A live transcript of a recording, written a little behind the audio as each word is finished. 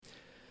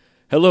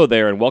Hello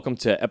there, and welcome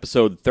to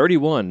episode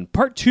 31,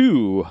 part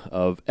 2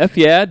 of F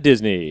Yeah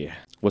Disney.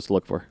 What's to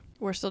look for?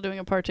 We're still doing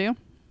a part 2?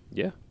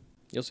 Yeah,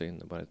 you'll see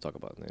what I talk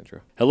about in the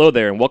intro. Hello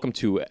there, and welcome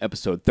to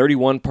episode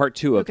 31, part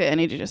 2 of... Okay, I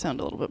need you to sound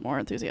a little bit more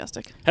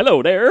enthusiastic.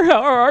 Hello there,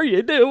 how are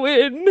you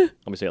doing?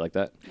 Let me say it like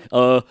that.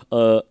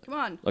 Come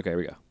on. Okay, here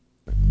we go.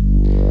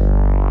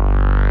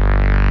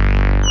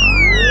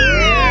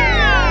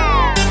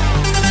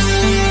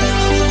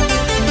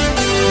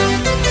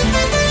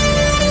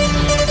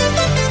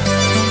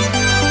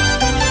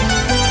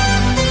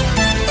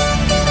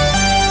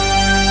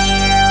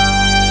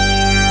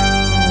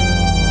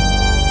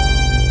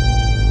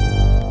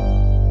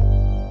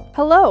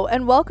 Hello,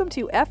 and welcome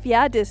to F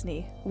Yeah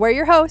Disney. We're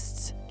your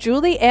hosts,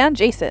 Julie and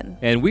Jason.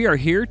 And we are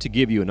here to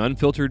give you an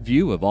unfiltered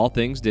view of all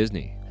things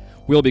Disney.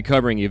 We'll be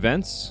covering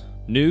events,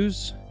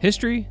 news,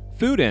 history,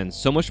 food, and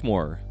so much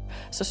more.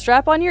 So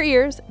strap on your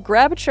ears,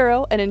 grab a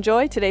churro, and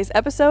enjoy today's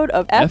episode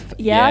of F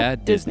Yeah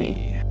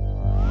Disney.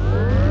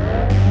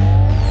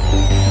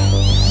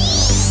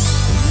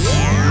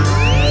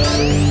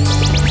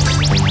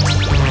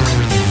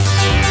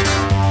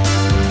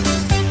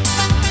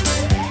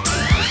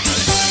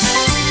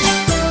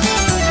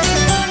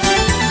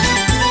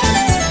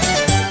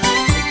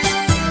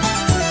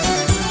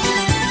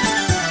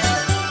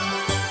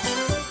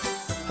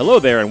 Hello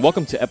there, and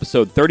welcome to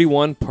episode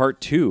 31, part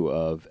 2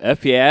 of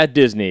F Yeah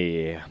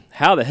Disney.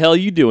 How the hell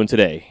you doing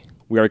today?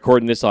 We are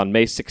recording this on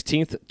May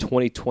 16th,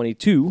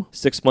 2022,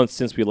 6 months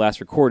since we last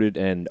recorded,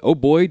 and oh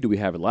boy, do we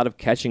have a lot of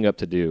catching up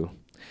to do.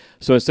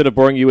 So instead of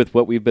boring you with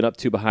what we've been up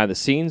to behind the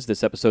scenes,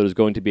 this episode is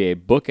going to be a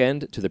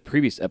bookend to the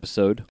previous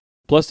episode,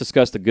 plus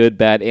discuss the good,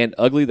 bad, and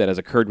ugly that has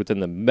occurred within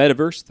the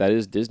metaverse that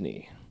is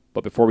Disney.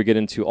 But before we get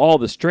into all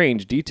the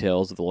strange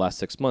details of the last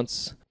 6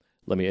 months,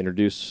 let me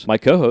introduce my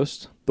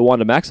co-host, the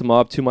Wanda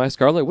Maximoff to my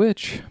Scarlet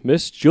Witch,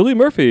 Miss Julie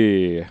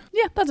Murphy.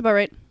 Yeah, that's about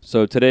right.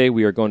 So today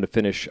we are going to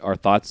finish our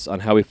thoughts on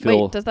how we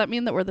feel. Wait, does that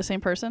mean that we're the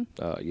same person?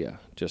 Yeah,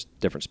 just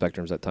different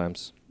spectrums at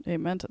times.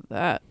 Amen to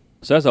that.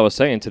 So as I was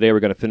saying, today we're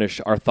going to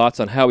finish our thoughts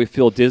on how we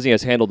feel Disney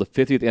has handled the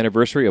 50th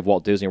anniversary of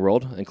Walt Disney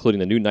World, including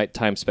the new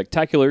nighttime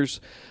spectaculars,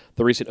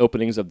 the recent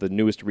openings of the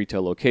newest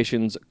retail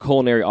locations,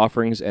 culinary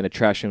offerings, and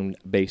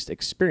attraction-based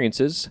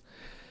experiences.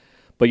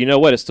 But you know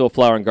what? It's still a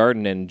flower and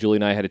garden, and Julie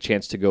and I had a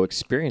chance to go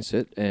experience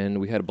it, and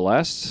we had a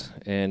blast.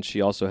 And she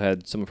also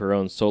had some of her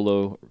own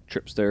solo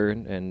trips there,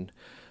 and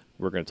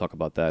we're going to talk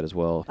about that as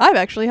well. I've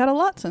actually had a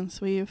lot since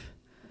we've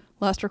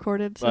last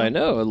recorded. So. I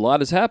know. A lot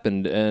has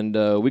happened,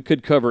 and we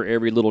could cover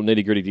every little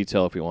nitty-gritty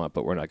detail if we want,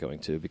 but we're not going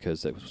to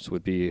because this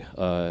would be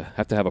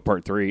have to have a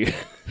part 3.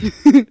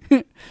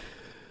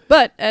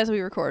 But as we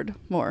record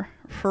more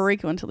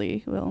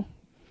frequently, we'll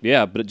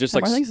but just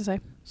have like more things to say.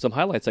 Some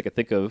highlights I could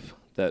think of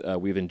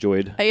that we've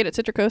enjoyed. I ate at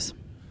Citricos.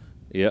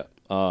 Yeah.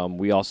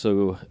 We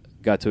also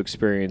got to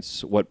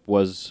experience what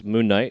was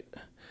Moon Knight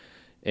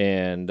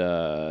and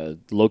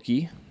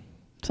Loki.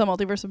 Some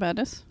Multiverse of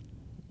Madness.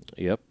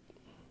 Yep.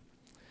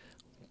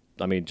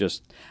 I mean,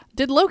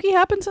 Did Loki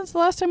happen since the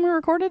last time we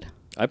recorded?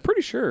 I'm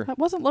pretty sure.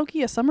 Wasn't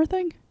Loki a summer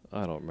thing?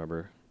 I don't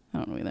remember. I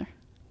don't know either.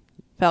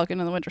 Falcon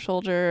and the Winter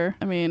Soldier.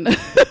 I mean,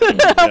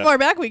 how far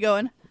back we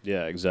going?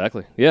 Yeah,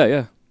 exactly.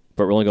 Yeah.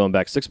 But we're only going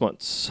back 6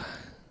 months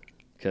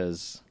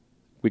because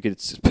we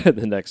could spend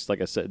the next, like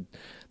I said,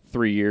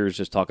 3 years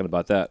just talking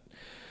about that.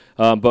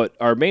 But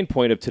our main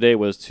point of today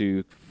was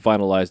to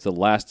finalize the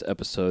last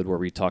episode where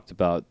we talked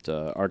about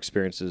our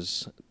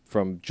experiences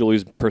from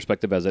Julie's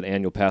perspective as an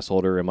annual pass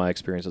holder and my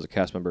experience as a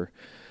cast member.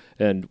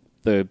 And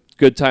the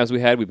good times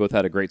we both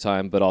had a great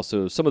time, but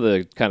also some of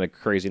the kind of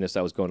craziness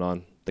that was going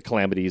on, the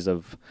calamities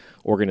of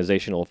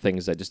organizational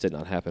things that just did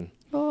not happen.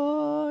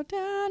 Oh,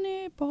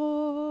 Danny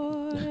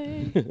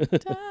boy,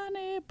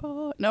 Danny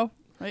boy. No,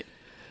 right?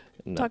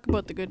 No. Talk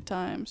about the good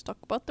times. Talk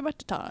about the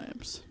better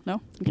times.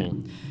 No? Okay.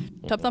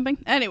 Tub thumping?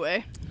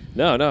 Anyway.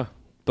 No.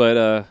 But,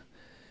 a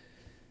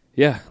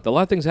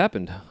lot of things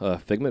happened.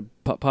 Figment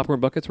popcorn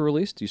buckets were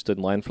released. You stood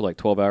in line for like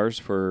 12 hours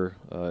for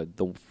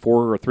the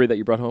 4 or 3 that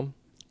you brought home.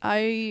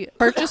 I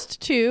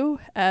purchased 2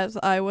 as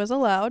I was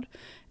allowed,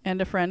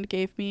 and a friend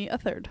gave me a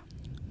 3rd.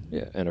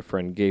 Yeah, and a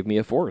friend gave me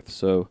a 4th.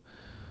 So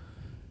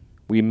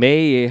we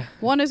may...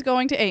 One is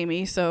going to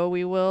Amy, so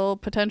we will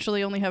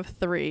potentially only have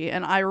 3.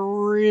 And I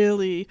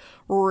really,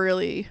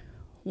 really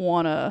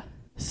want to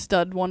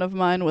stud one of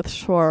mine with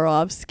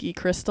Swarovski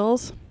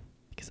crystals,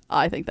 because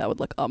I think that would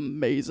look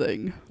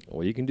amazing.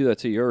 Well, you can do that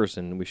to yours,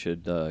 and we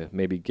should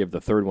maybe give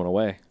the 3rd one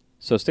away.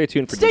 So stay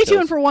tuned for details. Stay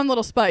tuned for one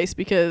little spice,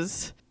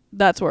 because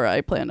that's where I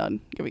planned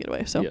on giving it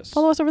away. So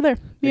follow us over there.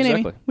 Me and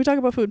Amy. We talk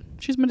about food.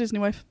 She's my Disney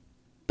wife.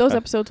 Those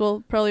episodes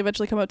will probably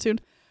eventually come out soon.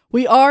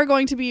 We are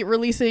going to be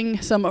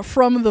releasing some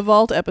From the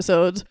Vault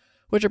episodes,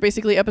 which are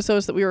basically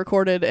episodes that we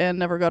recorded and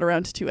never got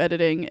around to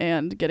editing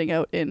and getting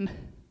out in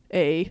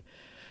a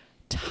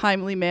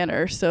timely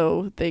manner.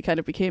 So they kind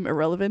of became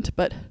irrelevant,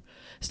 but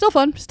still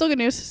fun, still good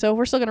news. So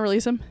we're still going to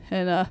release them,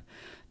 and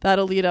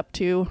that'll lead up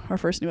to our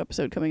first new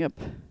episode coming up.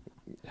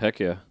 Heck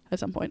yeah. At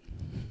some point.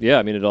 Yeah,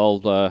 I mean, it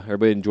all.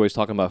 Everybody enjoys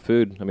talking about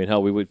food. I mean,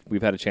 hell,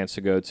 we've had a chance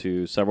to go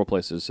to several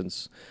places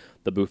since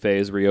the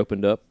buffets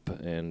reopened up,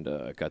 and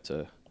got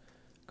to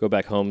go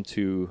back home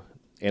to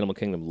Animal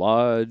Kingdom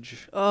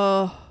Lodge.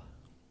 Oh,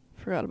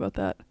 forgot about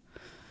that.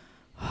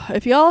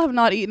 If y'all have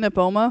not eaten at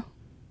Boma,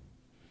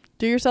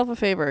 do yourself a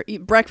favor.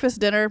 Eat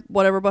breakfast, dinner,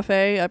 whatever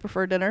buffet. I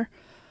prefer dinner.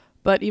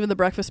 But even the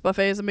breakfast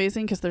buffet is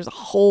amazing because there's a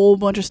whole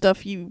bunch of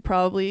stuff you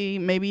probably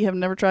maybe have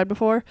never tried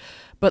before.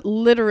 But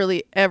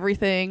literally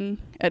everything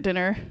at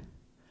dinner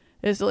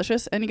is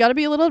delicious. And you got to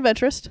be a little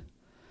adventurous.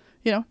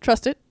 You know,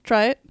 trust it,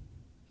 try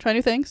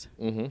new things.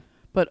 Mm-hmm.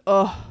 But,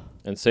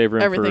 and save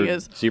room everything for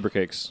is zebra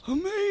cakes.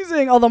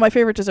 Amazing. Although my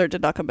favorite dessert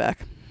did not come back.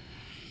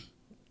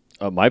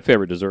 My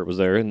favorite dessert was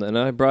there, and then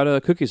I brought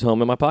cookies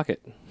home in my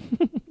pocket.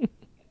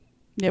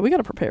 Yeah, we got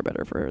to prepare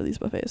better for these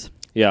buffets.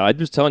 Yeah, I'm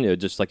just telling you,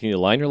 just like you need to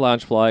line your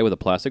Loungefly with a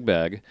plastic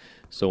bag,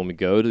 so when we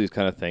go to these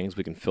kind of things,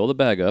 we can fill the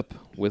bag up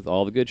with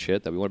all the good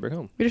shit that we want to bring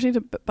home. We just need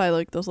to buy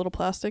like those little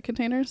plastic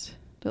containers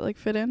that like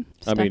fit in.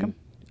 I mean,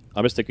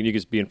 I'm just thinking you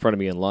could just be in front of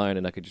me in line,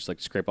 and I could just like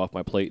scrape off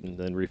my plate and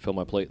then refill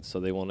my plate, so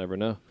they won't ever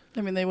know.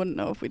 I mean, they wouldn't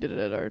know if we did it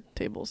at our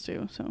tables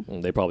too. So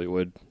they probably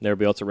would. And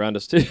everybody else around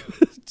us too.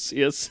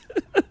 See us.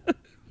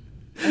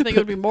 I think it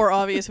would be more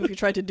obvious if you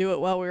tried to do it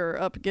while we were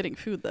up getting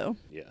food, though.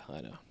 Yeah,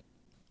 I know.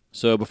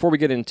 So before we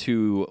get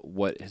into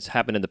what has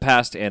happened in the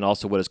past and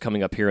also what is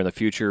coming up here in the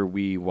future,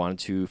 we wanted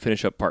to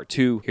finish up part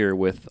 2 here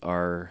with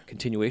our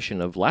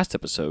continuation of last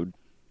episode.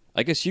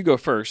 I guess you go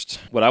first.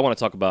 What I want to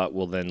talk about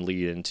will then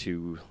lead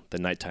into the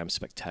Nighttime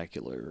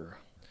Spectacular.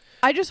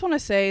 I just want to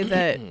say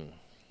that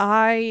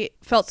I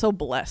felt so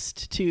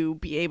blessed to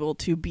be able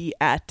to be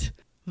at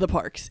the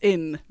parks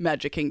in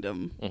Magic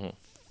Kingdom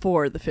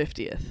for the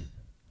 50th.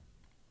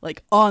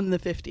 Like, on the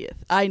 50th.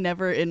 I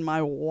never in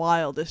my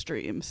wildest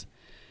dreams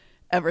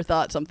ever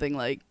thought something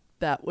like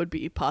that would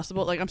be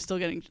possible. Like, I'm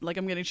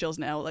getting chills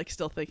now, like,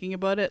 still thinking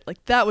about it.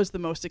 Like, that was the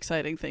most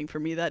exciting thing for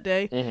me that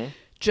day.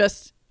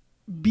 Just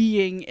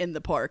being in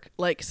the park.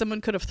 Like,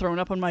 someone could have thrown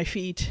up on my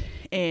feet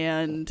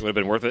and... It would have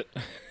been worth it.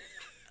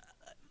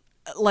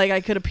 Like, I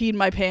could have peed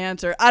my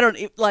pants, or I don't...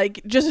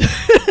 Like, just...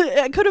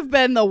 It could have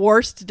been the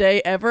worst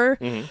day ever,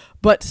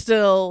 but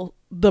still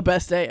the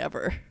best day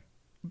ever.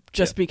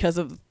 Just because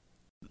of...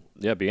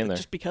 Yeah, being there.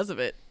 Just because of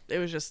it. It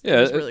was just it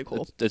was really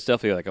cool. It's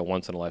definitely like a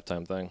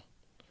once-in-a-lifetime thing.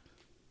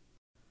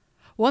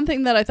 One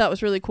thing that I thought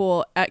was really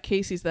cool at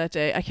Casey's that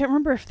day, I can't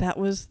remember if that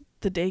was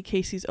the day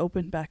Casey's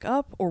opened back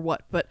up or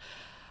what, but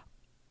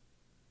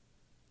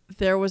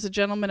there was a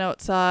gentleman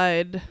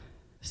outside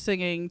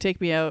singing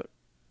Take Me Out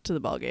to the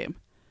Ball Game.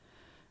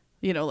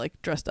 You know,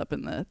 like dressed up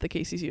in the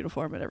Casey's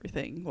uniform and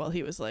everything while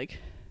he was like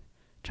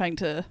trying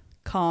to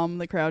calm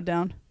the crowd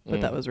down. But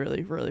that was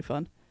really, really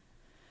fun.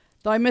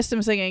 Though I missed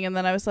him singing, and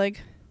then I was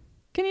like,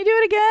 can you do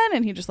it again?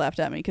 And he just laughed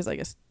at me because I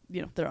guess,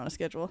 you know, they're on a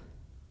schedule.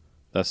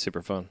 That's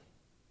super fun.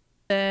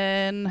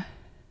 Then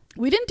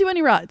we didn't do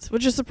any rides,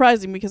 which is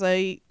surprising because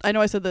I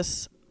know I said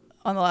this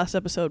on the last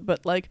episode,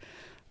 but like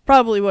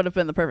probably would have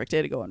been the perfect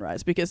day to go on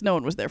rides because no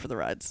one was there for the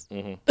rides.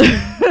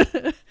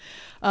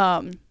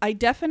 I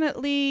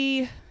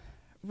definitely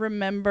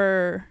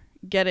remember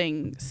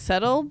getting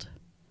settled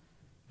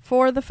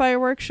for the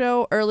fireworks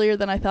show earlier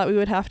than I thought we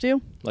would have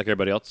to. Like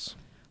everybody else?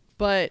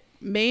 But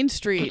Main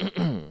Street,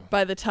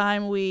 by the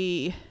time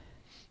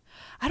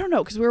I don't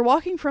know, because we were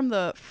walking from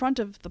the front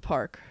of the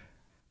park.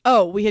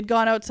 Oh, we had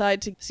gone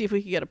outside to see if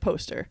we could get a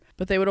poster,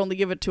 but they would only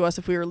give it to us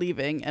if we were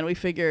leaving, and we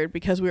figured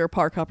because we were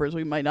park hoppers,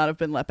 we might not have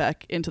been let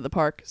back into the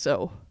park,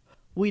 so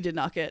we did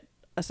not get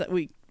a set.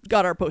 We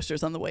got our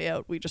posters on the way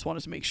out. We just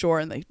wanted to make sure,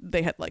 and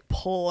they had like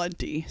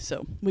plenty,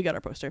 so we got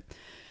our poster.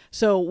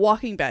 So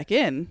walking back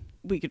in,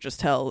 we could just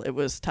tell it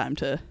was time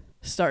to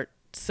start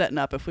setting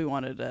up if we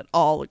wanted at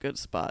all a good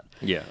spot.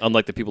 Yeah,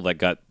 unlike the people that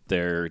got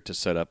there to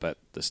set up at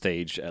the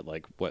stage at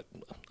like, what,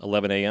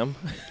 11 a.m.?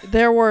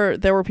 There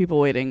were people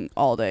waiting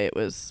all day. It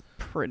was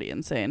pretty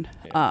insane.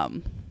 Yeah.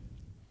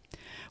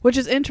 Which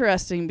is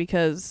interesting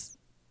because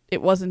it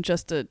wasn't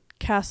just a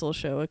castle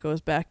show. It goes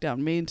back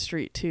down Main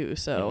Street too.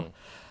 So,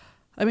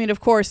 I mean, of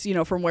course, you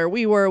know, from where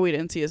we were, we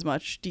didn't see as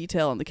much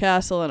detail in the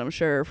castle, and I'm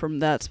sure from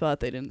that spot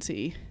they didn't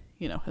see,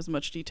 you know, as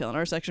much detail in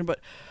our section, but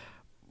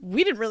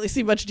we didn't really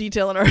see much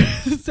detail in our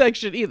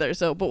section either,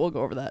 but we'll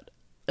go over that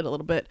in a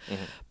little bit.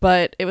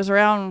 But it was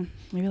around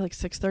maybe like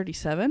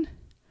 6:37.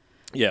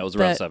 Yeah, it was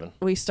around 7.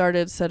 We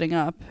started setting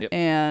up,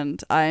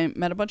 and I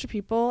met a bunch of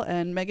people,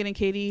 and Megan and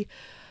Katie,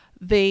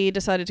 they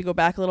decided to go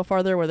back a little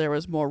farther where there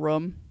was more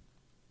room,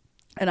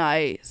 and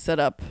I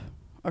set up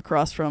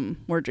across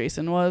from where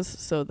Jason was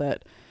so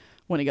that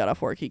when he got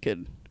off work, he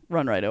could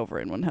run right over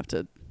and wouldn't have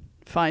to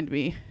find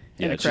me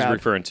in a crowd. Yeah, she's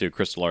referring to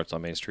Crystal Arts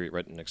on Main Street,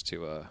 right next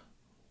to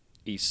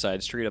East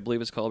Side Street, I believe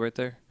it's called right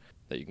there,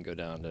 that you can go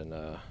down and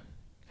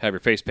have your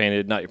face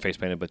painted, not your face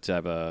painted, but to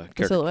have a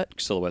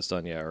silhouettes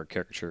done, or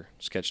caricature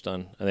sketch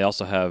done. And they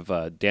also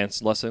have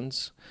dance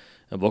lessons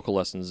and vocal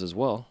lessons as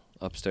well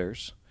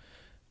upstairs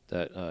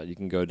that you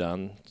can go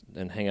down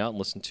and hang out and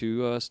listen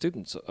to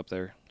students up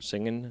there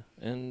singing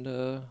and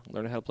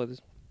learning how to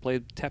play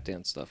tap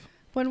dance stuff.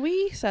 When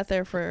we sat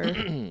there for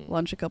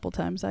lunch a couple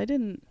times, I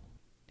didn't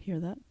hear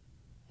that.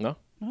 No?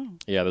 Oh.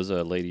 Yeah, there's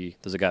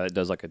a guy that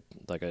does like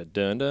a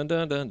dun dun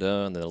dun dun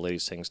dun, and then a lady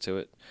sings to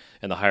it.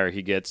 And the higher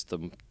he gets,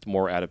 the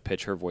more out of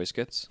pitch her voice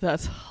gets.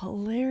 That's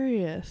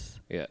hilarious.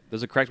 Yeah,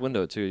 there's a cracked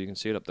window too. You can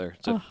see it up there.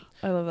 So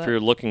I love that. If you're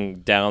looking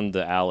down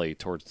the alley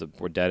towards the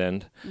dead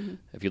end,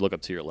 if you look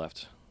up to your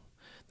left,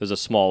 there's a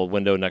small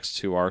window next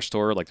to our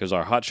store. Like there's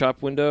our hot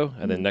shop window,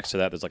 and then next to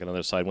that there's like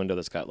another side window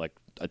that's got like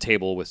a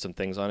table with some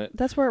things on it.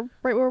 That's right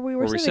where we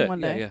were sitting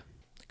one day. Yeah.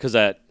 Because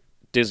at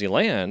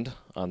Disneyland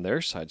on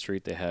their side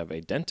street they have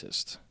a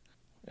dentist,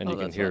 and you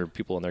can hear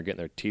people in there getting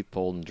their teeth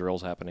pulled and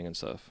drills happening and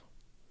stuff.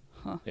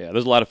 Huh. Yeah,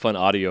 there's a lot of fun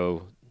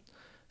audio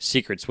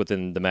secrets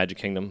within the Magic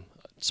Kingdom,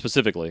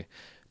 specifically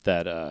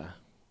that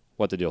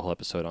we'll have to do a whole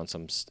episode on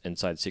some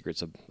inside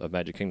secrets of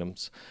Magic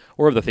Kingdoms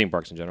or of the theme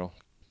parks in general.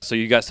 So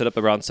you guys set up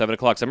around 7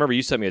 o'clock. So I remember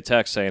you sent me a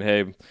text saying,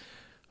 hey,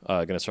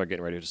 going to start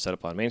getting ready to set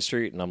up on Main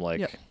Street. And I'm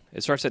like,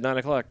 It starts at 9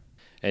 o'clock.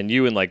 And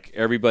you and like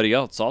everybody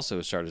else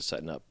also started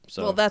setting up.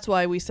 So well, that's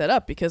why we set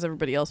up, because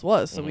everybody else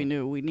was. So we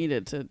knew we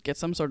needed to get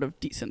some sort of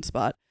decent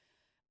spot.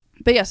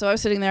 But yeah, so I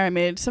was sitting there. I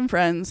made some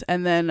friends.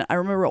 And then I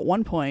remember at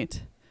one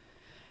point,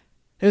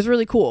 it was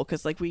really cool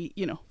because like we,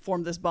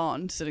 formed this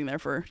bond sitting there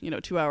for,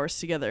 2 hours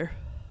together.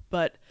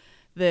 But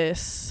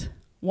this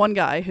one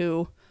guy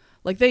who,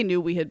 like, they knew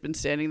we had been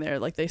standing there,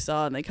 like they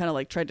saw, and they kind of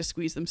like tried to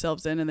squeeze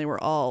themselves in, and they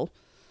were all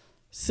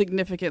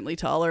significantly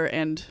taller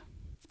and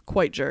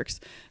quite jerks.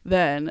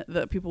 Then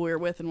the people we were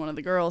with and one of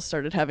the girls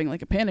started having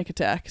like a panic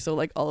attack. So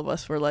like all of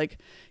us were like,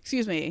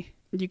 excuse me,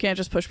 you can't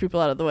just push people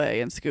out of the way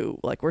and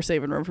scoot. Like we're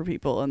saving room for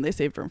people. And they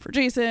saved room for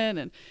Jason,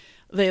 and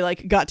they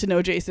like got to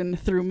know Jason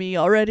through me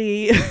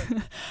already.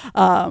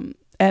 And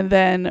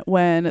then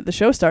when the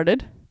show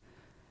started,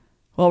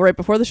 well, right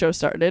before the show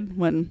started,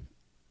 when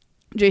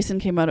Jason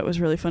came out, it was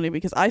really funny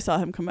because I saw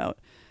him come out,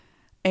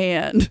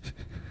 and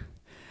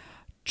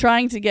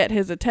trying to get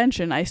his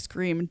attention, I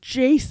screamed,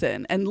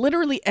 Jason, and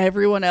literally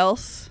everyone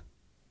else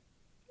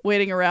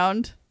waiting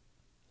around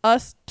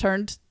us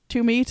turned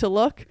to me to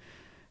look,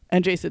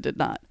 and Jason did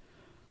not.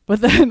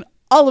 But then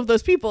all of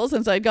those people,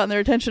 since I'd gotten their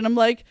attention, I'm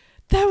like,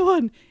 that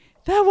one,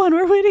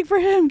 we're waiting for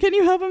him. Can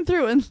you help him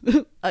through?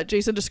 And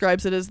Jason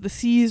describes it as the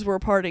seas were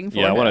parting for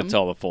him. Yeah, I want to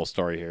tell the full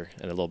story here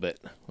in a little bit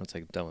once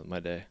I'm done with my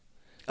day.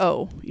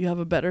 Oh, you have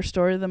a better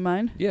story than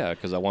mine? Yeah,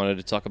 because I wanted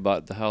to talk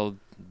about how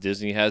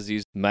Disney has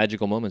these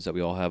magical moments that we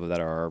all have that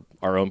are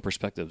our own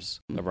perspectives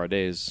of our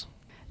days.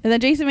 And then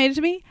Jason made it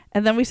to me,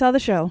 and then we saw the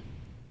show.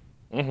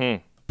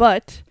 Mm-hmm.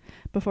 But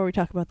before we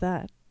talk about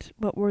that,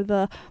 what were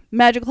the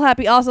magical,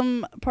 happy,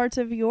 awesome parts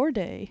of your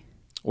day?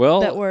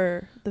 Well, that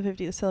were the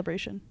 50th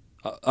celebration.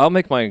 I'll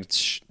make mine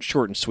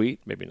short and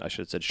sweet. Maybe I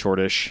should have said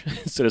shortish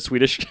instead of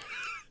Swedish.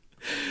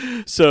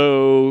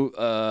 So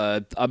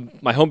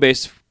my home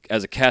base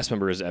as a cast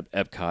member is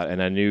Epcot,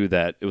 and I knew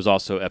that it was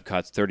also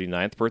Epcot's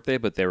 39th birthday,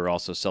 but they were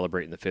also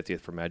celebrating the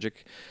 50th for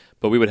Magic.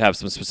 But we would have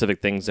some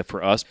specific things that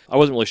for us, I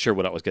wasn't really sure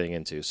what I was getting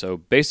into. So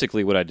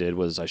basically what I did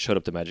was I showed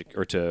up to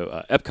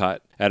Epcot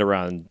at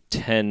around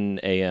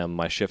 10 a.m.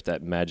 My shift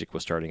at Magic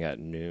was starting at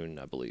noon,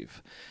 I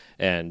believe.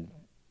 And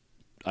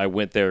I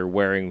went there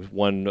wearing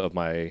one of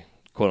my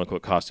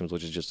quote-unquote costumes,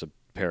 which is just a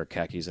pair of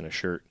khakis and a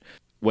shirt.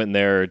 Went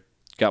there,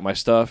 got my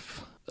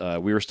stuff.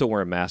 We were still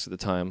wearing masks at the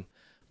time,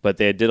 but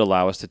they did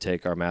allow us to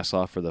take our masks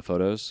off for the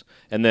photos.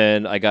 And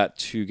then I got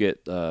to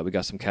we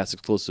got some cast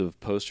exclusive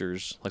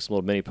posters, like some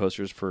little mini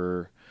posters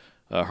for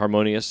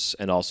Harmonious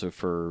and also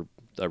for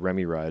the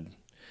Remy ride.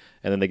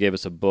 And then they gave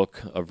us a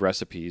book of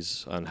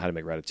recipes on how to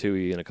make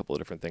ratatouille and a couple of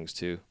different things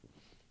too.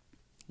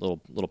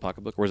 Little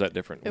pocketbook, or was that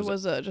different? It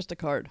was just a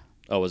card.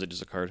 Oh, was it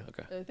just a card?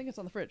 Okay. I think it's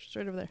on the fridge. It's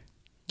right over there.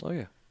 Oh,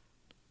 yeah.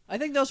 I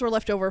think those were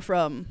left over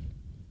from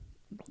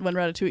when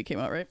Ratatouille came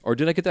out, right? Or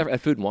did I get that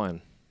at Food and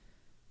Wine?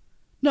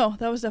 No,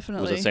 that was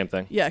definitely... Was it the same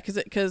thing? Yeah,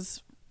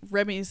 because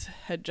Remy's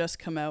had just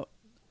come out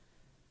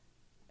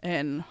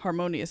and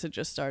Harmonious had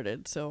just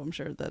started, so I'm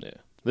sure that... Yeah.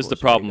 This is the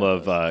problem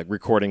of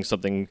recording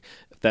something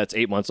that's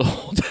 8 months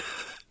old.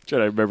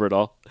 Trying to remember it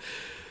all.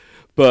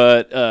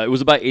 But it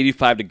was about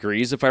 85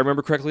 degrees, if I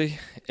remember correctly.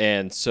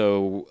 And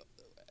so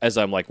as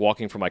I'm like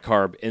walking from my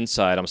car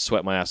inside, I'm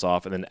sweating my ass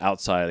off. And then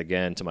outside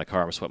again to my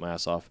car, I'm sweating my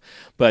ass off.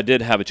 But I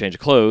did have a change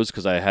of clothes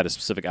because I had a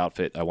specific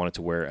outfit I wanted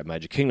to wear at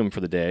Magic Kingdom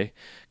for the day.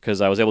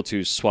 Because I was able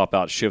to swap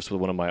out shifts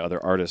with one of my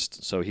other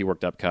artists. So he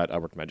worked Epcot, I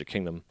worked Magic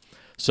Kingdom.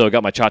 So I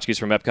got my tchotchkes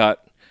from Epcot,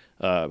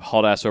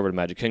 hauled ass over to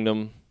Magic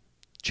Kingdom,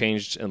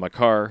 changed in my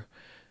car,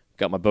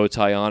 got my bow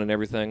tie on and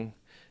everything.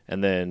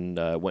 And then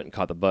went and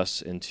caught the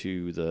bus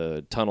into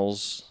the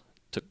tunnels,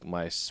 took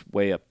my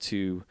way up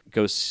to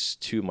go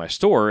to my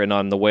store. And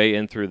on the way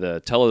in through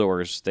the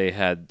teledoors, they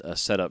had a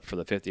setup for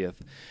the 50th.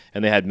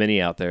 And they had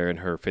Minnie out there in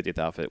her 50th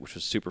outfit, which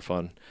was super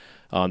fun.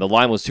 The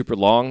line was super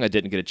long. I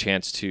didn't get a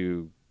chance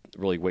to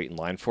really wait in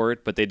line for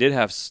it. But they did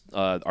have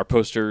our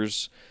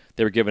posters.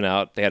 They were given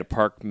out. They had a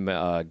park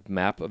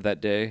map of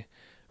that day,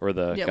 or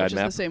the guide map. Which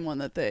is the same one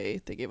that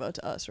they gave out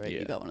to us, right? Yeah.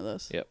 You got one of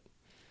those. Yep.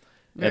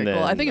 Very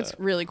cool. I think it's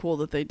really cool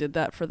that they did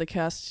that for the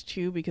cast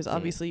too, because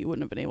obviously you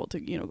wouldn't have been able to,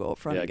 go up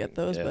front and get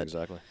those. Yeah, but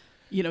exactly.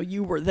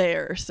 you were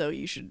there, so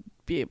you should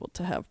be able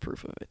to have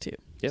proof of it too.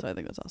 Yep. So I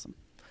think that's awesome.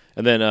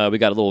 And then we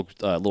got a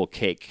little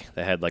cake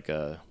that had like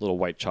a little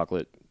white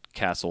chocolate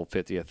castle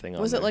 50th thing on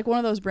it. Was it like one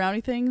of those brownie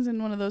things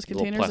in one of those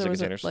containers? Little plastic or was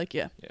containers. It like,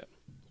 yeah.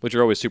 Which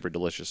are always super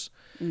delicious.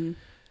 Mm-hmm.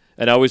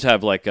 And I always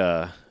have like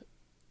the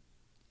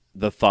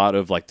thought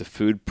of like the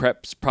food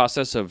prep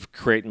process of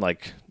creating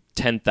like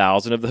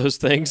 10,000 of those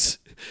things.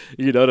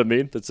 You know what I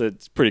mean?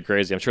 It's pretty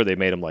crazy. I'm sure they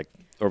made them like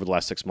over the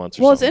last 6 months or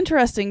something. Well, it's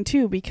interesting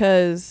too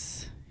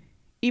because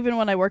even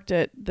when I worked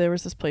there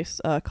was this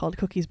place called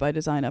Cookies by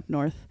Design up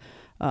north,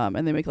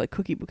 and they make like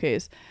cookie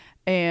bouquets.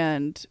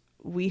 And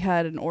we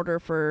had an order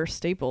for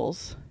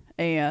Staples,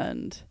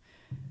 and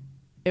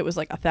it was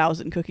like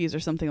 1,000 cookies or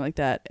something like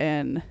that.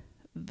 And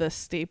the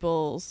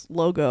Staples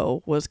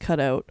logo was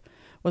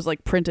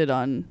like printed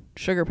on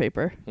sugar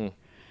paper.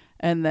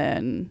 And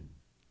then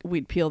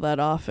we'd peel that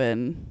off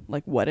and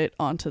like wet it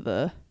onto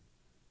the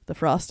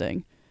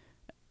frosting.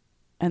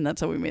 And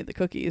that's how we made the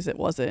cookies. It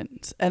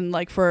wasn't. And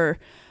like for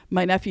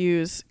my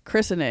nephew's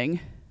christening,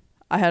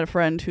 I had a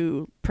friend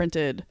who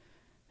printed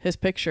his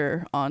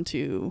picture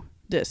onto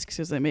discs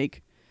because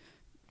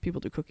people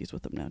do cookies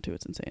with them now too.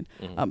 It's insane.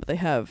 Mm-hmm. But they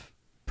have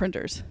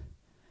printers.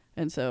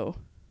 And so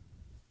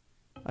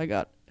I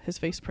got his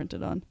face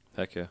printed on.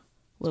 Heck yeah.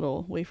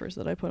 Little wafers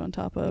that I put on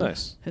top of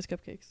his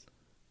cupcakes.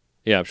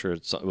 Yeah, I'm sure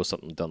it was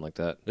something done like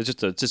that. It's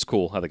just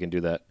cool how they can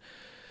do that.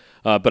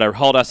 But I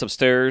hauled ass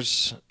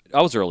upstairs.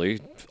 I was early,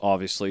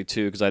 obviously,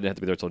 too, because I didn't have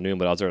to be there till noon,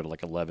 but I was there at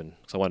like 11,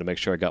 so I wanted to make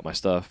sure I got my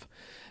stuff.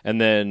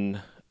 And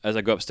then as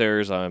I go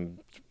upstairs, I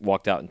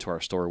walked out into our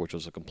store, which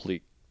was a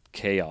complete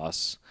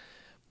chaos.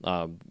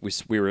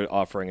 We were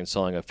offering and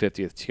selling a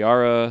 50th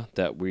tiara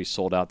that we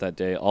sold out that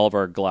day. All of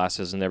our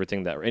glasses and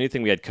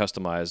anything we had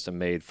customized and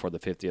made for the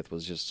 50th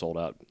was just sold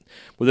out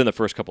within the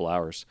first couple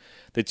hours.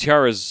 The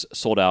tiaras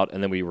sold out,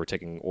 and then we were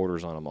taking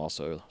orders on them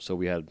also. So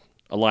we had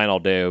a line all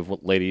day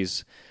of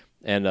ladies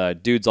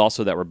and dudes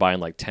also that were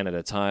buying like 10 at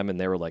a time, and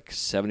they were like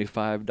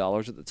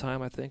 $75 at the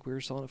time, I think we were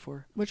selling it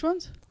for. Which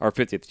ones? Our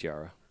 50th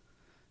tiara.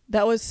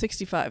 That was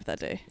 $65 that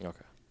day.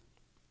 Okay.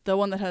 The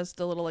one that has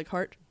the little like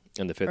heart?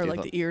 And the 50th. Or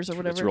like the ears or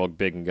whatever? It's real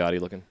big and gaudy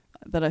looking.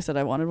 That I said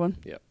I wanted one?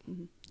 Yep.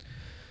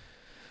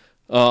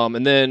 Mm-hmm.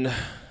 And then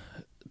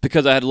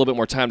because I had a little bit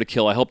more time to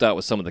kill, I helped out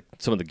with some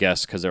of the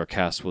guests because their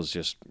cast was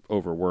just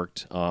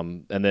overworked.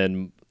 And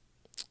then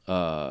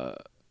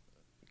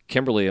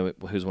Kimberly,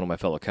 who's one of my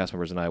fellow cast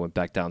members, and I went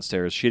back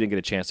downstairs. She didn't get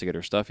a chance to get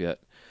her stuff yet.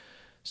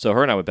 So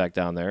her and I went back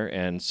down there,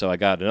 and so I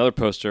got another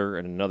poster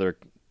and another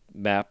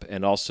map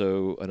and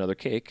also another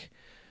cake.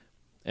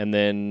 And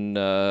then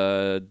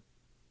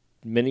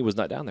Minnie was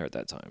not down there at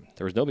that time.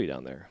 There was nobody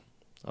down there.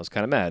 I was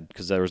kind of mad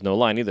because there was no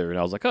line either. And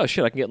I was like, oh,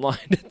 shit, I can get in line.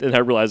 Then I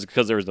realized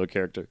because there was no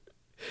character.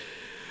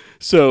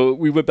 So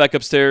we went back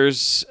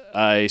upstairs.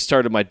 I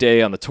started my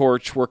day on the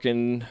torch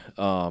working.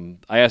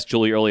 I asked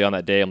Julie early on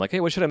that day, I'm like, hey,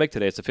 what should I make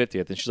today? It's the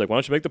 50th. And she's like, why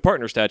don't you make the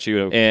partner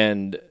statue?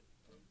 And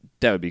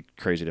that would be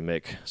crazy to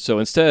make. So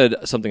instead,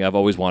 something I've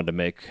always wanted to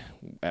make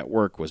at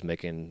work was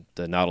making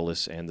the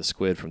Nautilus and the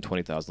squid from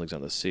 20,000 Leagues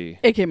Under the Sea.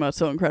 It came out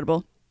so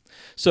incredible.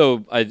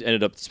 So I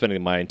ended up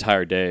spending my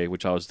entire day,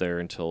 which I was there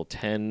until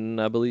 10,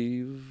 I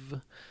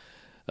believe,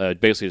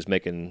 basically just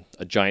making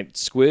a giant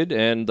squid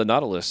and the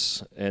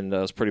Nautilus, and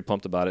I was pretty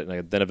pumped about it.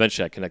 And then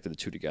eventually I connected the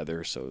two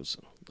together, so it was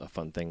a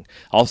fun thing.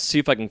 I'll see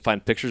if I can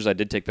find pictures. I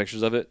did take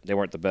pictures of it. They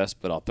weren't the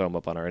best, but I'll throw them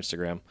up on our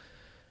Instagram.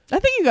 I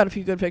think you got a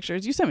few good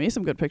pictures. You sent me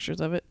some good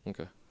pictures of it.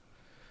 Okay.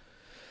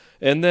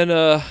 And then,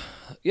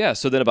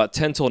 so then about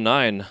 10 till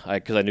 9,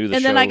 because I knew the show.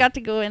 And then I got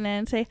to go in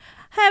and say,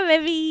 hi,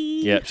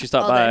 baby. Yeah, she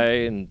stopped by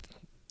and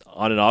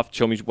on and off,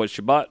 show me what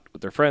she bought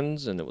with her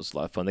friends, and it was a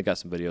lot of fun. They got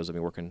some videos of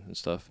me working and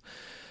stuff.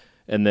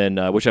 And then,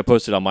 which I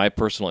posted on my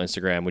personal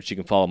Instagram, which you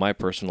can follow. My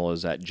personal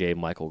is at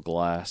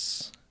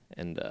jmichaelglass,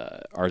 and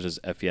ours is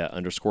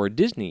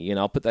 _Disney, and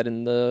I'll put that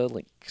in the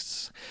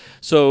links.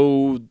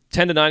 So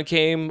 10 to 9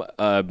 came.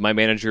 My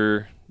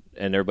manager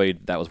and everybody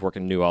that was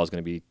working knew I was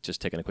going to be just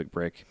taking a quick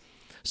break.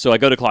 So I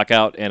go to clock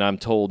out, and I'm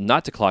told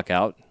not to clock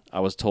out. I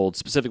was told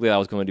specifically I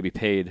was going to be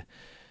paid.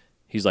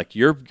 He's like,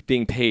 you're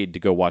being paid to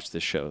go watch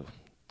this show.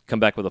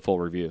 Come back with a full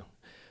review.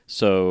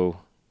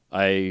 So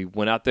I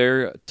went out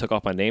there, took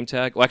off my name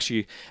tag. Well,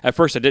 actually, at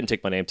first I didn't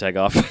take my name tag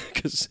off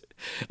because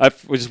I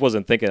just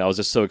wasn't thinking. I was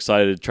just so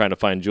excited trying to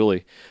find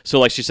Julie. So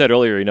like she said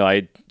earlier,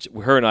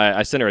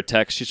 I sent her a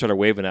text. She started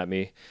waving at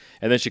me,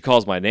 and then she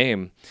calls my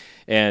name.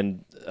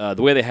 And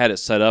the way they had it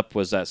set up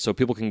was that so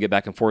people can get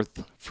back and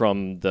forth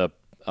from the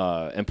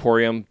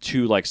Emporium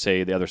to, like,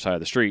 say, the other side of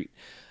the street.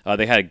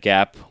 They had a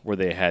gap where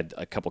they had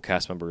a couple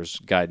cast members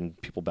guiding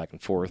people back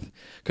and forth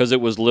because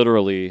it was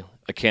literally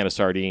a can of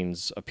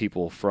sardines of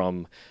people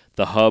from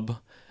the hub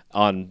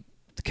on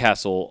the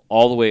castle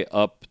all the way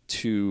up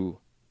to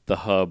the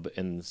hub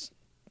in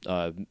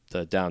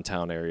the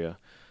downtown area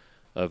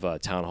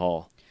of Town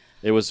Hall.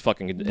 It was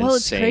fucking insane. Well,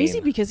 it's crazy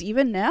because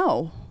even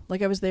now,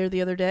 like I was there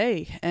the other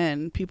day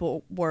and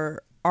people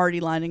were already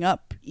lining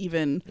up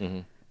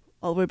even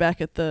all the way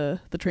back at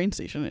the train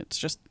station. It's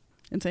just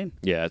insane.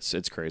 Yeah,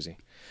 it's crazy.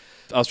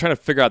 was trying to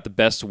figure out the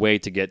best way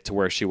to get to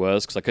where she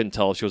was because I couldn't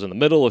tell if she was in the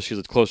middle, if she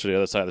was closer to the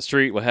other side of the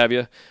street, what have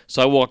you.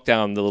 So I walked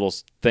down the little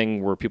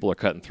thing where people are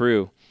cutting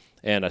through,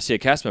 and I see a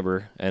cast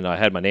member, and I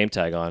had my name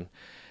tag on,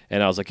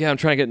 and I was like, yeah, I'm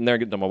trying to get in there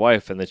and get to my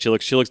wife. And then she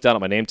looks down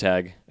at my name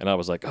tag, and I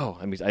was like, oh,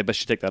 I bet you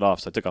should take that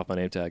off. So I took off my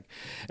name tag,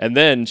 and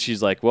then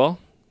she's like, well,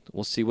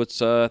 we'll see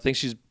what's. I think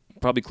she's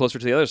probably closer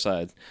to the other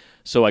side.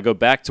 So I go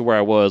back to where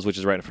I was, which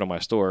is right in front of my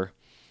store.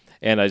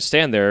 And I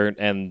stand there,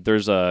 and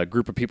there's a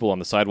group of people on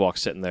the sidewalk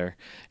sitting there.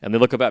 And they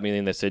look up at me,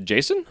 and they said,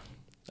 Jason?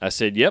 I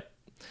said, yep.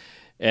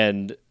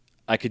 And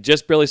I could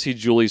just barely see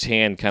Julie's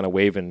hand kind of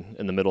waving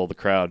in the middle of the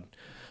crowd.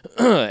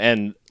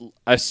 And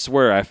I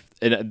swear,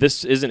 and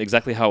this isn't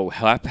exactly how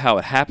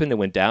it happened and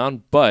went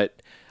down,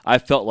 but I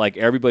felt like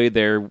everybody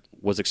there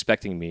was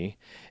expecting me,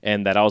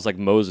 and that I was like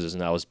Moses,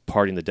 and I was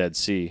parting the Dead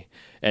Sea.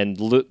 And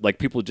like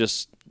people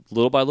just,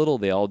 little by little,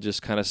 they all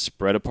just kind of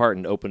spread apart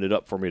and opened it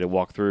up for me to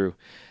walk through.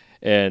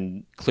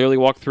 And clearly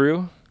walked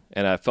through,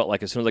 and I felt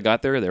like as soon as I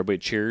got there, everybody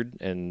cheered,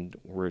 and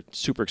were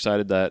super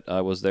excited that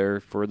I was there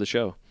for the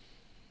show.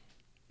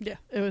 Yeah,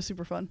 it was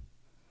super fun.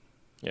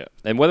 Yeah,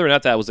 and whether or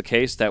not that was the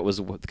case, that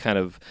was kind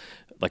of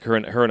like her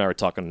and I were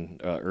talking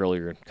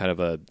earlier. Kind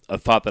of a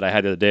thought that I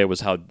had the other day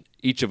was how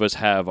each of us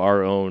have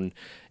our own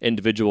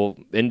individual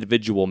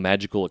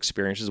magical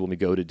experiences when we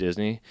go to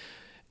Disney.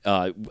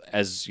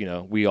 As you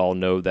know, we all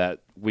know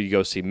that we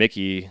go see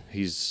Mickey.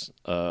 He's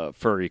a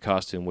furry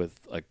costume with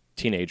a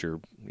teenager,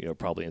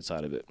 probably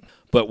inside of it.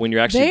 But when you're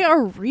actually, they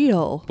are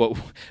real.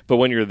 But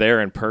when you're there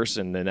in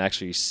person and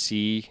actually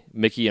see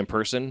Mickey in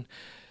person,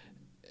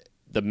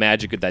 the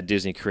magic that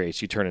Disney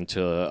creates, you turn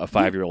into a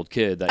 5-year-old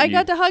kid. I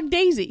got to hug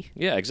Daisy.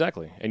 Yeah,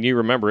 exactly. And you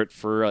remember it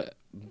for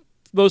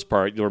most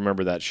part. You'll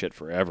remember that shit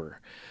forever.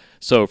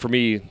 So for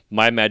me,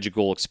 my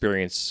magical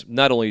experience,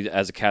 not only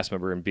as a cast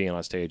member and being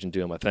on stage and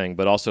doing my thing,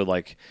 but also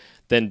like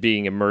then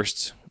being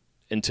immersed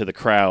into the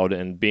crowd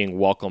and being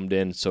welcomed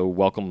in so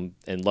welcome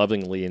and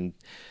lovingly, and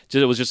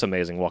it was just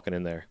amazing walking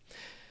in there.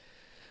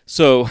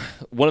 So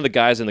one of the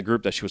guys in the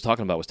group that she was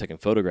talking about was taking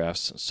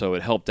photographs, so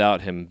it helped out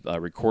him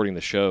recording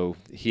the show.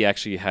 He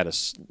actually had a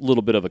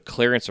little bit of a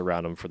clearance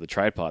around him for the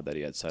tripod that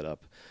he had set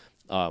up,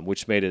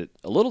 which made it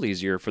a little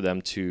easier for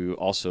them to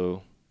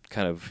also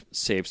kind of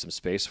save some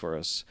space for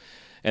us,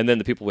 and then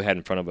the people we had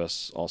in front of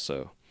us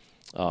also.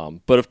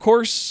 But of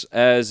course,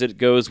 as it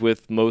goes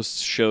with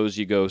most shows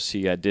you go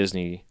see at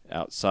Disney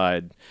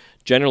outside,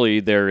 generally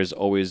there is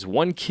always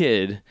one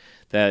kid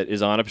that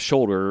is on a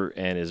shoulder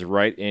and is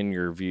right in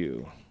your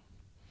view.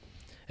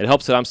 It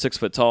helps that I'm 6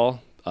 foot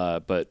tall,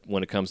 but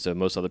when it comes to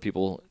most other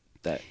people,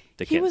 that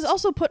they can't. He was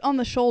also put on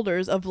the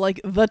shoulders of like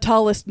the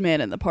tallest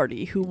man in the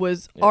party, who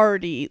was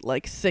already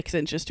like 6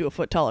 inches to a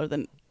foot taller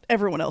than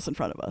everyone else in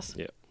front of us.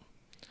 Yeah.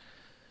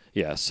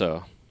 Yeah.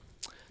 So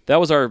that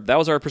was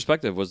our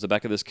perspective, was the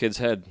back of this kid's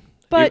head.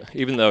 But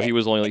even though he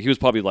was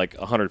probably like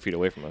 100 feet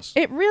away from us.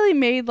 It really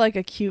made like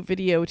a cute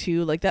video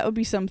too. Like that would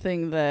be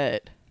something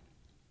that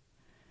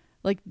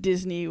like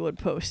Disney would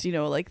post,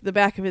 like the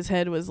back of his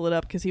head was lit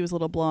up because he was a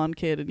little blonde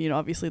kid, and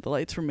obviously the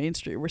lights from Main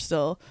Street were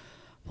still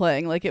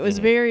playing. Like it was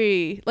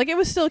very, like it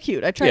was still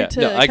cute. I tried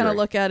to kind of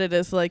look at it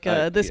as like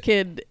this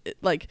kid,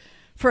 like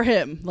for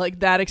him,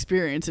 like that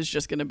experience is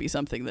just going to be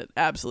something that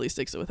absolutely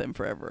sticks with him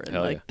forever,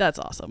 and that's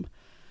awesome.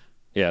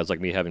 Yeah, it's like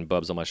me having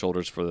Bubs on my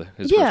shoulders for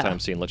his first time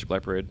seeing Electric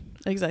Light Parade.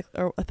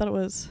 Exactly. Or I thought it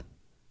was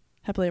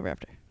Happily Ever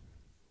After.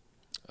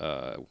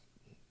 No,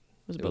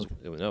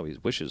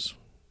 he's Wishes.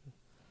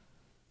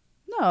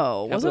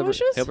 No, was it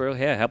Wishes?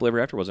 Happily Ever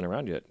After wasn't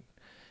around yet.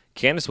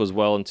 Candace was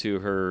well into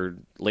her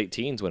late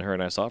teens when her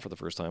and I saw it for the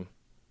first time.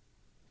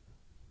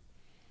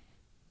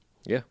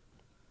 Yeah.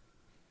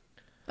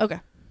 Okay.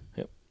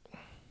 Yep.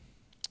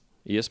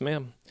 Yes,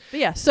 ma'am.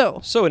 But yeah,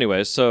 so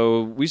anyways,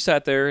 so we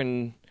sat there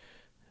and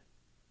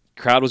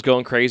crowd was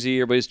going crazy.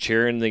 Everybody's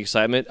cheering, the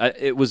excitement.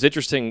 It was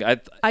interesting. I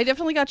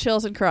definitely got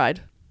chills and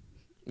cried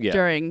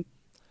during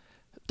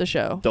the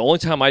show. The only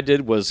time I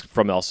did was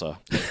from Elsa.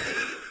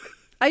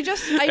 I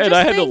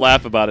had to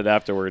laugh about it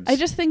afterwards. I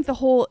just think the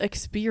whole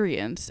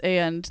experience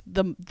and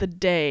the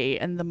day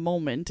and the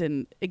moment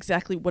and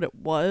exactly what it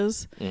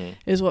was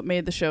is what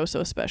made the show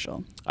so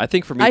special. I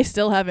think for me, I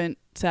still haven't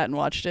sat and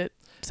watched it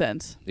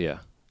since. Yeah.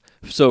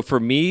 So for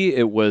me,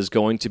 it was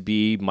going to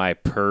be my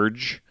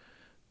purge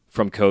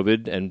from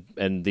COVID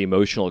and the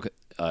emotional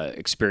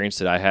experience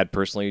that I had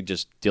personally,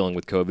 just dealing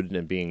with COVID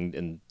and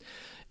being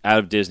out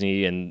of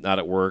Disney and not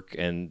at work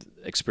and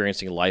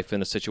experiencing life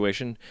in a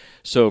situation.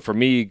 So for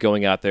me,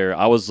 going out there,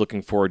 I was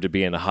looking forward to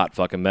being a hot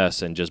fucking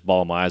mess and just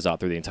bawling my eyes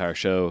out through the entire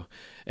show.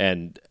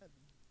 And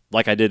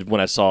like I did when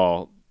I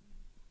saw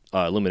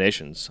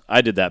Illuminations,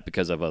 I did that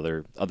because of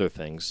other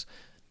things,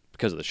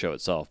 because of the show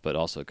itself, but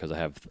also because I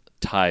have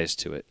ties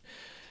to it.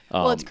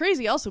 Well, it's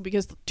crazy also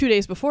because 2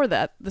 days before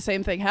that, the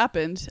same thing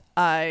happened.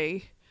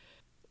 I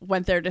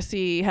went there to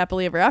see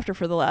Happily Ever After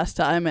for the last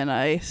time, and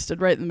I stood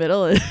right in the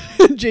middle, and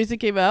Jason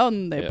came out,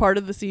 and they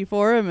parted the sea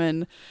for him,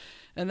 and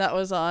that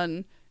was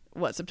on,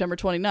 September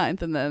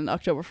 29th, and then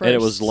October 1st. And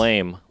it was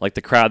lame, like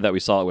the crowd that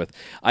we saw it with.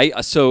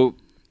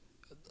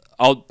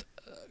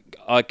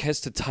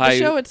 guess to tie... The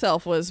show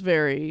itself was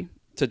very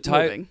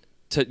moving.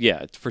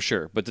 Yeah, for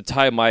sure. But to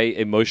tie my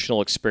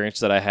emotional experience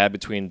that I had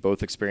between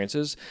both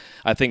experiences,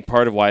 I think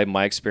part of why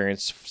my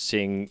experience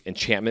seeing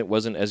Enchantment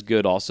wasn't as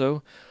good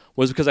also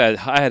was because I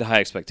had high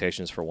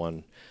expectations for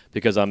one.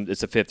 Because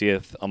it's the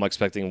 50th, I'm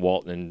expecting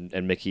Walt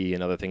and Mickey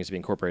and other things to be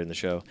incorporated in the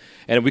show.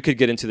 And we could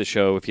get into the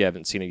show if you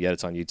haven't seen it yet.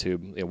 It's on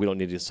YouTube. We don't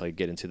need to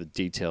get into the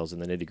details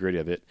and the nitty-gritty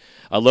of it.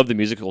 I love the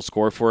musical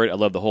score for it. I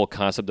love the whole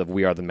concept of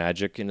We Are the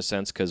Magic, in a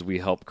sense, because we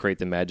help create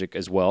the magic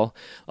as well.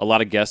 A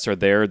lot of guests are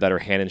there that are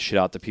handing shit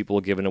out to people,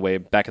 giving away.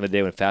 Back in the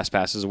day when Fast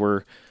Passes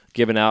were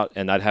given out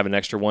and I'd have an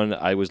extra one,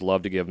 I always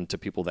loved to give them to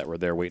people that were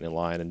there waiting in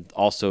line, and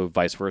also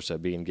vice versa,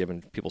 being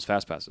given people's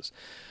Fast Passes.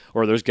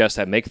 Or there's guests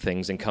that make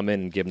things and come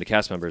in and give them to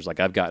cast members. Like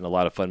I've gotten a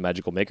lot of fun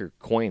Magical Maker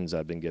coins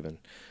I've been given.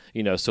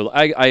 So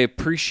I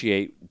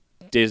appreciate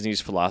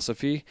Disney's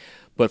philosophy,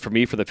 but for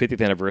me, for the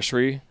 50th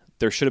anniversary,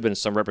 there should have been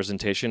some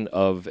representation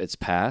of its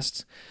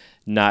past,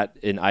 not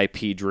an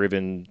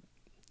IP-driven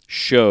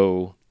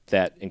show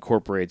that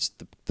incorporates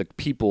the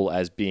people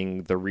as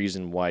being the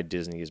reason why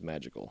Disney is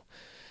magical.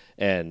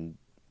 And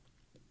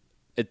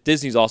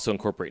Disney's also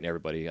incorporating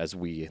everybody, as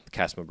we,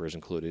 cast members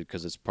included,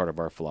 because it's part of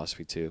our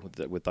philosophy too,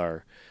 with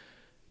our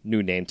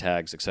new name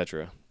tags,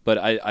 etc. But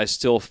I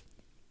still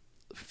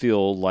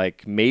feel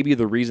like maybe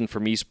the reason for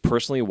me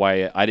personally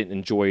why I didn't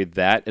enjoy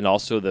that, and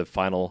also the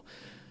final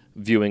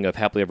viewing of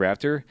Happily Ever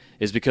After,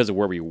 is because of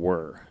where we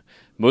were.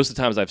 Most of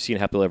the times I've seen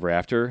Happily Ever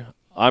After,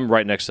 I'm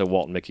right next to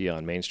Walt and Mickey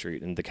on Main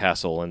Street in the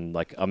castle, and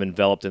like I'm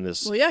enveloped in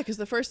this. Well, yeah, because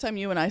the first time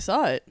you and I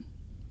saw it.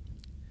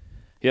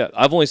 Yeah,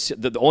 I've only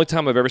the only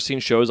time I've ever seen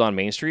shows on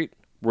Main Street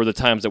were the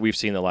times that we've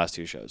seen the last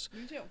two shows.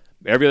 Me too.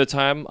 Every other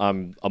time,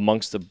 I'm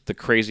amongst the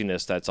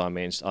craziness that's on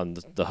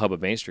the hub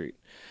of Main Street,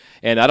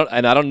 and I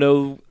don't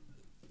know.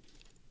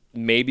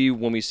 Maybe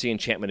when we see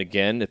Enchantment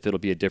again, if it'll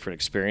be a different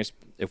experience,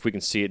 if we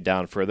can see it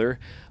down further.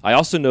 I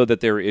also know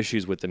that there were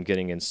issues with them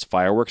getting in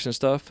fireworks and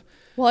stuff.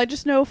 Well, I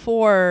just know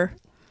for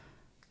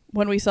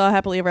when we saw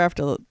Happily Ever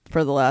After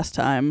for the last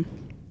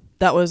time,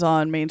 that was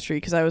on Main Street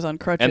because I was on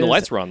crutches. And the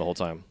lights were on the whole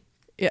time.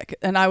 Yeah,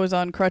 and I was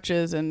on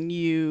crutches, and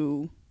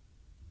it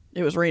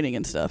was raining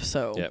and stuff.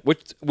 So yeah,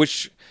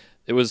 which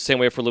it was the same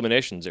way for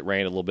Illuminations. It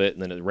rained a little bit,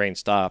 and then the rain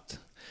stopped.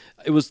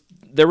 It was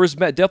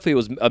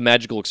definitely a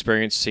magical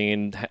experience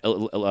seeing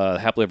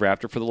Happily Ever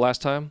After for the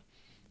last time.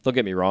 Don't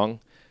get me wrong.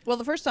 Well,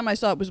 the first time I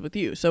saw it was with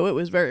you, so it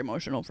was very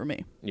emotional for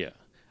me. Yeah,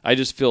 I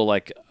just feel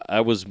like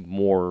I was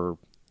more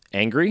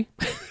angry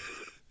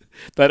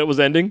that it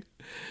was ending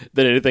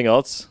than anything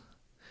else.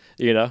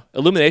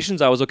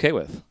 Illuminations I was okay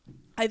with.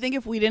 I think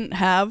if we didn't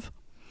have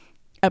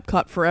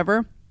Epcot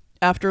Forever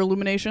after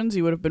Illuminations,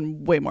 you would have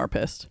been way more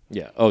pissed.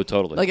 Yeah. Oh,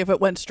 totally. Like if it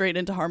went straight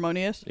into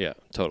Harmonious. Yeah,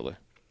 totally.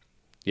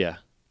 Yeah.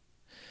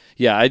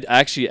 Yeah, I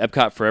actually,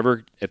 Epcot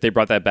Forever, if they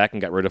brought that back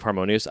and got rid of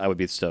Harmonious, I would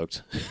be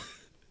stoked.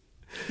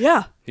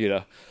 Yeah.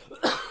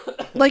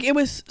 Like it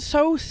was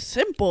so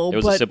simple. It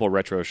was a simple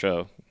retro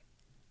show.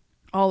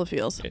 All the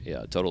feels.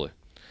 Yeah, totally.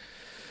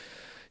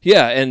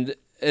 Yeah,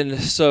 and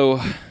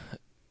so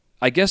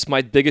I guess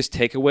my biggest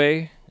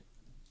takeaway.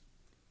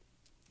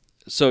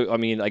 So I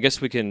mean, I guess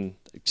we can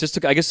just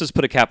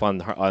put a cap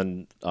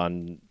on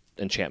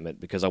Enchantment,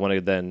 because I want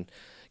to then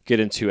get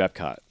into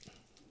Epcot,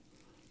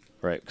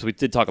 right? Because we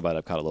did talk about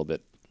Epcot a little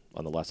bit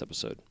on the last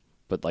episode,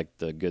 but like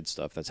the good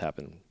stuff that's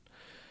happened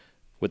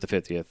with the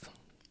 50th,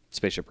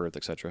 Spaceship Earth,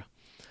 etc.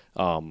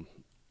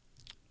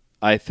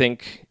 I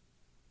think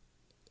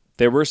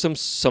there were some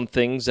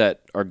things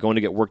that are going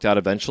to get worked out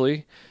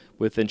eventually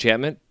with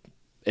Enchantment.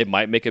 It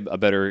might make a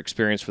better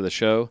experience for the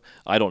show.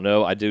 I don't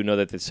know. I do know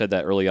that they said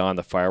that early on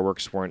the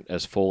fireworks weren't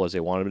as full as they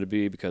wanted them to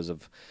be because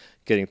of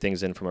getting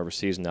things in from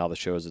overseas, and now the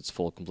show is its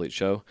full, complete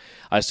show.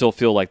 I still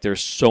feel like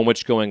there's so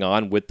much going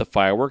on with the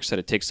fireworks that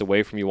it takes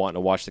away from you wanting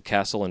to watch the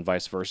castle and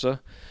vice versa.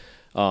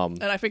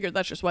 And I figured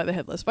that's just why they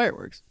had less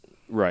fireworks.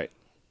 Right.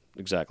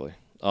 Exactly.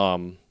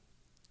 But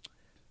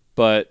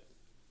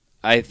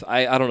I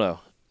don't know.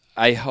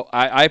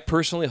 I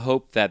personally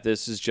hope that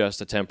this is just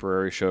a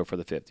temporary show for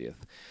the 50th.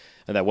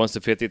 And that once the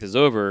 50th is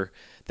over,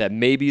 that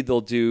maybe they'll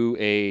do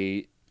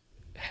a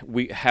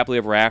Happily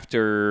Ever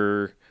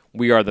After,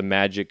 We Are the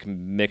Magic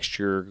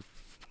mixture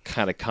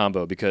kind of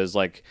combo. Because,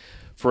 like,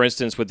 for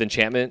instance, with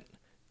Enchantment,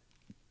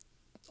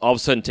 all of a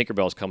sudden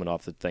Tinkerbell's coming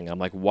off the thing. I'm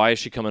like, why is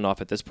she coming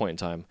off at this point in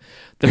time?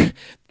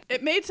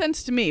 It made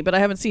sense to me, but I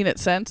haven't seen it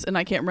since, and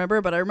I can't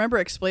remember. But I remember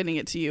explaining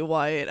it to you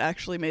why it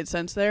actually made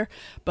sense there.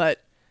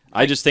 But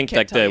I just think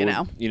that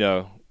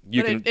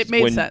it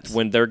made sense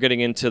when they're getting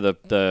into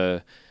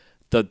the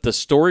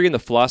story and the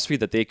philosophy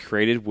that they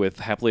created with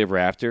Happily Ever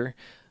After,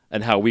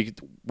 and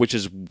which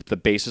is the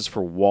basis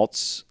for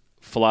Walt's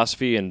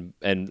philosophy and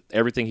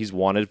everything he's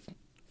wanted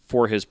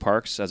for his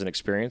parks as an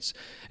experience,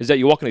 is that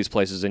you walk in these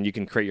places and you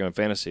can create your own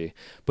fantasy,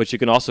 but you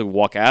can also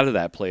walk out of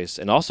that place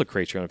and also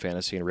create your own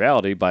fantasy in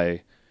reality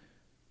by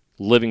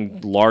living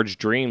large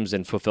dreams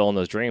and fulfilling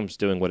those dreams,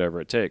 doing whatever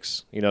it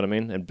takes. You know what I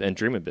mean? And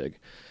dreaming big.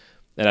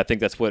 And I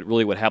think that's what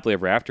Happily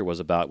Ever After was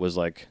about, was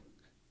like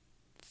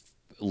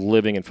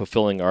living and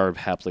fulfilling our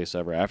happiest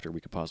ever after we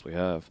could possibly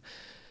have.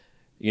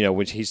 You know,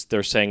 when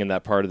they're saying in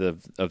that part of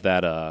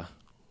that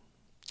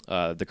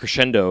the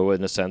crescendo,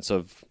 in the sense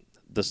of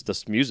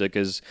this music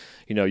is,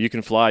 you know, you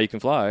can fly,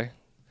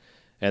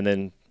 and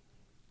then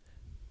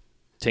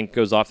Tink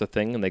goes off the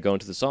thing and they go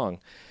into the song.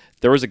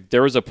 There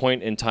was a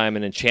point in time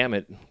in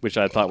Enchantment, which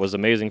I thought was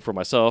amazing for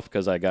myself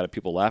because I got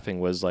people laughing,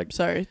 was like...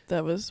 Sorry,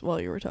 that was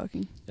while you were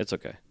talking. It's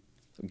okay.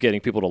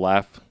 Getting people to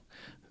laugh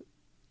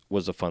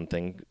was a fun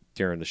thing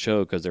during the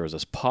show because there was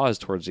this pause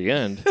towards the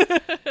end.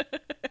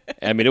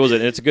 I mean,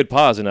 it's a good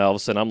pause, and all of a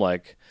sudden I'm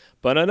like,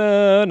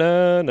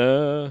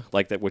 ba-na-na-na-na,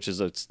 like that, which is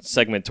a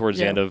segment towards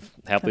the end of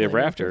Happily Ever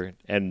After,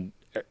 and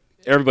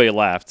everybody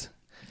laughed.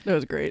 That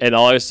was great. And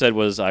all I said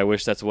was, I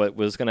wish that's what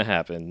was going to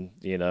happen,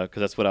 you know, because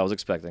that's what I was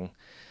expecting.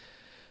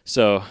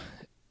 So,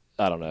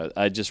 I don't know.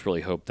 I just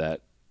really hope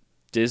that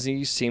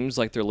Disney seems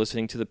like they're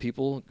listening to the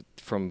people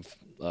from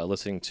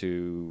listening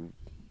to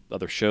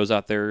other shows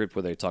out there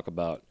where they talk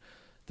about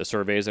the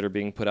surveys that are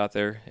being put out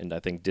there. And I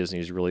think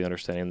Disney's really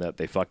understanding that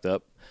they fucked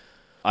up.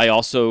 I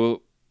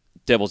also,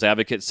 devil's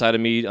advocate side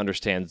of me,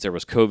 understands there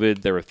was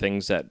COVID. There were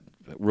things that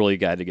really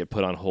got to get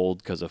put on hold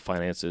because of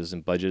finances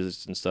and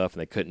budgets and stuff,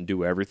 and they couldn't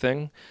do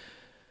everything.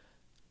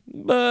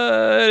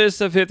 But it's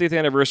the 50th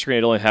anniversary,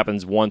 and it only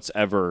happens once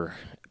ever.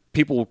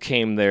 People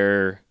came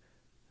there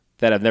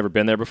that have never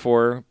been there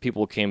before.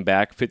 People came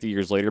back 50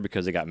 years later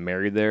because they got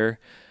married there.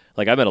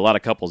 Like, I've met a lot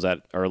of couples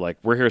that are like,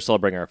 we're here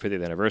celebrating our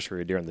 50th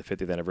anniversary during the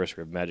 50th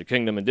anniversary of Magic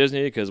Kingdom and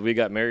Disney because we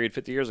got married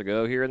 50 years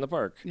ago here in the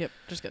park. Yep,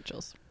 just got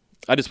chills.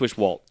 I just wish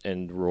Walt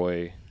and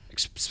Roy,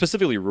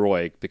 specifically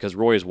Roy, because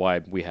Roy is why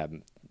we have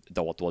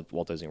the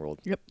Walt Disney World.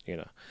 Yep. You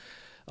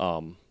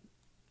know.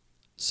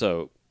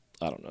 So,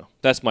 I don't know.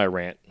 That's my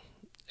rant.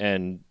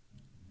 And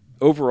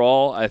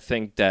overall, I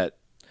think that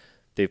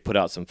they've put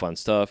out some fun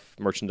stuff.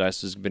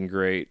 Merchandise has been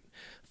great.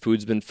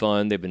 Food's been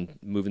fun. They've been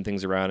moving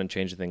things around and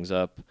changing things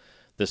up.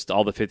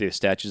 All the 50th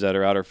statues that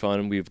are out are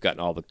fun. We've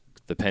gotten all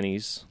the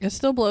pennies. It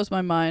still blows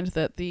my mind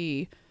that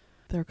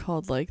they're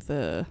called like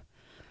the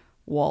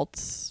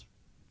Walt's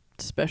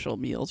special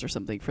meals or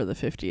something for the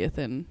 50th,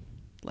 and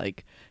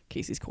like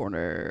Casey's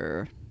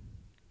Corner,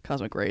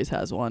 Cosmic Rays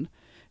has one.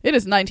 It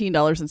is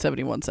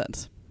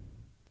 $19.71.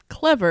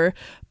 Clever,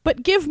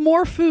 but give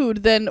more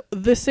food than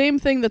the same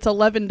thing that's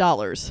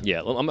 $11.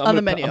 Yeah, on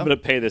the menu. I'm going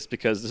to pay this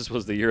because this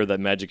was the year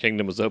that Magic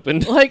Kingdom was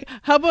opened. Like,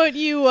 how about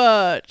you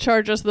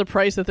charge us the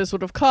price that this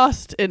would have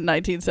cost in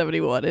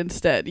 1971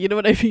 instead? You know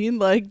what I mean?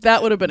 Like,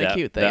 that would have been a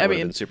cute thing. That would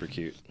have been super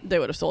cute. They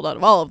would have sold out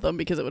of all of them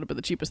because it would have been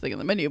the cheapest thing on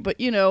the menu. But,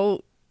 you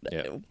know,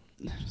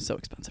 so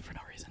expensive for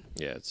no reason.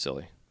 Yeah, it's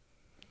silly.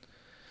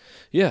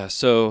 Yeah,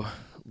 so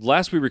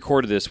last we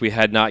recorded this, we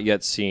had not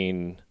yet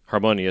seen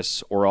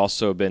Harmonious, or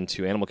also been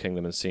to Animal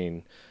Kingdom and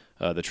seen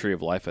the Tree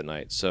of Life at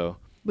night. So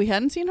we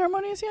hadn't seen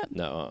Harmonious yet?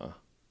 No,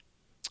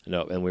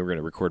 and we were going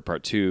to record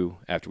part 2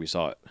 after we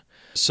saw it.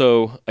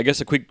 So I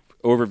guess a quick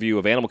overview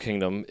of Animal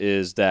Kingdom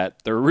is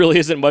that there really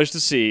isn't much to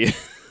see.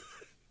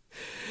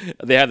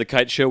 They have the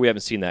kite show. We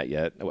haven't seen that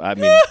yet. I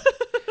mean,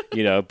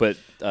 you know, but...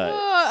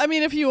 I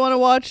mean, if you want to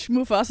watch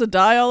Mufasa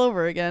die all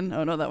over again.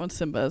 Oh, no, that one's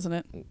Simba, isn't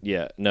it?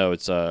 Yeah, no,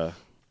 it's...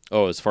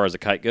 as far as the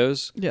kite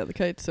goes? Yeah, the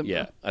kite's Simba.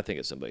 Yeah, I think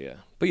it's Simba, yeah.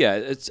 But yeah,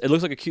 it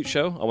looks like a cute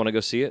show. I want to go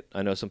see it.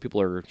 I know some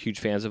people are huge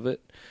fans of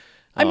it.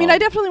 I mean, I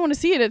definitely want to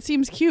see it. It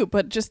seems cute,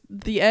 but just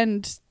the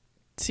end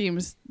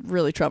seems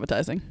really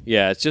traumatizing.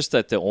 Yeah, it's just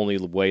that the only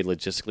way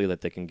logistically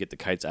that they can get the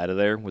kites out of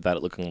there without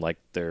it looking like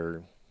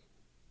they're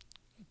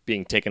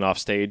being taken off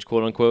stage,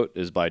 quote unquote,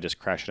 is by just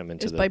crashing them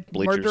into the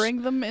bleachers. By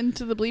murdering them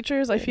into the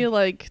bleachers? I feel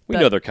like... We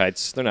know they're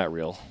kites. They're not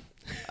real.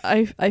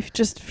 I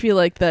just feel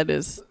like that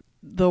is...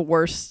 the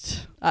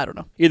worst. I don't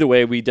know. Either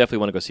way, we definitely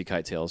want to go see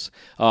Kite Tales.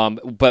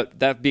 But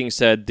that being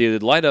said, the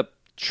light up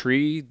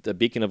tree, the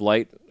beacon of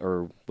light,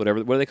 or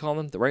whatever, what do they call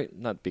them?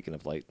 Not beacon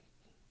of light,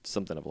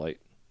 something of light.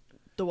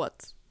 The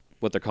what's?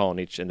 What they're calling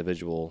each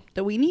individual.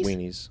 The weenies?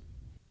 Weenies.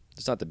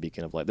 It's not the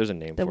beacon of light. There's a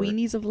name for it. The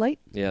weenies of light?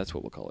 Yeah, that's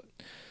what we'll call it.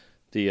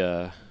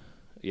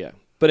 Yeah.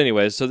 But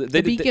anyways, so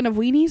the beacon of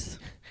weenies?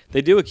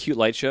 They do a cute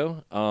light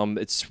show.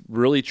 It's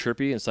really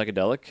trippy and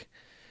psychedelic.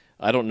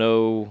 I don't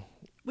know.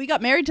 We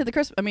got married to the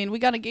Christmas. I mean, we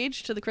got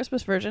engaged to the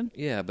Christmas version.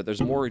 Yeah, but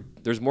there's more.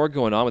 There's more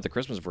going on with the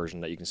Christmas version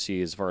that you can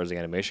see as far as the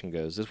animation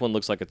goes. This one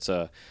looks like it's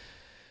a.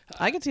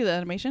 I can see the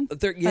animation.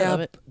 Yeah, I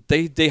love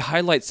it. They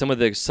highlight some of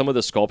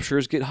the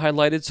sculptures get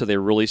highlighted, so they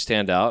really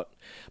stand out.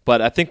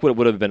 But I think what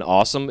would have been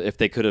awesome if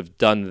they could have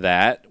done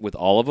that with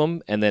all of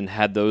them, and then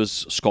had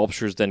those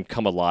sculptures then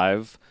come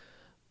alive.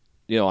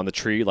 You know, on the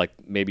tree, like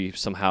maybe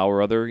somehow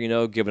or other, you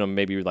know, giving them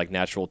maybe like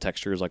natural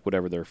textures, like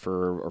whatever their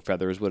fur or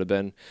feathers would have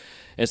been,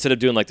 instead of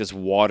doing like this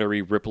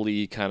watery,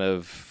 ripply kind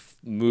of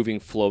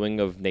moving, flowing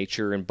of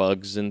nature and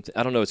bugs and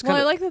I don't know. It's kind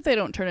of. I like that they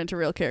don't turn into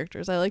real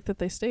characters. I like that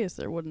they stay as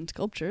their wooden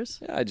sculptures.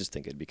 Yeah, I just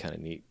think it'd be kind of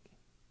neat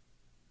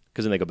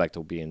because then they go back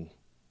to being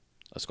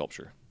a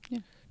sculpture. Yeah,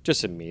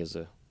 just in me as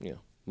a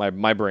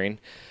my brain.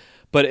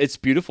 But it's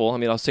beautiful. I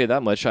mean, I'll say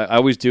that much. I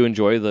always do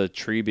enjoy the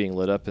tree being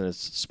lit up and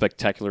its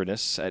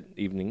spectacularness at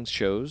evening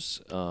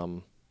shows.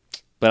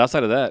 But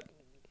outside of that,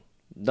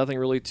 nothing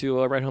really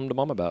to write home to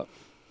mom about.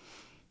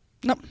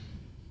 Nope.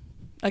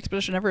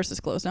 Expedition Everest is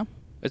closed now.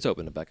 It's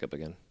open to back up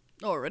again.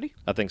 Oh, already?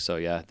 I think so,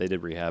 yeah. They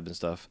did rehab and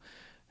stuff.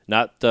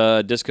 Not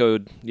Disco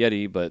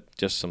Yeti, but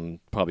just some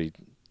probably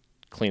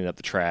cleaning up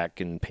the track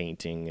and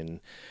painting and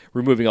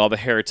removing all the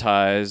hair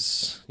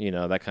ties,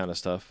 that kind of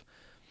stuff.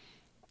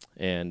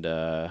 And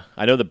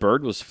I know the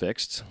bird was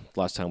fixed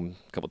a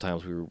couple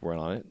times we went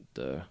on it.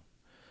 The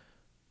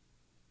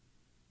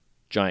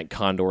giant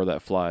condor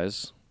that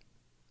flies.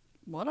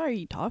 What are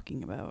you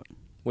talking about?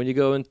 When you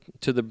go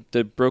into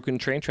the broken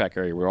train track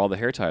area where all the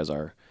hair ties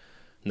are,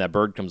 and that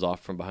bird comes off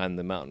from behind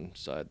the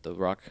mountainside, the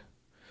rock.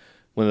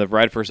 When the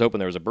ride first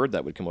opened, there was a bird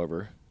that would come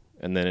over,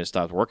 and then it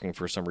stopped working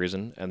for some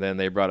reason, and then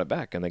they brought it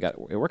back, and they got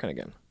it working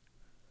again.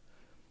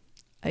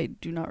 I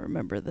do not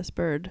remember this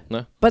bird.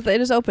 No? But it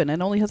is open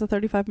and only has a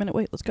 35-minute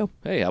wait. Let's go.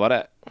 Hey, how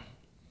about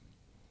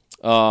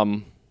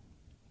that?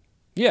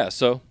 Yeah,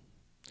 so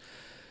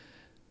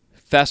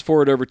fast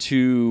forward over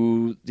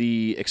to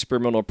the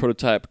experimental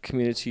prototype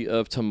Community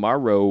of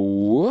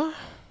Tomorrow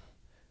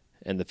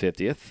and the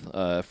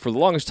 50th. For the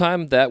longest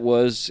time, that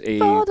was a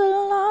park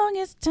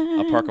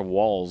of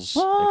walls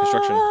and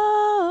construction.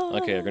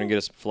 Okay, they're going to get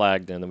us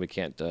flagged, and then we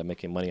can't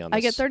make any money on this.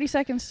 I get 30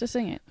 seconds to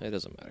sing it. It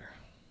doesn't matter.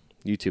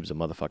 YouTube's a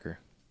motherfucker.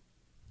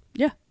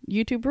 Yeah,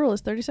 YouTube rule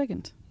is 30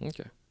 seconds.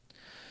 Okay.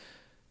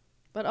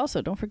 But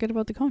also, don't forget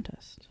about the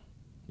contest.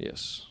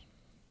 Yes.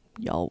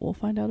 Y'all will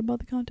find out about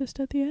the contest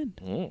at the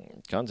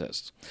end.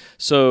 Contest.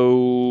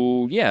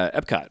 So, yeah,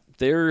 Epcot.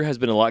 There has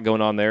been a lot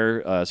going on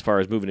there as far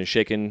as moving and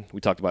shaking.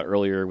 We talked about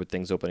earlier with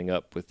things opening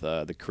up with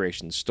the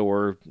Creation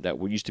Store that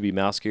used to be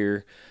Mouse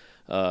Gear.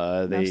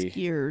 Mouse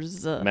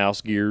Gears.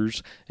 Mouse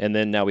Gears. And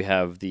then now we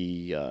have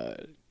the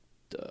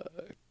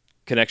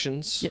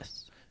Connections.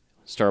 Yes.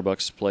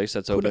 Starbucks place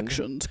that's open.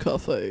 Connections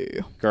Cafe.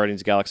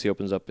 Guardians Galaxy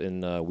opens up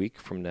in a week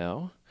from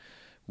now.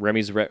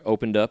 Remy's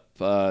opened up.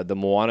 The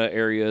Moana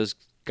area's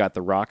got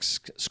the rocks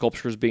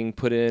sculptures being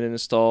put in and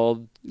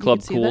installed.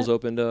 Club Cool's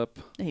opened up.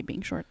 I hate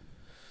being short.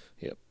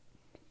 Yep.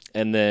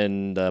 And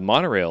then the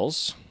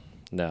monorails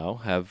now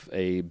have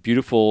a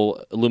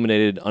beautiful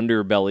illuminated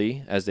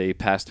underbelly as they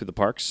pass through the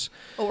parks.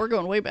 Oh, we're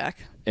going way back.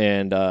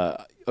 And,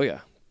 oh yeah.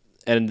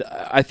 And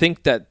I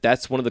think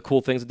that's one of the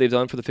cool things that they've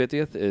done for the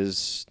 50th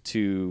is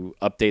to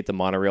update the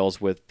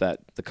monorails with the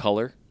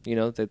color,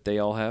 that they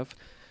all have.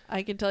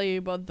 I can tell you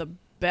about the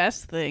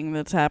best thing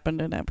that's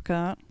happened in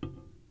Epcot. Yes.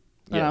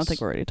 I don't think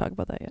we're ready to talk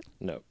about that yet.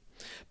 No.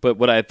 But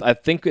what I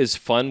think is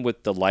fun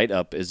with the light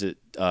up is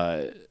it's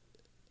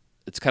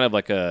kind of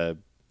like a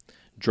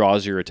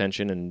draws your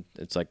attention and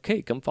it's like,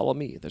 hey, come follow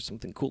me. There's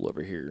something cool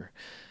over here.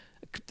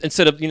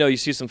 Instead of, you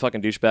see some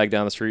fucking douchebag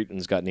down the street and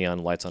he's got neon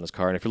lights on his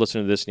car. And if you're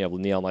listening to this and you have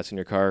neon lights in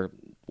your car,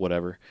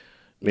 whatever.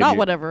 Not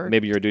whatever.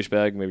 Maybe you're a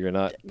douchebag. Maybe you're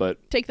not.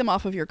 But take them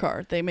off of your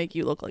car. They make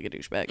you look like a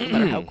douchebag, no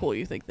matter how cool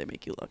you think they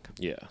make you look.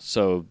 Yeah.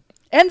 So.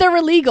 And they're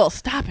illegal.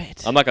 Stop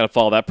it. I'm not going to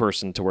follow that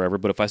person to wherever.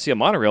 But if I see a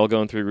monorail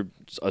going through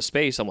a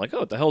space, I'm like,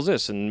 oh, what the hell is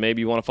this? And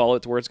maybe you want to follow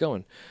it to where it's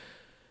going,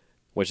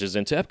 which is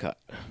into Epcot.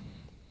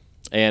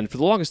 And for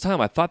the longest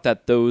time, I thought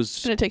that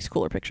those. And it takes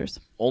cooler pictures.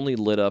 Only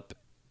lit up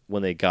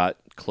when they got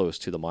close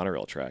to the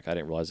monorail track. I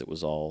didn't realize it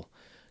was all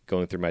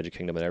going through Magic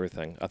Kingdom and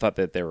everything. I thought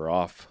that they were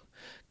off.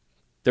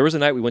 There was a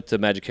night we went to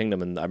Magic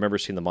Kingdom and I remember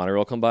seeing the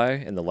monorail come by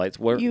and the lights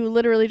were... You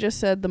literally just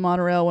said the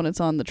monorail when it's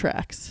on the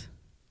tracks.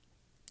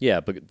 Yeah,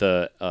 but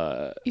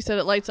the... You said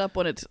it lights up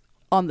when it's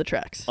on the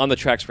tracks. On the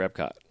tracks for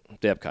Epcot.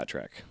 The Epcot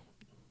track.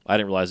 I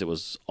didn't realize it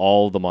was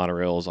all the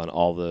monorails on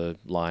all the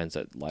lines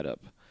that light up.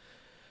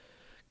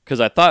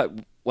 Because I thought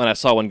when I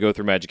saw one go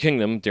through Magic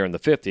Kingdom during the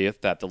 50th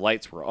that the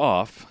lights were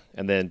off,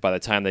 and then by the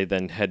time they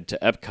then head to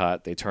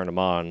Epcot, they turn them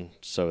on,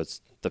 so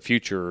it's the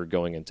future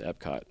going into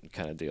Epcot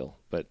kind of deal.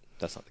 But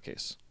that's not the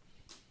case.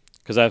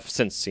 Because I've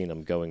since seen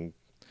them going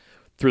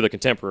through the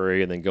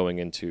Contemporary and then going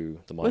into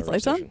the monorail with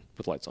lights station. On?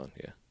 With lights on,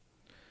 yeah.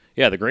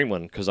 Yeah, the green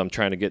one, because I'm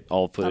trying to get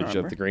all footage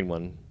of the green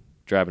one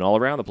driving all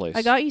around the place.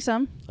 I got you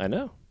some. I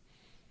know.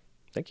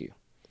 Thank you.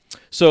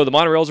 So the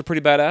monorails are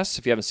pretty badass.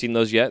 If you haven't seen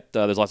those yet,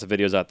 there's lots of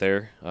videos out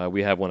there.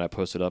 We have one I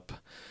posted up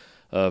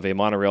of a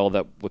monorail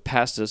that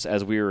passed us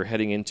as we were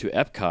heading into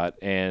Epcot,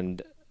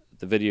 and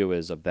the video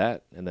is of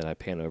that, and then I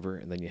pan over,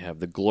 and then you have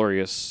the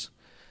glorious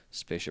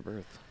Spaceship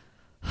Earth.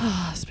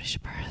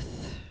 Spaceship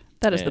Earth.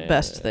 That is the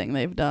best thing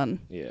they've done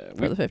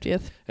for the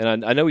 50th.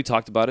 And I know we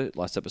talked about it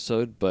last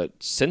episode, but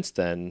since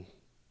then,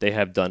 they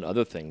have done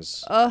other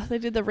things. They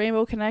did the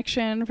Rainbow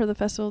Connection for the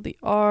Festival of the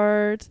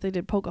Arts. They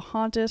did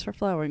Pocahontas for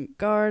Flower and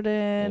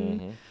Garden.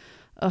 Mm-hmm.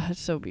 Oh, it's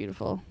so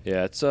beautiful.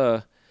 Yeah, it's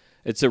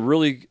a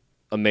really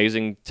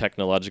amazing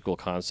technological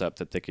concept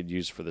that they could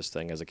use for this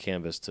thing as a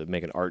canvas to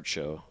make an art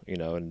show,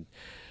 and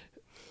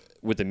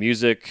with the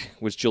music,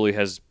 which Julie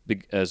has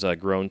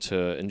grown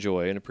to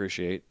enjoy and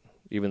appreciate,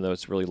 even though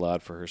it's really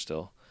loud for her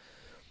still.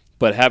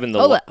 But having the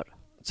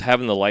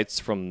lights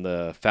from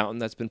the fountain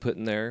that's been put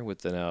in there with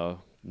the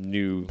now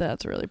new...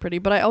 That's really pretty.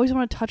 But I always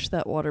want to touch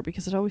that water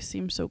because it always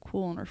seems so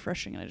cool and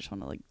refreshing, and I just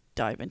want to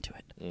dive into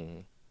it. Mm-hmm.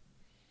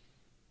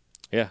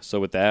 Yeah, so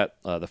with that,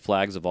 the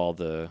flags of all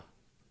the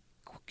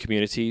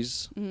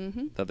communities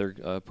that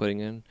they're putting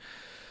in.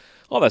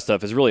 All that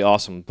stuff is really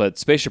awesome, but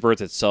Spaceship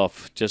Earth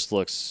itself just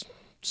looks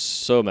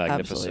so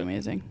magnificent. Absolutely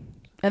amazing.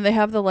 And they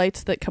have the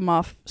lights that come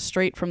off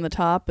straight from the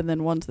top and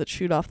then ones that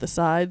shoot off the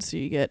sides, so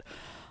you get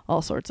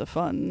all sorts of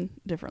fun,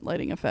 different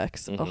lighting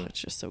effects. Oh, it's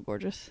just so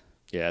gorgeous.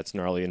 Yeah, it's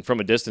gnarly. And from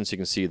a distance, you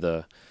can see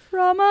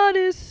From a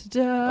distance.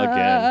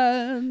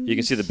 Again, you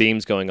can see the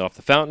beams going off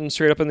the fountain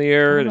straight up in the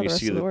air, and you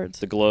see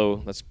the glow.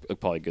 That's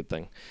probably a good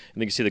thing.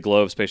 And you can see the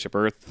glow of Spaceship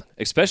Earth,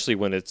 especially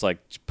when it's like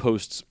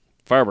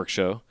post-fireworks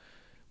show,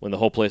 when the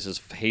whole place is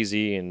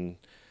hazy and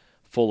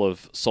full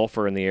of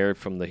sulfur in the air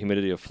from the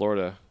humidity of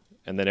Florida.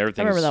 And then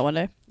everything's I remember that one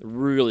day.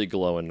 Really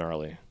glowing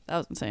gnarly. That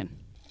was insane.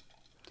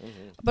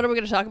 But are we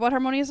going to talk about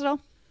Harmonious at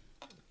all?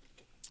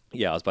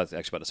 Yeah, I was about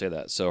to say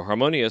that. So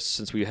Harmonious,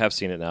 since we have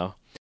seen it now.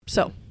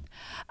 So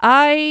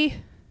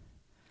I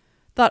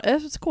thought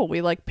it's cool.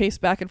 We like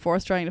paced back and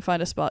forth trying to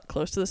find a spot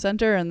close to the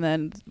center, and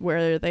then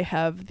where they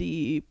have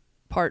the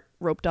part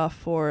roped off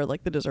for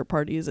like the dessert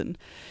parties and,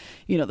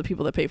 you know, the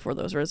people that pay for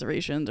those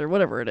reservations or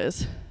whatever it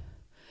is.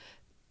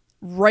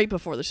 Right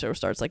before the show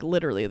starts, like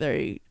literally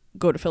they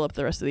go to fill up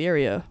the rest of the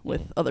area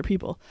with other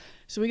people.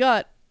 So we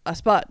got a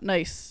spot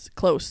nice,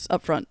 close,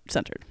 up front,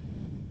 centered.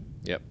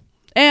 Yep.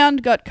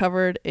 And got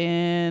covered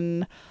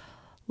in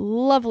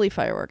lovely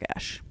firework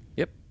ash.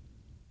 Yep.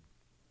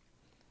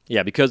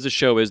 Yeah, because the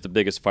show is the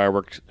biggest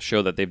fireworks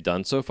show that they've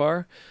done so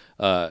far,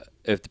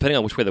 if depending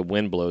on which way the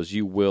wind blows,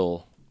 you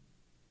will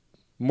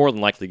more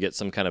than likely get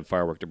some kind of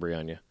firework debris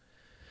on you.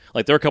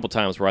 Like there were a couple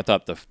times where I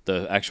thought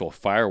the actual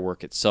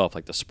firework itself,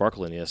 like the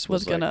sparkliness,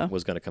 was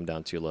gonna come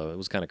down too low. It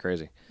was kind of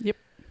crazy. Yep.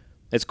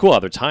 It's cool how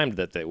they're timed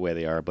that way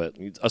they are, but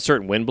a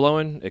certain wind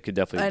blowing, it could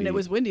definitely and be it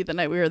was windy the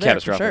night we were there,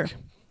 for sure.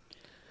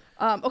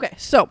 Okay,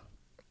 so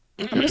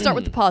I'm going to start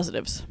with the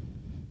positives.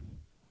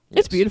 Yes.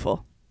 It's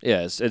beautiful.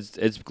 Yeah,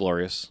 it's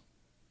glorious.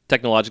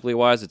 Technologically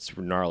wise, it's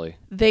gnarly.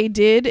 They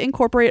did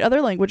incorporate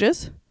other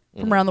languages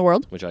from around the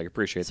world, which I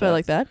appreciate. So I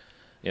like that.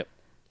 Yep.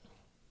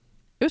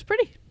 It was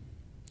pretty.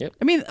 Yep.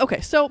 I mean, okay,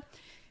 so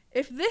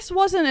if this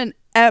wasn't an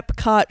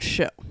Epcot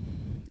show,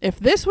 if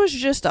this was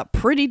just a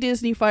pretty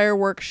Disney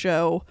fireworks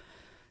show,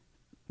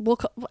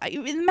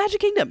 in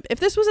Magic Kingdom, if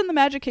this was in the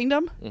Magic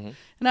Kingdom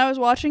and I was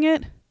watching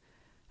it,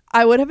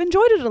 I would have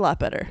enjoyed it a lot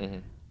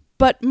better.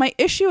 But my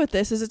issue with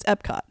this is it's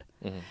Epcot.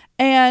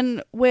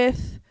 And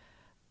with,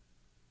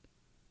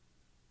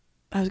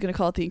 I was going to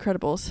call it The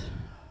Incredibles,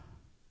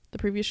 the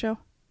previous show.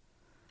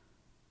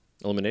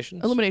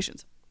 Illuminations.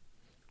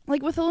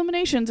 Like with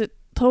Illuminations, it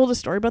told a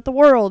story about the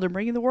world and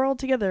bringing the world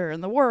together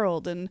and the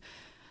world and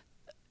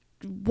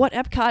what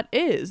Epcot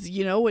is.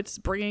 You know, it's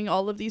bringing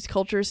all of these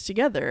cultures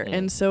together.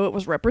 And so it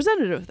was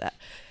representative of that.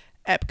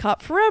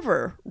 Epcot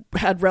Forever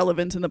had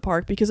relevance in the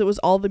park because it was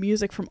all the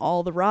music from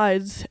all the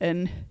rides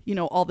and, you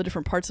know, all the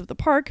different parts of the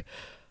park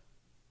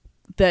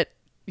that,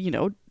 you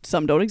know,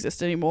 some don't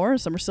exist anymore,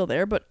 some are still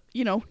there, but,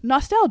 you know,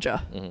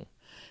 nostalgia.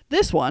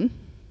 This one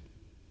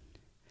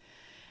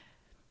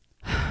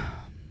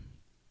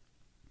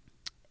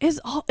is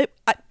all,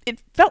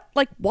 it felt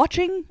like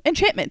watching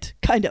Enchantment,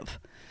 kind of.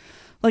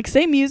 Like,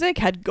 same music,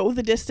 had Go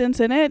the Distance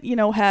in it, you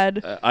know,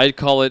 had... I'd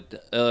call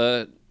it...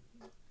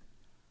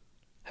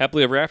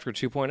 Happily Ever After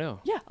 2.0.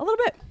 Yeah, a little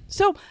bit.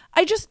 So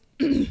I just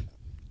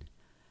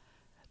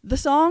the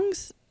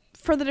songs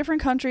for the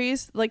different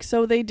countries, like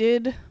so they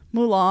did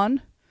Mulan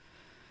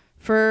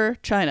for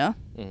China.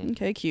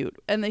 Okay, cute.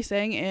 And they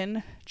sang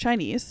in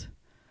Chinese,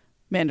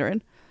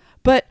 Mandarin.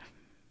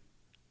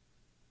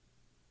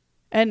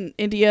 And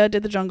India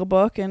did the Jungle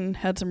Book and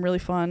had some really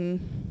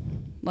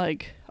fun,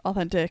 like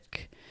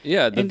authentic.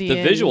 Yeah, the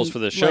visuals for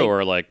the show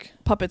are like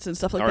puppets and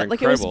stuff like that.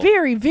 Incredible. Like it was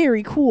very,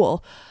 very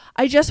cool.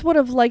 I just would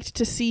have liked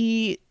to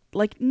see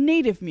like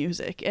native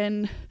music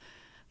and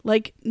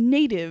like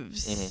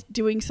natives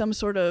doing some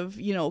sort of,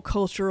 you know,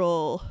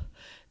 cultural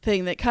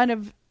thing that kind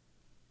of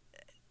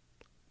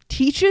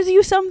teaches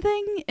you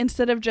something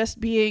instead of just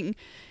being,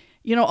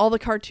 you know, all the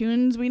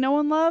cartoons we know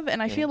and love.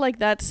 And I feel like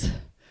that's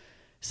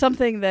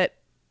something that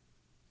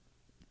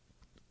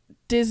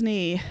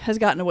Disney has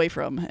gotten away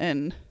from.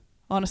 And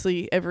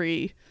honestly,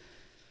 every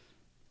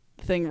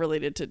thing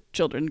related to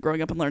children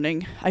growing up and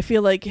learning, I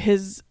feel like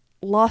has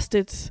lost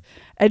its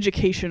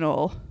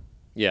educational.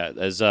 Yeah,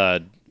 as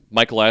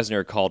Michael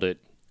Eisner called it,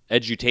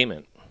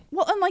 edutainment.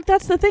 Well, and like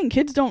that's the thing.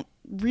 Kids don't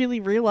really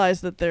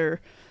realize that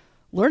they're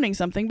learning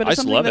something, but it's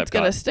something that's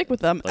going to stick with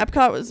them. Like,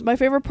 Epcot was my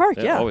favorite park,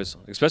 yeah. Always.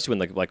 Especially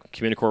when like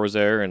Communicore was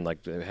there and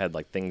like they had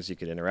like things you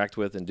could interact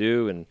with and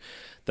do and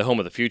the Home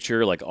of the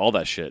Future, like all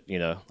that shit, you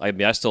know. I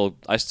mean, I still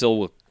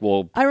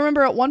will. I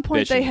remember at one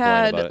point they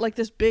had like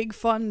this big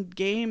fun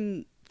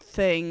game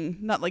thing,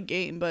 not like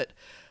game, but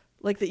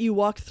like that you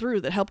walked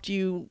through that helped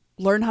you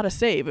learn how to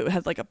save. It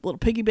had like a little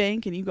piggy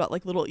bank and you got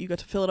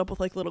to fill it up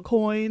with like little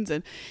coins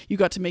and you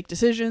got to make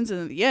decisions,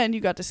 and at the end you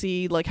got to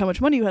see like how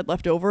much money you had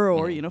left over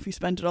or you know, if you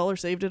spent it all or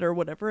saved it or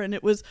whatever, and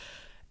it was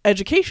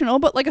educational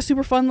but like a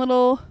super fun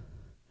little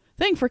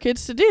thing for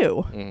kids to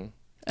do.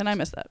 And I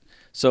miss that.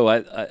 So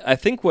I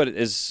think what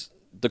is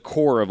the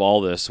core of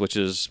all this, which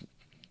is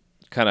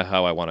kind of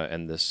how I want to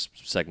end this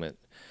segment,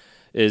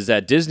 is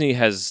that Disney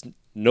is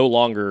no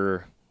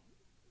longer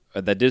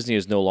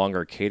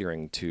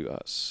catering to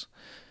us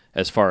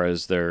as far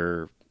as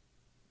our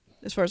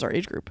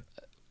age group.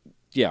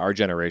 Yeah, our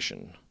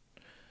generation.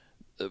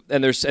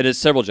 And it's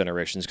several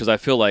generations, because I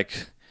feel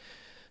like,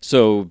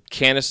 so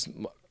Candace,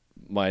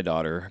 my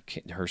daughter,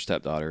 her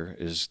stepdaughter,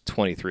 is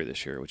 23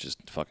 this year, which is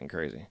fucking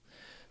crazy.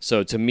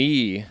 So to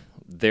me,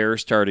 they're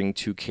starting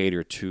to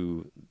cater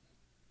to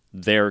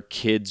their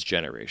kids'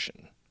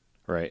 generation,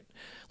 right?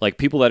 Like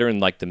people that are in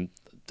like the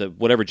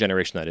whatever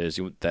generation that is,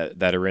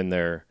 that are in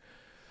there.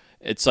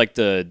 It's like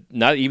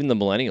not even the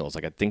millennials.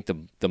 Like I think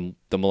the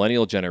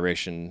millennial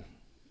generation,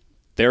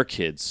 their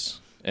kids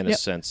in a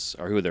sense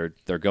are who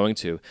they're going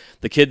to.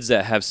 The kids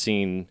that have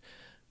seen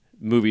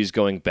movies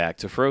going back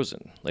to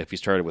Frozen. Like if you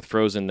started with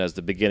Frozen as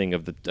the beginning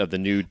of the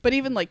new. But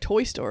even like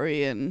Toy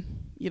Story and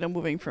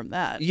moving from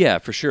that. Yeah,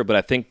 for sure. But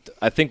I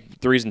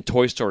think the reason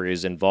Toy Story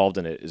is involved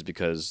in it is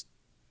because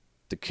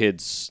the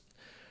kids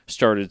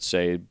started,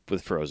 say,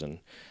 with Frozen,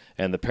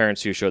 and the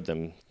parents who took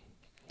them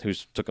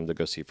to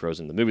go see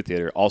Frozen in the movie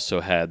theater also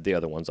had the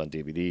other ones on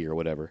DVD or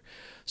whatever.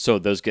 So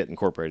those get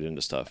incorporated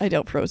into stuff. I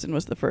doubt Frozen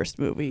was the first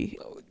movie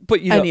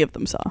any of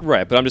them saw.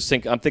 Right, but I'm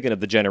thinking of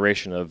the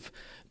generation of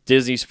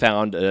Disney's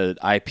found an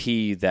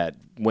IP that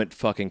went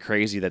fucking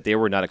crazy that they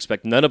were not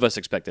expecting. None of us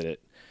expected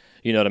it.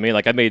 You know what I mean?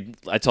 Like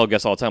I tell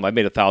guests all the time, I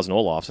made 1,000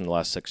 Olafs in the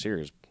last 6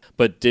 years.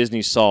 But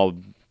Disney saw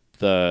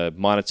the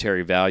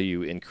monetary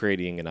value in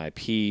creating an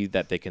IP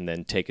that they can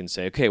then take and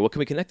say, okay, what can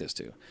we connect this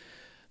to?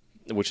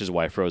 Which is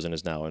why Frozen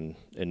is now in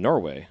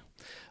Norway.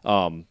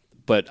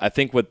 But I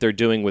think what they're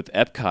doing with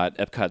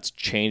Epcot's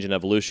change and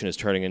evolution is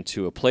turning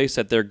into a place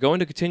that they're going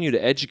to continue to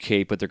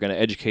educate, but they're going to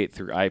educate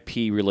through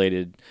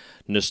IP-related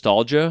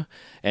nostalgia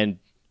and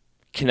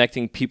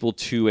connecting people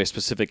to a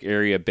specific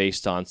area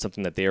based on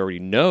something that they already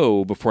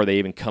know before they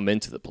even come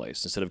into the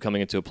place, instead of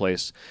coming into a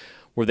place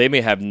where they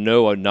may have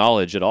no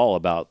knowledge at all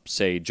about,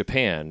 say,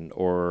 Japan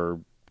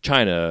or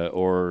China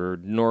or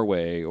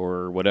Norway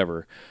or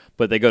whatever.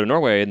 But they go to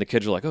Norway and the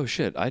kids are like, oh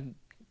shit,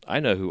 I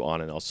know who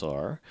Anna and Elsa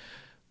are.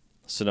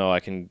 So now I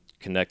can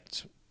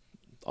connect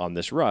on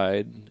this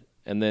ride,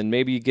 and then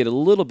maybe get a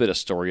little bit of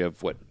story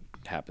of what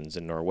happens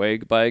in Norway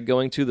by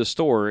going to the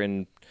store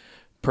and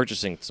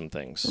purchasing some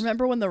things.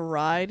 Remember when the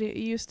ride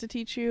used to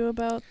teach you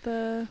about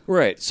the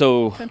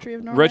country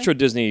of Norway? Retro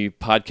Disney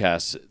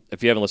podcasts,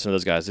 if you haven't listened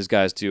to these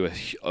guys do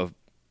a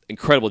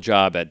incredible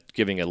job at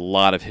giving a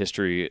lot of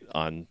history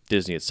on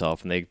Disney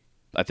itself, and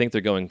I think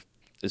they're going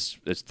it's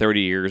 30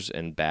 years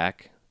and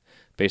back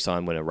based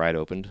on when a ride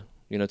opened,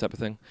 type of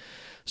thing.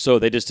 So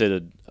they just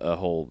did a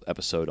whole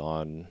episode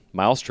on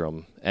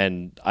Maelstrom,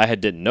 and I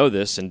didn't know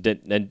this, and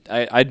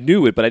I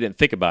knew it, but I didn't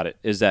think about it,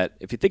 is that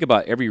if you think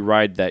about every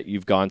ride that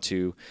you've gone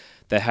to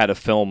that had a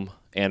film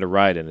and a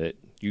ride in it,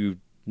 you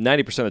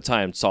 90% of the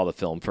time saw the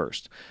film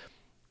first.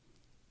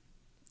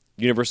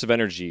 Universe of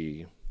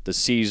Energy, the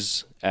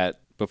seas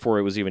before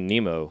it was even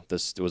Nemo,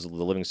 it was the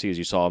Living Seas,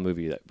 you saw a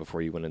movie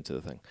before you went into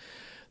the thing.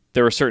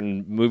 There were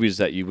certain movies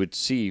that you would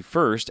see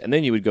first, and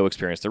then you would go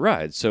experience the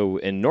ride. So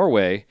in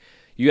Norway,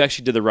 you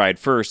actually did the ride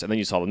first, and then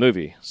you saw the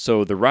movie.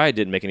 So the ride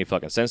didn't make any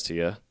fucking sense to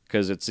you,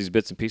 because it's these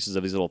bits and pieces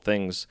of these little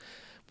things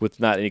with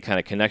not any kind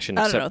of connection.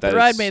 I don't know. The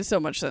ride made so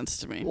much sense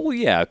to me. Well,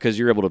 yeah, because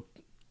you're able to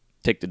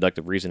take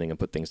deductive reasoning and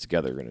put things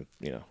together, and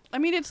I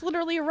mean, it's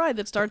literally a ride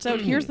that starts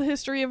out, here's the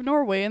history of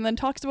Norway, and then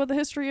talks about the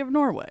history of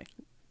Norway.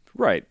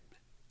 Right.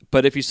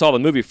 But if you saw the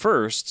movie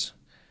first,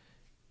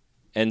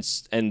 and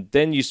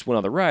then you went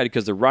on the ride,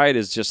 because the ride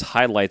is just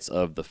highlights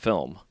of the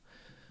film.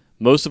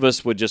 Most of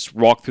us would just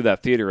walk through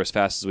that theater as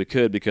fast as we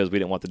could because we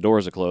didn't want the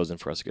doors to close and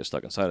for us to get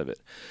stuck inside of it.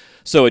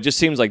 So it just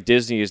seems like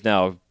Disney is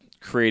now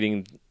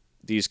creating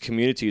these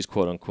communities,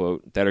 quote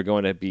unquote, that are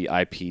going to be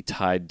IP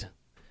tied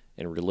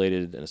and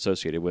related and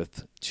associated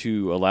with,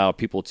 to allow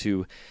people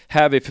to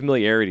have a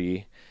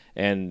familiarity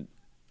and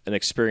an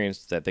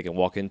experience that they can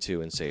walk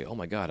into and say, oh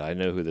my God, I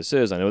know who this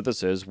is. I know what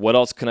this is. What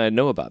else can I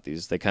know about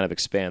these? They kind of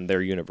expand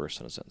their universe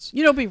in a sense.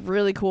 It'd be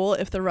really cool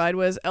if the ride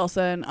was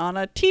Elsa and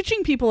Anna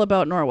teaching people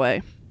about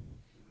Norway.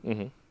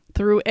 Mm-hmm.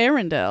 Through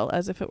Arendelle,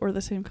 as if it were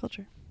the same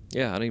culture.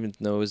 Yeah, I don't even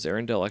know, is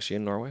Arendelle actually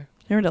in Norway?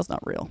 Arendelle's not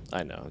real.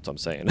 I know, that's what I'm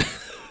saying.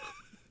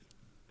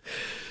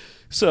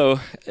 So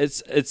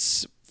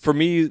it's for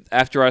me,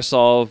 after I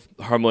saw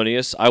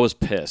Harmonious, I was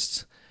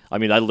pissed. I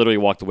mean, I literally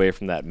walked away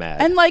from that mad.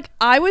 And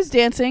I was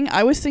dancing,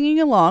 I was singing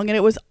along, and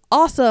it was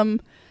awesome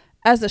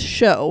as a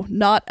show,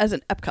 not as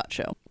an Epcot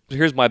show.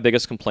 Here's my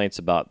biggest complaints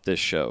about this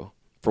show.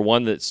 For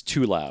one, that's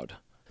too loud.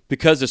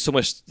 Because there's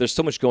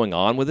so much going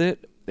on with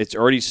it. It's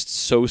already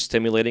so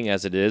stimulating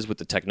as it is with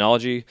the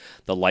technology,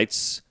 the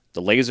lights,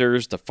 the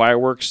lasers, the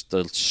fireworks,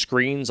 the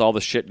screens, all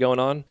the shit going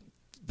on.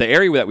 The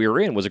area that we were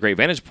in was a great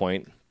vantage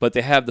point, but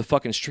they have the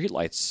fucking street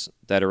lights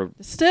that are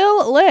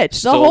still lit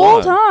the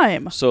whole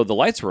time. So the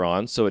lights were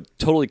on, so it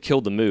totally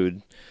killed the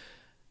mood.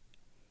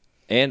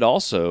 And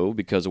also,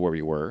 because of where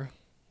we were,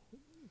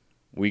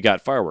 we got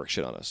fireworks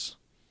shit on us.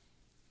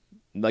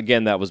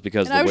 Again, that was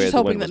because of the way the wind was I was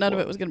just hoping that none of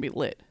it was going to be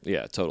lit.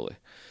 Yeah, totally.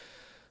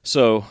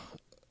 So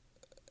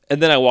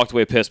And then I walked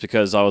away pissed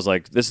because I was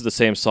like, this is the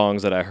same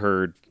songs that I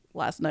heard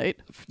last night.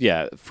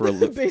 Yeah,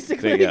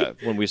 basically.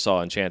 When we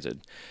saw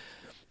Enchanted.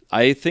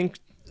 I think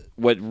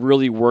what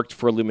really worked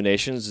for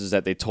Illuminations is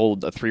that they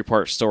told a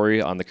 3-part story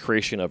on the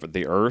creation of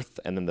the Earth,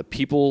 and then the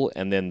people,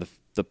 and then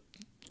the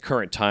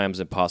current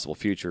times and possible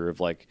future of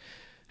like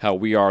how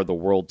we are the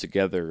world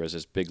together as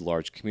this big,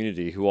 large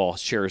community who all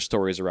share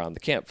stories around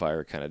the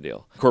campfire kind of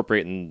deal.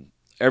 Incorporating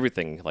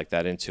everything like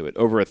that into it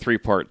over a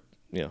 3-part,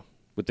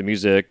 with the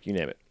music, you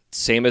name it.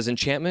 Same as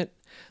Enchantment,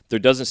 there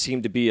doesn't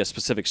seem to be a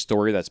specific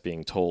story that's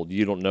being told.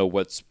 You don't know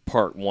what's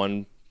part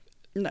 1,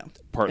 no,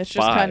 part 5, it's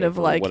just kind of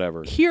like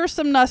whatever. Here's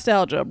some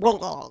nostalgia.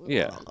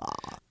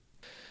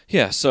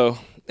 Yeah. So,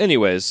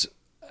 anyways,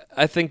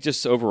 I think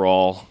just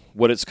overall,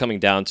 what it's coming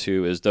down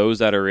to is those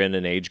that are in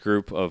an age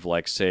group of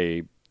like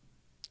say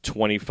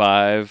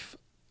 25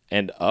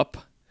 and up,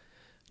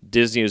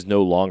 Disney is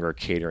no longer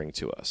catering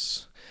to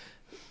us.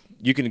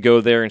 You can go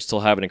there and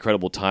still have an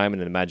incredible time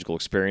and a magical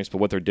experience, but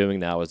what they're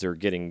doing now is they're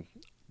getting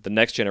the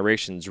next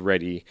generations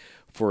ready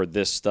for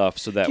this stuff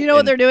so that... Do you know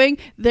what they're doing?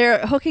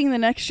 They're hooking the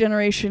next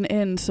generation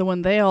in so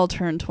when they all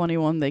turn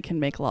 21, they can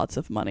make lots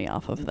of money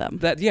off of them.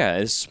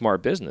 It's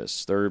smart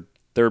business.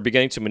 They're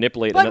beginning to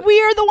manipulate... But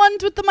we are the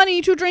ones with the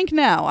money to drink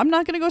now. I'm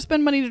not going to go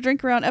spend money to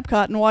drink around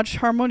Epcot and watch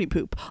Harmony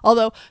poop.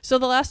 Although, so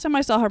the last time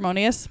I saw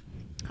Harmonious...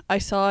 I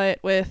saw it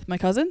with my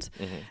cousins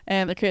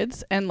and the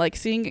kids, and like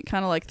seeing it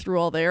kind of like through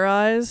all their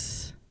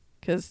eyes,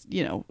 because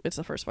it's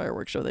the first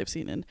fireworks show they've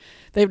seen, and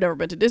they've never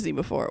been to Disney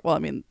before. Well, I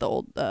mean, the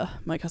old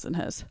my cousin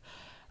has,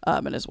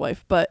 and his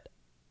wife, but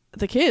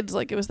the kids,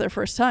 like, it was their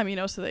first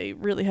time, so they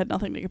really had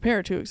nothing to compare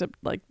it to except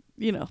like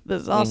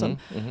this is awesome.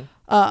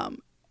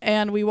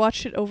 And we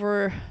watched it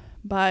over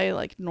by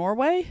like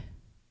Norway,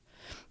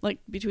 like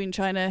between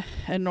China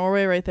and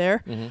Norway, right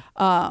there.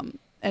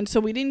 And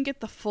so we didn't get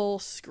the full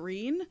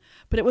screen,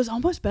 but it was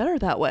almost better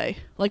that way.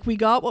 Like, we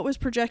got what was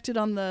projected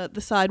on the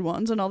side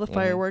ones and all the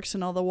fireworks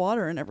and all the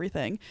water and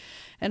everything,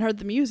 and heard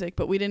the music,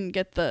 but we didn't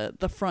get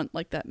the front,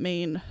 like that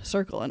main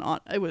circle. And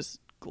it was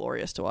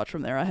glorious to watch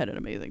from there. I had an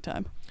amazing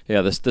time.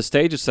 Yeah, the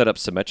stage is set up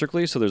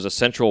symmetrically, so there's a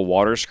central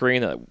water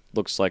screen that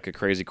looks like a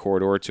crazy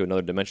corridor to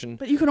another dimension.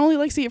 But you can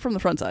only see it from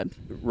the front side.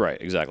 Right,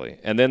 exactly.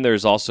 And then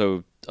there's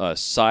also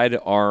side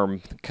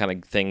arm kind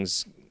of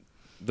things.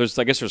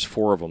 I guess there's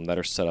 4 of them that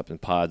are set up in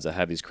pods that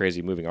have these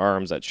crazy moving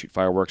arms that shoot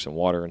fireworks and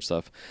water and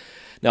stuff.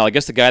 Now, I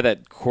guess the guy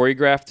that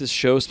choreographed this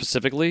show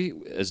specifically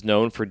is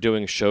known for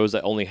doing shows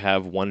that only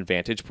have one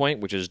vantage point,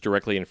 which is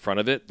directly in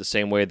front of it, the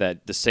same way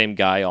that the same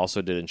guy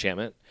also did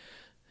Enchantment.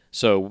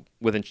 So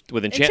with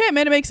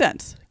Enchantment, it makes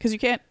sense because you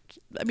can't.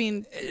 I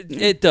mean,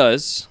 it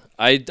does.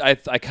 I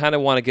kind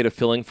of want to get a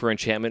feeling for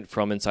Enchantment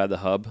from inside the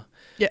hub.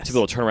 Yes. To be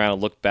able to turn around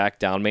and look back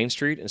down Main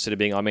Street instead of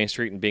being on Main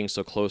Street and being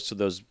so close to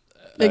those.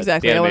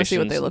 Exactly. I want to see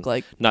what they look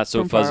like. Not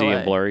so fuzzy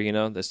and blurry,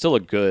 They still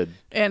look good.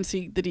 And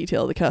see the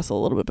detail of the castle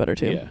a little bit better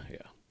too. Yeah.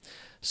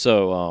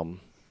 So,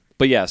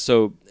 but yeah,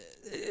 so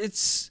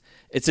it's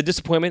a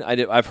disappointment.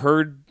 I've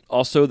heard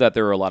also that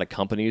there are a lot of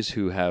companies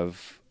who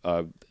have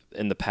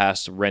in the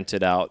past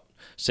rented out,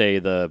 say,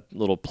 the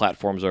little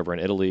platforms over in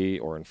Italy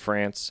or in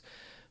France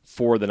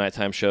for the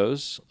nighttime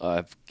shows.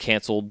 I've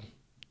canceled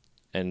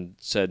and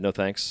said no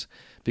thanks,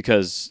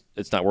 because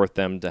it's not worth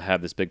them to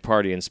have this big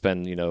party and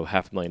spend,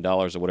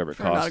 $500,000 or whatever it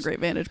costs. Not a great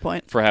vantage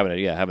point. For having a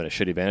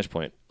shitty vantage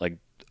point. Like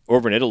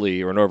over in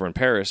Italy or over in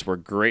Paris were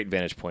great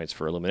vantage points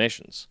for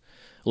Illuminations.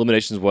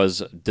 Illuminations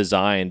was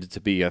designed to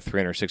be a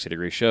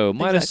 360-degree show,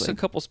 minus a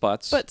couple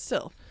spots. But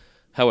still.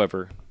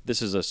 However,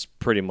 this is a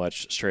pretty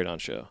much straight-on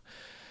show.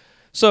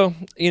 So,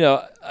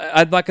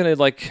 I'm not going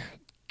to,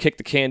 kick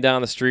the can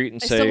down the street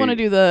and say... I still want to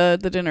do the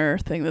dinner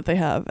thing that they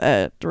have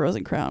at the Rose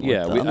and Crown.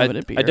 Yeah, I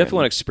definitely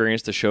want to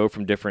experience the show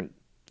from different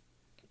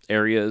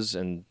areas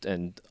and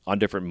on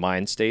different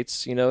mind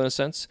states, in a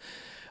sense.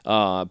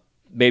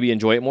 Maybe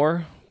enjoy it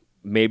more.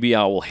 Maybe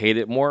I will hate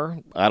it more.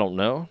 I don't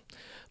know.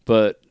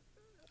 But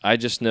I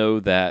just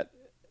know that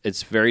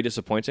it's very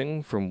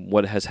disappointing from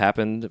what has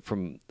happened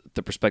from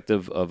the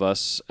perspective of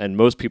us and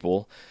most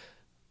people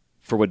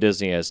for what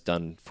Disney has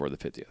done for the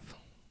 50th.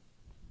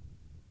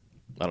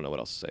 I don't know what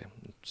else to say.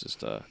 It's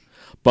just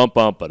bump,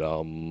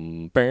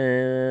 ba-dum,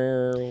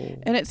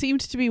 and it seemed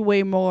to be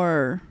way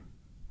more.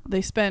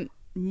 They spent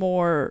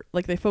more,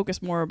 they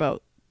focused more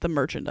about the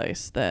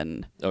merchandise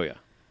than. Oh yeah.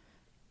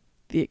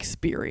 The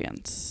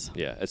experience.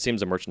 Yeah, it seems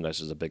the merchandise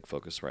is a big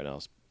focus right now,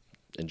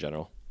 in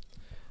general,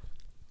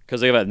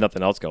 because they've had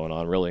nothing else going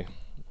on really.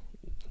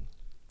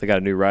 They got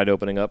a new ride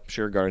opening up.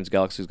 Sure, Guardians of the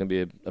Galaxy is going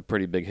to be a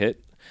pretty big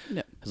hit.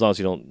 Yep. As long as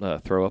you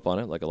don't throw up on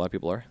it like a lot of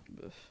people are.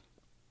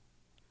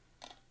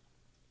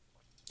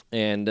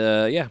 And,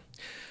 yeah.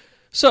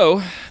 So,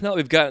 now that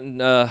we've gotten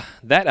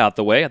that out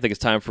the way, I think it's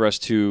time for us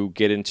to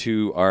get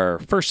into our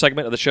first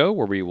segment of the show,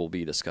 where we will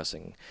be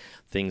discussing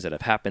things that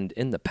have happened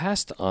in the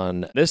past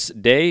on this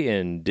day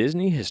in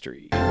Disney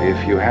history.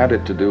 If you had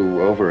it to do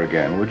over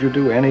again, would you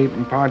do any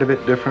part of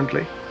it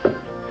differently?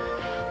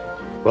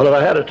 Well, if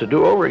I had it to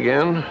do over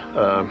again,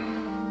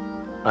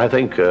 I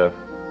think...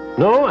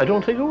 no, I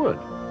don't think I would.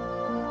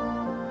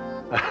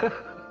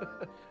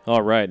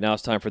 All right, now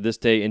it's time for This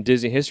Day in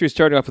Disney History,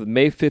 starting off with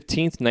May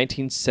 15th,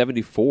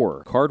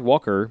 1974. Card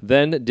Walker,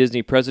 then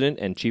Disney President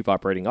and Chief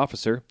Operating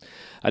Officer,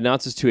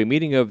 announces to a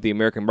meeting of the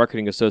American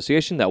Marketing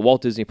Association that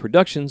Walt Disney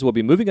Productions will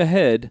be moving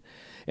ahead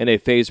in a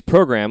phased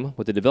program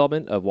with the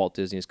development of Walt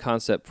Disney's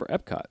concept for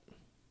Epcot.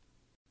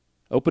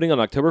 Opening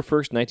on October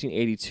 1st,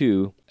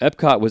 1982,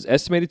 Epcot was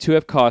estimated to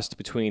have cost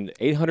between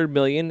 $800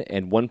 million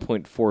and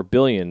 $1.4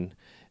 billion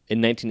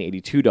in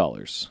 1982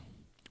 dollars.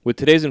 With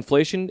today's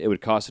inflation, it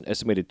would cost an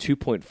estimated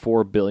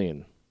 $2.4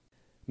 billion.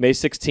 May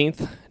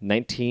 16th,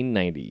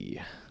 1990.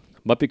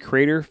 Muppet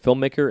creator,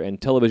 filmmaker, and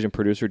television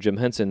producer Jim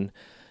Henson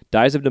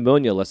dies of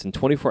pneumonia less than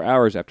 24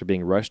 hours after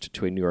being rushed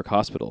to a New York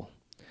hospital.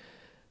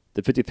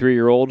 The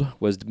 53-year-old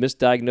was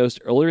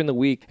misdiagnosed earlier in the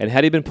week, and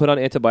had he been put on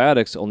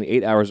antibiotics only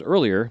 8 hours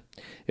earlier,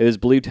 it is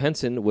believed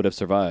Henson would have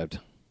survived.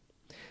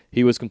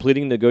 He was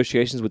completing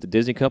negotiations with the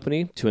Disney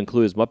Company to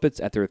include his Muppets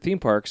at their theme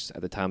parks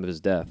at the time of his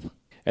death.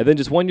 And then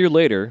just 1 year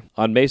later,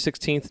 on May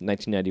 16th,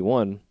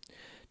 1991,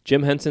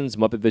 Jim Henson's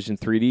Muppet Vision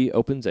 3D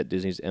opens at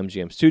Disney's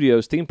MGM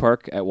Studios theme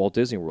park at Walt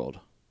Disney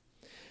World.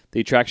 The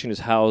attraction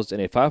is housed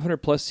in a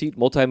 500-plus seat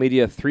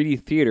multimedia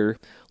 3D theater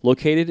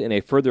located in a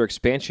further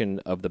expansion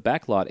of the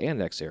backlot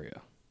annex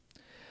area.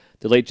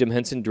 The late Jim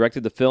Henson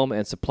directed the film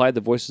and supplied the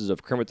voices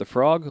of Kermit the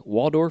Frog,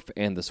 Waldorf,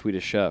 and the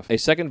Swedish Chef. A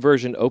second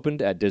version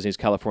opened at Disney's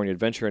California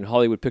Adventure and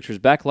Hollywood Pictures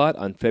backlot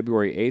on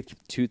February 8th,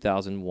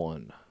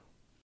 2001.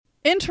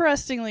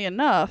 Interestingly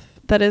enough,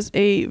 that is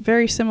a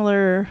very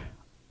similar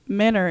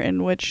manner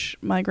in which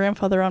my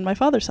grandfather on my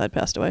father's side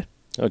passed away.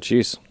 Oh,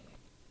 jeez.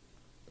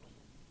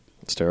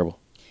 It's terrible.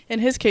 In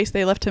his case,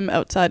 they left him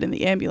outside in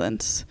the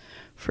ambulance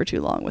for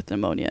too long with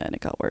pneumonia, and it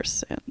got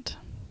worse, and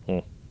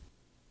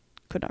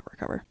could not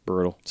recover.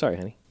 Brutal. Sorry,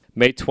 honey.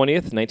 May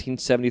 20th,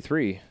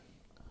 1973. It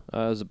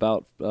was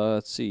about,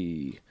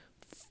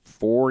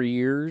 4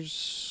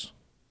 years,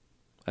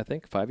 I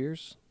think, 5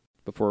 years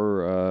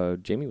before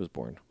Jamie was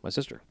born, my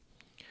sister.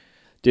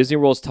 Disney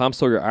World's Tom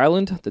Sawyer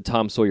Island, the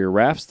Tom Sawyer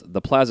Rafts,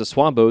 the Plaza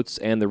Swan Boats,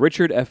 and the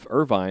Richard F.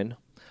 Irvine,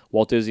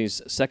 Walt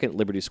Disney's second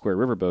Liberty Square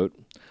riverboat,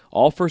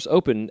 all first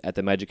opened at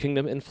the Magic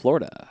Kingdom in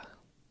Florida.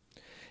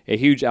 A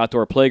huge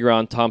outdoor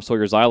playground, Tom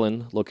Sawyer's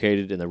Island,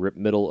 located in the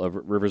middle of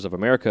Rivers of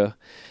America,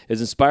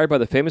 is inspired by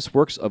the famous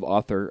works of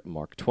author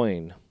Mark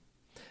Twain.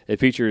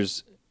 It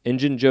features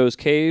Injun Joe's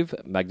Cave,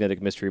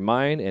 Magnetic Mystery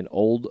Mine, and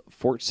Old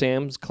Fort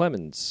Sam's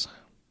Clemens.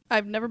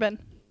 I've never been.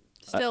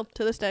 Still,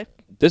 to this day.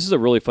 This is a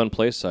really fun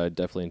place I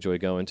definitely enjoy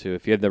going to.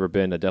 If you have never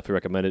been, I definitely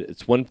recommend it.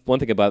 It's one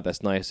thing about it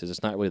that's nice is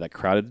it's not really that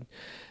crowded,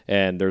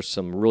 and there's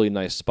some really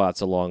nice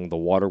spots along the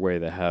waterway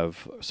that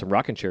have some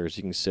rocking chairs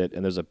you can sit,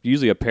 and there's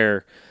usually a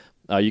pair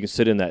you can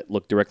sit in that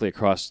look directly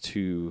across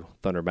to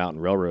Thunder Mountain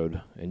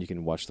Railroad, and you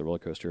can watch the roller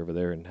coaster over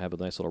there and have a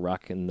nice little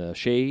rock in the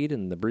shade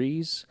and the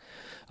breeze.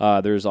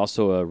 There's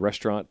also a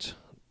restaurant,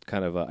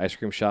 kind of an ice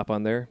cream shop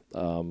on there.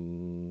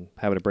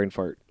 Having a brain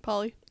fart.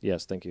 Polly?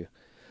 Yes, thank you.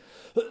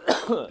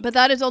 But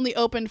that is only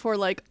open for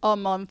like a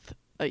month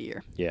a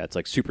year. Yeah, it's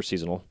like super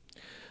seasonal.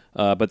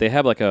 But they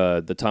have like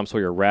the Tom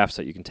Sawyer rafts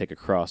that you can take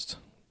across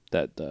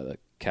that the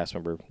cast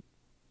member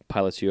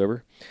pilots you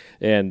over.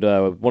 And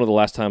one of the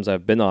last times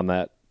I've been on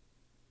that,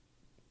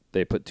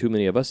 they put too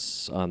many of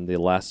us on the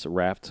last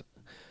raft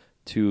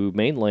to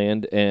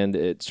mainland, and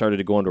it started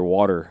to go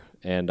underwater.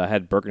 And I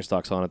had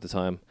Birkenstocks on at the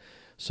time,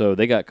 so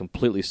they got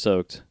completely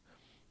soaked.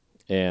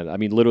 And I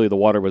mean, literally, the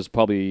water was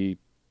probably,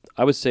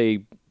 I would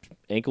say,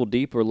 ankle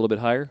deep or a little bit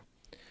higher.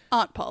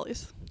 Aunt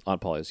Polly's. Aunt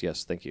Polly's,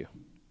 yes, thank you.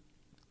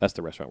 That's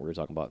the restaurant we were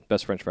talking about.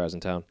 Best French fries in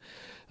town.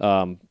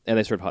 And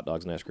they served hot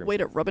dogs and ice cream. Way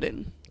to rub it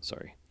in.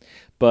 Sorry.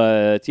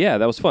 But yeah,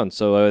 that was fun.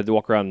 So I had to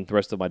walk around the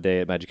rest of my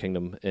day at Magic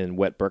Kingdom in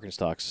wet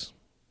Birkenstocks.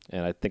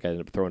 And I think I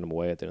ended up throwing them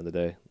away at the end of the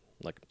day.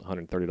 Like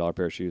 $130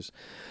 pair of shoes.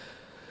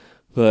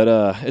 But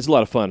it's a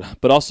lot of fun.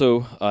 But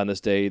also, on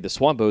this day, the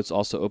Swan Boats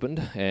also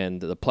opened,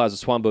 and the Plaza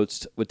Swan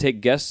Boats would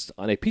take guests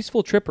on a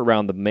peaceful trip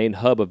around the main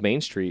hub of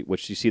Main Street,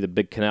 which you see the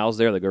big canals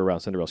there that go around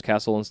Cinderella's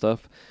castle and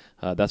stuff.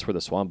 That's where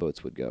the Swan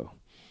Boats would go.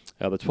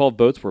 The 12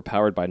 boats were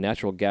powered by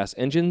natural gas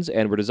engines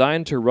and were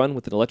designed to run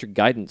with an electric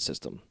guidance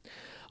system.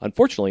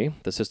 Unfortunately,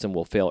 the system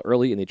will fail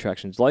early in the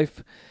attraction's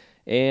life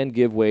and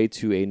give way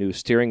to a new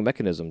steering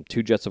mechanism.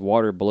 2 jets of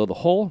water below the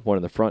hull, one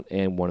in the front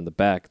and one in the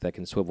back, that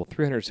can swivel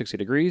 360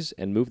 degrees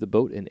and move the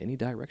boat in any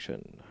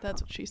direction. That's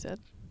what she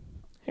said.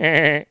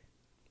 The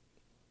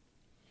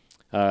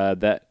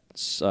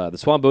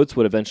Swan Boats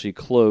would eventually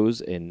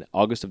close in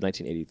August of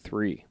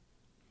 1983.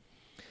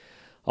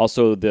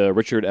 Also, the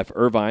Richard F.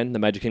 Irvine, the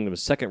Magic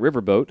Kingdom's second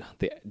riverboat,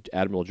 the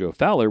Admiral Joe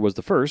Fowler, was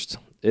the first.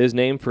 It is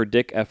named for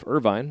Dick F.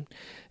 Irvine,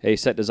 a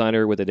set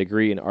designer with a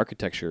degree in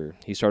architecture.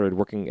 He started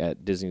working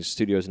at Disney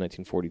Studios in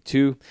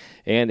 1942,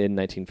 and in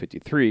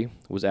 1953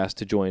 was asked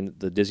to join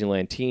the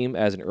Disneyland team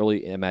as an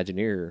early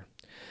Imagineer.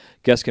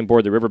 Guests can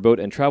board the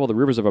riverboat and travel the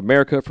rivers of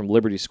America from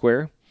Liberty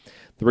Square.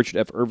 The Richard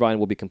F. Irvine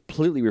will be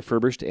completely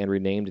refurbished and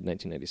renamed in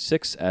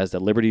 1996 as the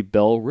Liberty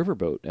Belle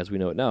Riverboat, as we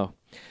know it now.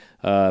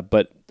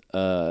 But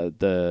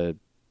the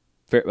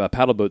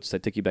paddle boats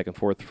that take you back and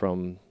forth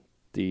from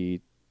the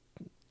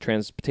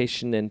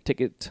transportation and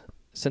ticket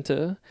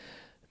Cinta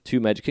to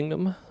Magic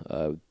Kingdom.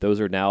 Those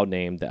are now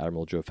named the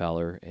Admiral Joe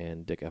Fowler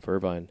and Dick F.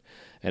 Irvine.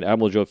 And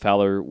Admiral Joe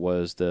Fowler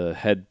was the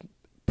head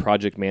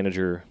project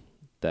manager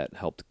that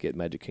helped get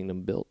Magic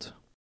Kingdom built.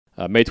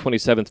 May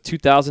 27th,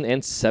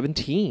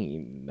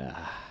 2017.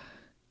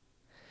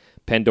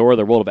 Pandora,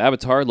 the World of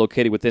Avatar,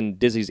 located within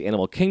Disney's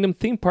Animal Kingdom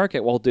theme park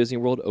at Walt Disney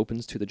World,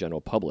 opens to the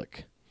general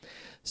public.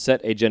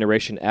 Set a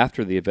generation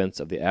after the events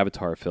of the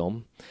Avatar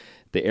film,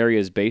 the area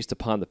is based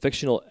upon the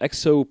fictional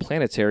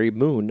exoplanetary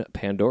moon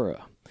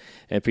Pandora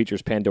and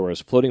features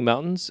Pandora's floating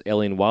mountains,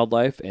 alien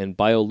wildlife, and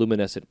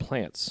bioluminescent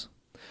plants.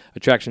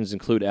 Attractions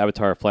include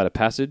Avatar Flight of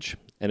Passage,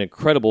 an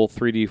incredible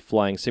 3D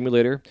flying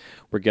simulator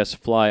where guests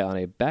fly on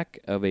a back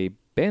of a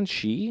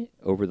banshee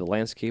over the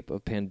landscape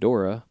of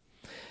Pandora,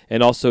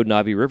 and also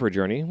Na'vi River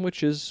Journey,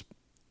 which is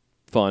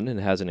fun and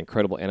has an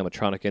incredible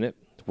animatronic in it,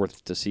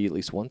 worth to see at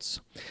least once.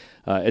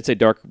 It's a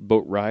dark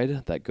boat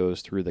ride that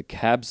goes through the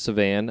Cab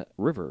Savan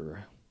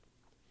River.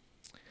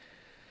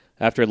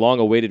 After a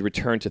long-awaited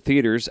return to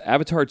theaters,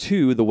 Avatar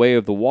 2: The Way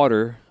of the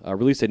Water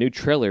released a new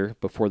trailer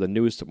before the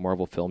newest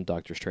Marvel film,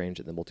 Doctor Strange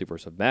in the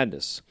Multiverse of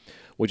Madness,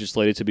 which is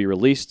slated to be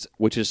released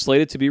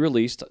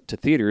to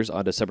theaters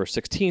on December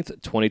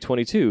 16th,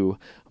 2022,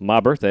 my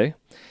birthday,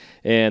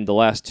 and the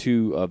last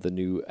two of the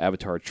new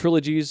Avatar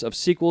trilogies of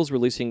sequels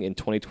releasing in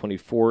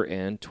 2024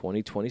 and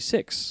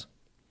 2026.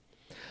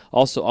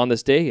 Also on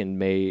this day in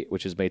May,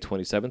 which is May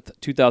 27th,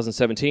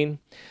 2017,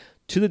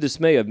 to the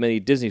dismay of many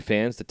Disney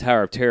fans, the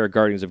Tower of Terror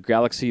Guardians of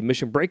Galaxy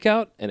Mission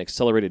Breakout, an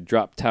accelerated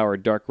drop tower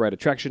dark ride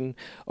attraction,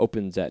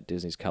 opens at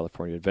Disney's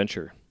California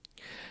Adventure.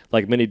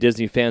 Like many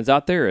Disney fans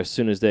out there, as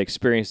soon as they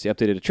experience the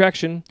updated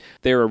attraction,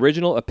 their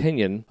original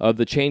opinion of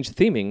the changed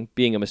theming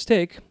being a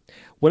mistake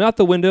went out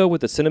the window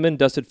with the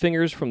cinnamon-dusted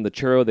fingers from the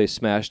churro they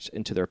smashed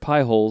into their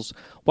pie holes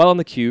while on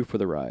the queue for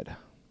the ride.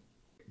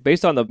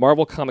 Based on the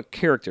Marvel comic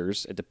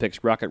characters, it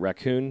depicts Rocket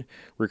Raccoon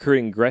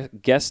recruiting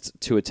guests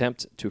to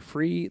attempt to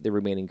free the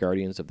remaining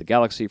Guardians of the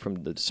Galaxy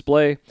from the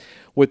display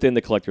within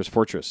the Collector's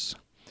Fortress.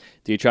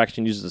 The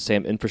attraction uses the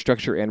same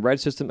infrastructure and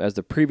ride system as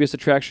the previous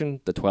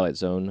attraction, the Twilight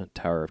Zone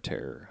Tower of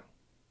Terror.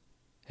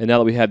 And now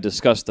that we have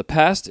discussed the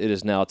past, it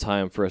is now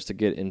time for us to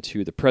get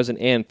into the present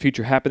and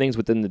future happenings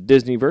within the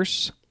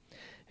Disneyverse.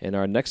 In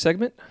our next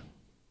segment,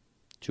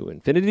 To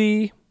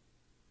Infinity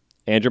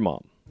and Your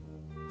Mom.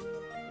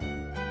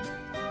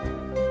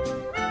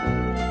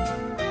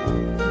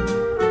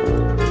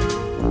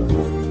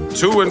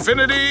 To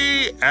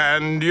Infinity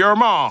and Your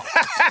Mom.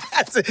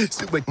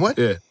 Wait, what?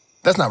 Yeah.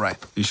 That's not right.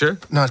 You sure?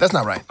 No, that's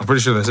not right. I'm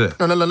pretty sure that's it.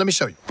 No, let me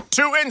show you.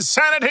 To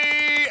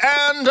Insanity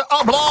and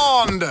a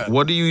Blonde.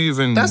 What are you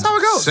even That's how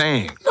it goes.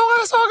 saying? No,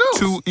 that's how it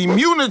To goes.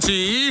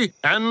 Immunity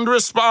and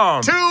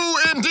Respond. To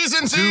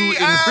Indecency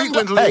To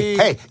Infrequently.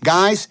 Hey,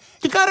 guys,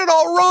 you got it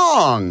all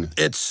wrong.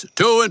 It's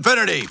To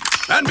Infinity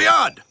and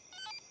Beyond.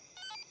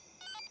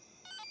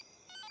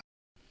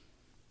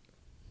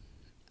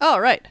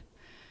 All right.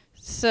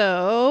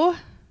 So,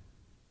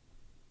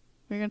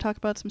 we're going to talk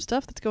about some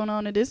stuff that's going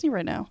on at Disney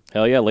right now.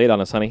 Hell yeah, late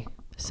on us, honey.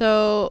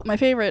 So, my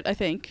favorite, I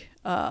think,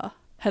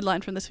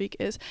 headline from this week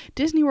is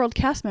Disney World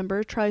cast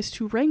member tries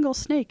to wrangle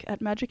snake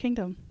at Magic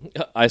Kingdom.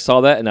 I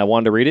saw that and I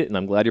wanted to read it, and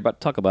I'm glad you're about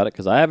to talk about it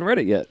because I haven't read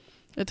it yet.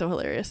 It's so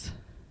hilarious.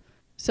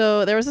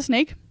 So, there was a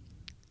snake,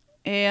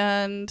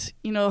 and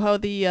you know how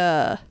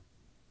the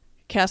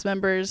cast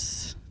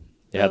members,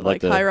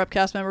 like higher-up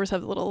cast members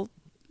have little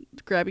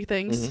grabby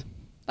things? Mm-hmm.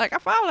 Like,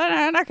 I'm falling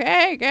and I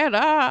can't get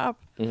up.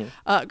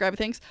 Mm-hmm. Grabby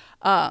things.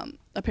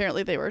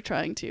 Apparently, they were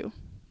trying to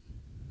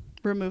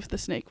remove the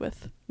snake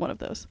with one of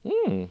those.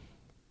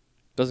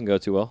 Doesn't go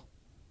too well.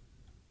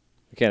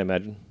 I can't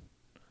imagine.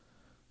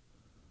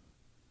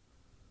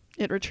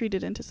 It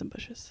retreated into some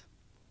bushes.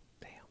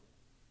 Damn.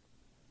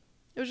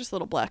 It was just a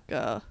little black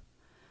garden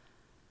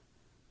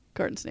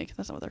snake.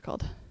 That's not what they're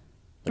called.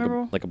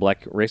 Like a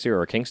black racer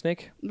or a king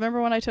snake?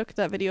 Remember when I took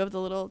that video of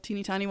the little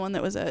teeny tiny one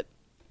that was at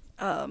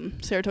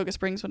Saratoga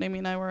Springs when Amy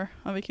and I were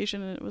on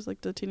vacation, and it was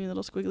like the teeny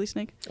little squiggly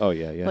snake? Oh,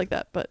 yeah. Like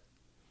that, but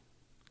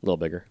a little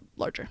bigger.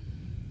 Larger.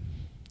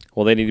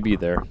 Well, they need to be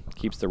there.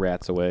 Keeps the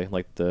rats away.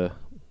 Like the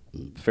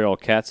feral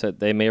cats that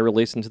they may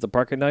release into the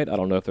park at night. I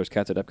don't know if there's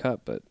cats at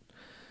Epcot, but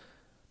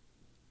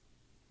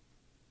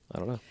I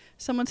don't know.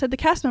 Someone said the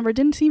cast member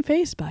didn't seem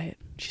fazed by it.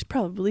 She's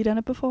probably done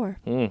it before.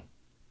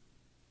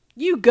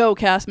 You go,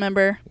 cast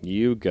member.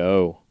 You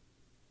go.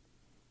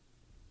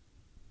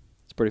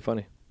 It's pretty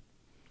funny.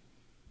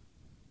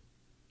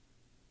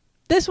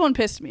 This one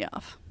pissed me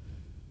off.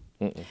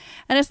 And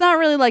it's not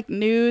really like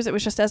news. It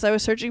was just as I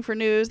was searching for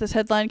news, this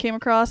headline came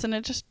across, and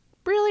it just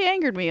really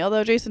angered me.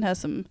 Although Jason has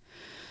some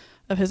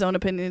of his own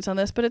opinions on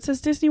this, but it says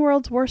Disney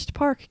World's worst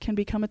park can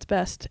become its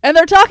best. And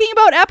they're talking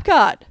about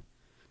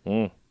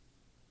Epcot.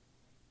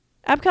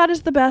 Epcot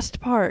is the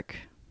best park.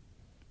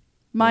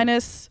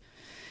 Minus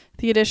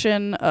the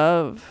addition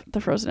of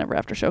the Frozen Ever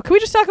After show. Can we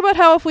just talk about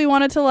how if we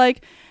wanted to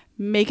like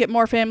make it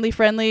more family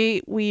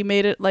friendly, we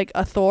made it like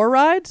a Thor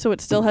ride, so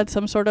it still had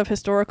some sort of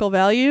historical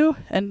value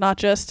and not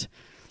just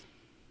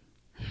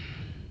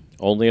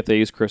only if they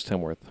use Chris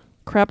Hemsworth.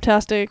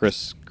 Craptastic.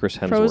 Chris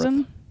Hemsworth.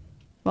 Frozen.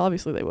 Well,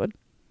 obviously they would.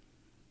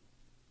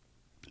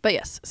 But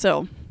yes,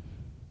 so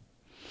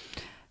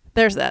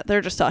there's that.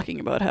 They're just talking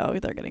about how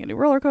they're getting a new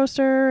roller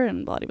coaster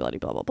and blah, blah, blah,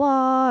 blah, blah,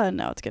 blah, and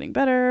now it's getting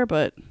better,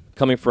 but...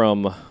 Coming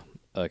from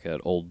like an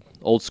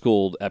old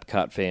school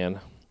Epcot fan,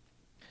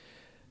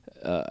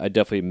 I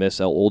definitely miss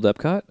old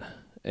Epcot,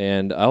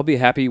 and I'll be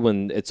happy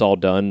when it's all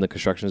done, the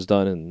construction is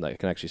done, and I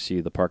can actually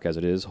see the park as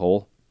it is,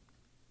 whole,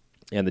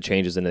 and the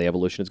changes and the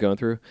evolution it's going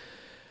through.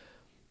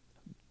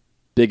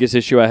 Biggest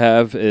issue I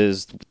have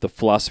is the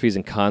philosophies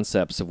and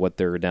concepts of what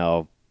they're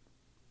now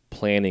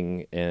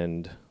planning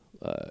and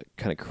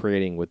kind of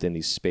creating within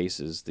these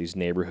spaces, these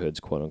neighborhoods,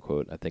 quote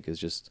unquote. I think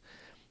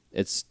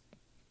it's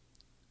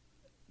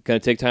going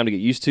to take time to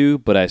get used to,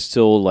 but I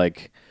still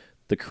like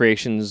the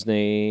Creations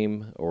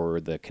name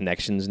or the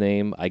Connections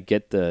name. I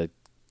get the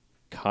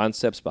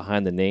concepts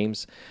behind the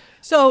names.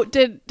 So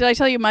did I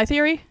tell you my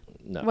theory?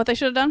 No. What they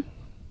should have done?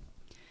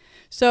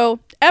 So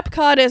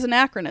Epcot is an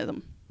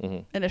acronym.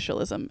 Mm-hmm.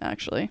 Initialism,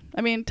 actually.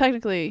 I mean,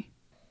 technically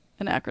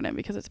an acronym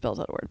because it spells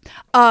out a word.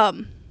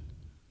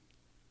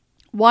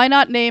 Why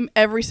not name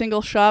every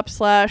single shop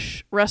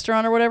 /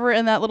 restaurant or whatever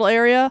in that little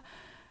area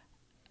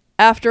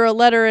after a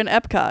letter in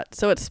Epcot?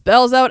 So it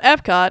spells out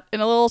Epcot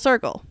in a little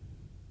circle.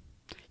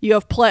 You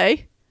have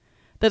Play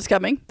that's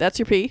coming. That's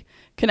your P.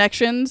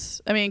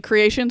 Connections. I mean,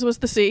 Creations was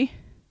the C.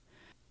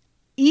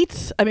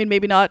 Eats. I mean,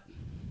 maybe not.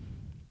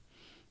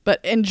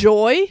 But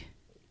Enjoy.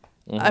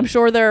 Mm-hmm. I'm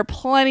sure there are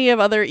plenty of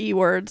other E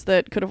words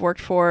that could have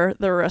worked for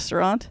the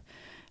restaurant.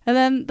 And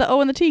then the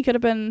O and the T could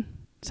have been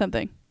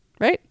something,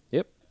 right?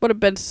 Yep. Would have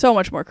been so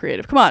much more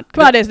creative. Come on,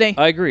 Disney.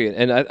 I agree.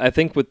 And I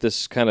think with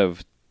this kind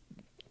of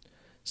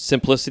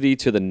simplicity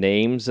to the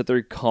names that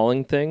they're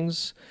calling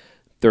things,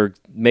 they're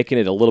making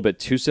it a little bit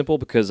too simple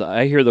because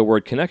I hear the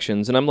word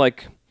Connections and I'm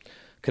like,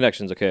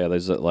 Connections, okay,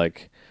 is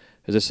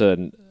this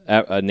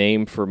a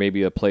name for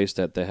maybe a place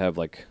that they have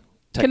like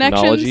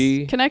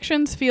technology?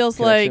 Connections feels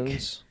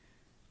like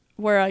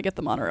where I get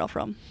the monorail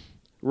from.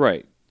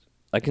 Right.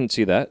 I can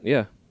see that,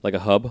 yeah. Like a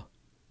hub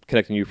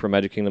connecting you from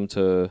Magic Kingdom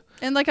to...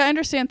 And like I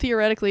understand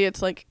theoretically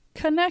it's like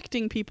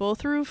connecting people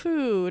through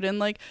food and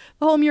like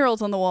the whole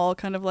murals on the wall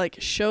kind of like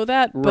show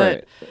that.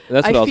 Right. But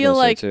that's what I feel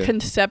like too.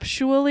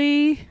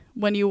 Conceptually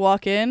when you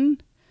walk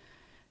in,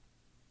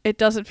 it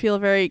doesn't feel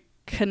very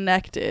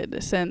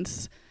connected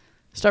since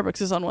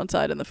Starbucks is on one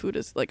side and the food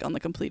is like on the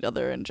complete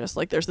other, and just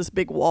like there's this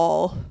big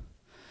wall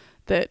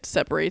that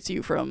separates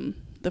you from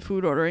the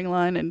food ordering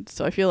line, and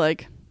so I feel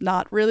like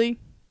not really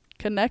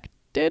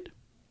connected.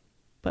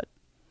 But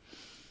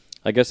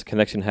I guess the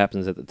connection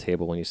happens at the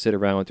table when you sit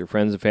around with your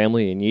friends and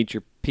family and you eat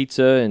your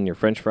pizza and your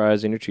French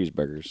fries and your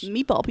cheeseburgers.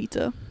 Meatball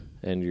pizza.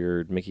 And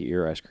your Mickey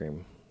Ear ice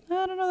cream.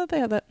 I don't know that they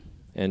have that.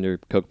 And your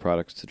Coke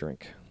products to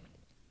drink.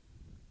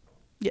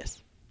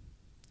 Yes.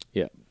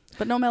 Yeah.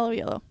 But no Mellow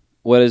Yellow.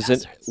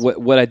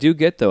 What I do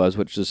get though is,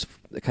 which is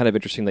kind of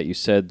interesting that you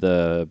said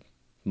the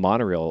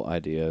monorail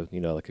idea,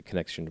 like a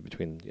connection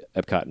between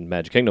Epcot and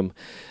Magic Kingdom,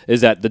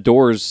 is that the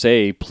doors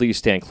say please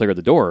stand clear of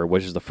the door,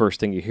 which is the first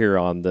thing you hear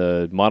on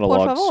the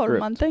monologue Por favor,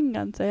 script.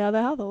 manténganse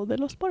alejado de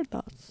los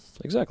puertas.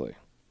 Exactly.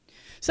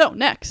 So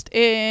next,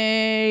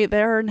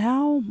 there are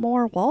now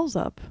more walls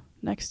up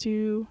next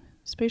to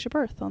Spaceship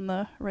Earth on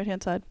the right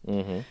hand side.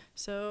 Mm-hmm.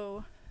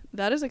 So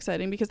that is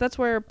exciting because that's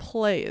where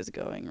Play is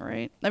going,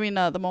 right? I mean,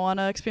 the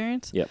Moana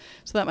experience. Yep.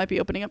 So that might be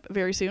opening up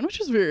very soon, which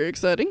is very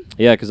exciting.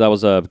 Yeah, because I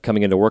was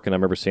coming into work and I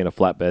remember seeing a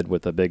flatbed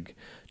with a big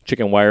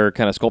chicken wire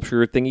kind of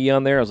sculpture thingy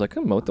on there. I was like,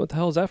 what the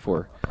hell is that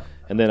for?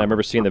 And then I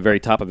remember seeing the very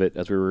top of it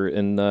as we were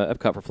in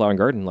Epcot for Flower and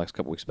Garden like a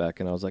couple weeks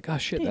back, and I was like, oh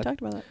shit, you talked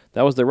about that.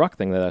 That was the rock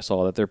thing that I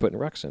saw that they're putting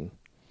rocks in.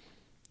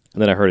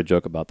 And then I heard a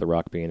joke about the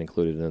rock being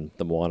included in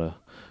the Moana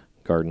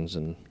gardens,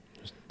 and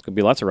there's going to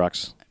be lots of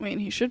rocks. I mean,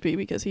 he should be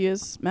because he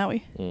is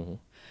Maui. Mm-hmm.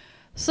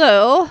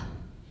 So,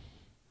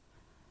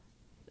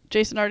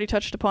 Jason already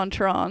touched upon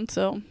Tron,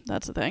 so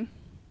that's the thing.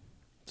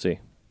 See.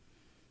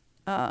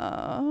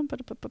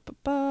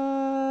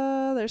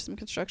 There's some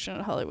construction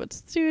at Hollywood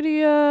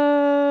Studios.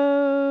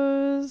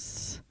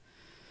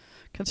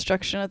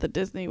 Construction at the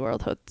Disney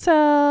World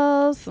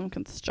Hotel. Some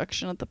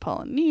construction at the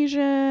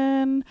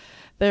Polynesian.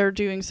 They're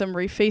doing some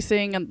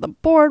refacing on the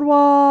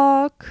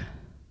boardwalk.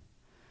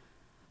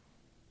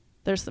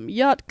 There's some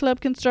yacht club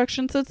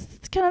construction. So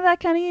it's kind of that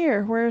kind of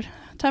year.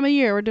 Time of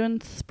year. We're doing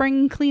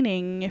spring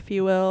cleaning, if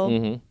you will.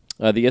 Mm-hmm.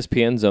 The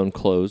ESPN zone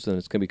closed, and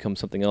it's going to become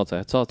something else.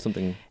 I saw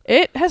something.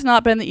 It has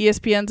not been the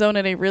ESPN zone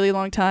in a really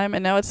long time,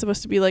 and now it's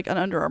supposed to be like an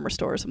Under Armour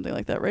store or something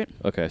like that, right?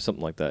 Okay,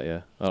 something like that,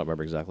 yeah. I don't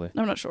remember exactly.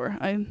 I'm not sure.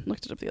 I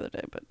looked it up the other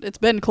day, but it's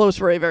been closed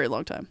for a very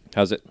long time.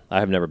 How's it? I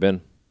have never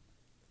been.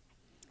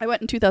 I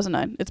went in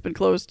 2009. It's been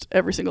closed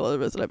every single other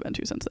visit I've been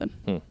to since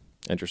then.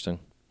 Interesting.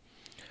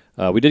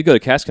 We did go to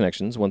Cast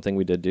Connections. One thing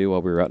we did do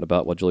while we were out and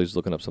about while Julie's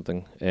looking up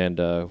something. And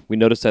we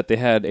noticed that they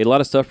had a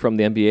lot of stuff from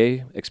the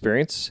NBA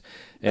experience.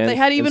 But they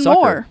had even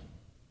more.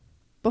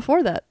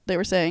 Before that, they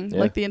were saying. Yeah.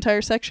 Like the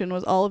entire section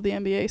was all of the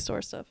NBA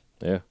store stuff.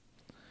 Yeah.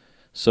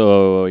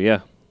 So,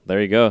 yeah,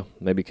 there you go.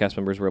 Maybe cast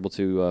members were able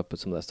to put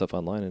some of that stuff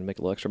online and make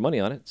a little extra money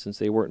on it since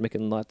they weren't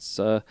making lots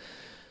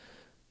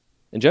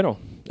in general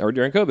or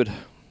during COVID.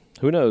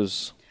 Who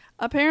knows?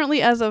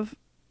 Apparently, as of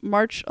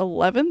March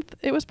 11th,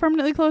 it was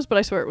permanently closed, but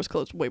I swear it was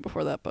closed way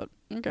before that, but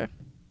okay.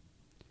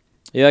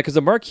 Yeah, because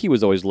the marquee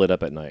was always lit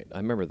up at night. I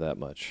remember that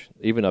much,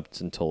 even up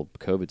until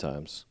COVID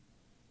times,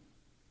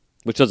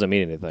 which doesn't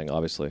mean anything,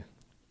 obviously.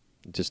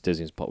 Just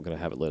Disney's probably going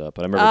to have it lit up.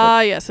 But I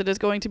remember. Yes, it is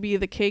going to be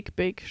the Cake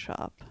Bake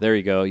Shop. There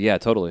you go. Yeah,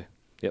 totally.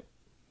 Yep.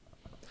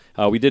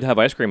 We did have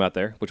ice cream out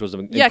there, which was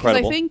incredible. Yeah, because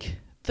I think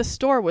the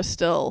store was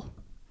still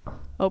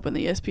open,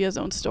 the ESPN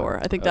Zone store.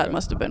 I think that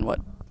must have been what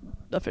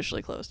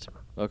officially closed.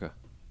 Okay.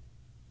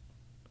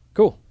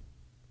 Cool.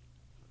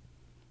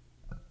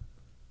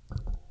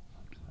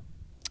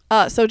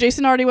 So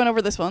Jason already went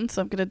over this one,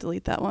 so I'm going to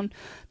delete that one.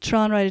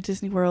 Tron Ride at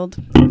Disney World.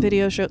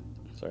 Video show.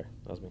 Sorry,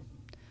 that was me.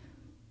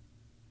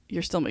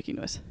 You're still making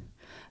noise.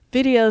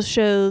 Video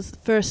shows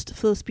first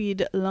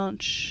full-speed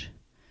launch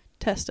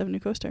test of new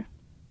coaster.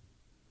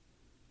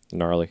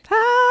 Gnarly.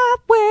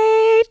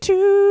 Halfway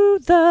to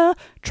the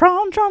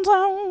Tron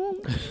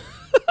Zone.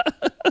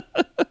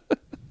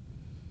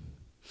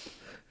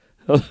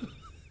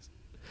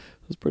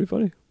 That's pretty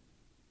funny.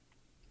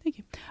 Thank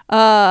you.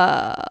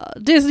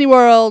 Disney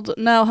World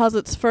now has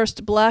its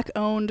first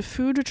black-owned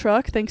food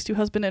truck thanks to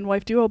husband and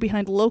wife duo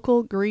behind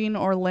local Green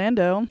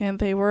Orlando, and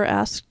they were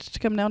asked to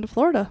come down to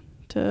Florida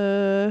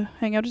to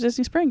hang out at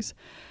Disney Springs,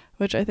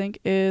 which I think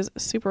is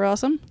super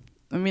awesome.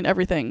 I mean,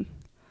 everything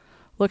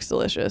looks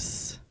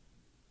delicious.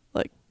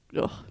 Like,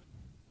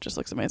 just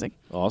looks amazing.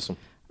 Awesome.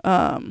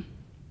 They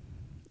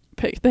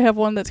have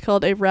one that's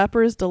called a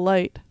Rapper's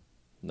Delight.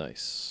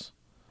 Nice.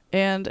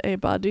 And a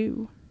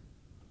Badu.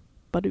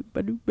 Badu.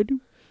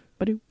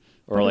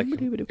 Or like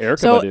Erykah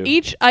So Badu.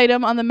 each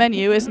item on the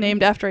menu is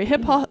named after a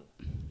hip hop.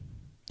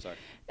 Sorry.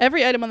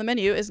 Every item on the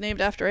menu is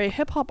named after a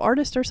hip hop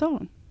artist or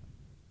song.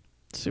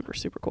 Super,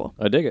 super cool.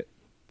 I dig it.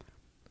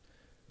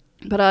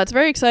 But it's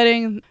very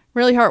exciting,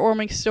 really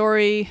heartwarming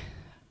story.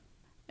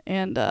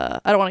 And I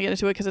don't want to get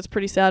into it because it's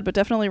pretty sad, but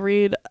definitely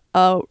read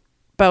about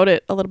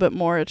it a little bit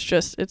more.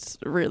 It's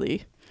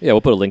really... Yeah,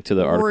 we'll put a link to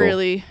the article.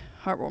 Really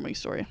heartwarming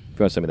story. If you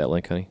want to send me that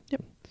link, honey.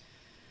 Yep.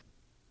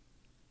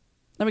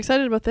 I'm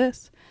excited about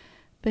this.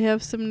 They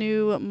have some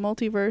new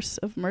multiverse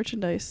of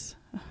merchandise.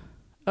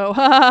 Oh,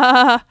 ha ha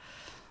ha!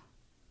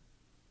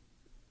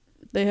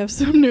 They have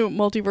some new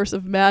multiverse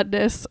of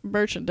madness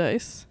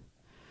merchandise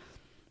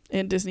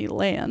in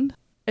Disneyland.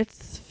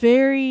 It's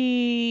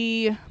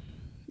very...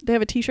 They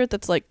have a t-shirt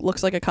that's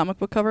looks like a comic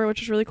book cover,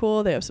 which is really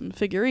cool. They have some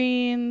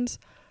figurines.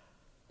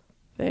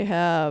 They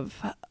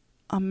have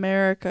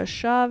America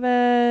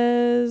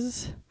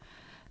Chavez.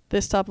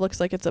 This top looks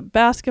like it's a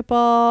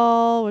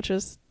basketball, which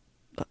is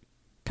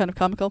kind of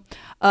comical.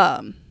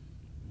 But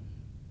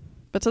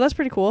so that's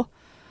pretty cool.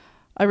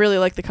 I really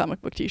like the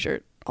comic book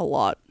t-shirt a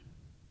lot.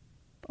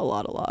 A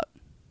lot.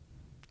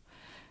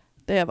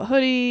 They have a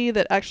hoodie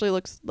that actually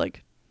looks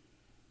like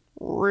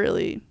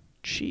really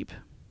cheap.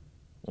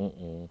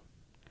 The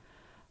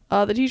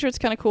t-shirt's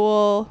kind of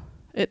cool.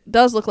 It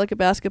does look like a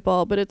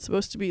basketball, but it's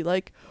supposed to be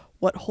like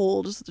what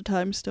holds the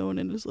time stone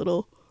in his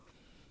little...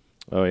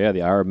 Oh, yeah,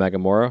 the Hour of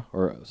Magamora,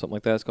 or something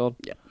like that it's called.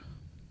 Yeah.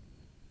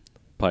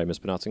 Probably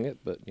mispronouncing it,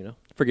 but,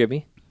 forgive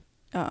me.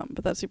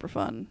 But that's super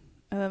fun.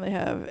 And then they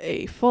have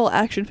a full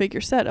action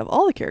figure set of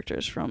all the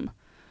characters from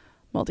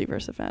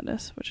Multiverse of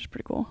Madness, which is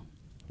pretty cool.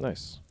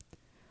 Nice.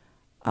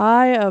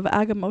 Eye of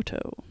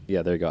Agamotto.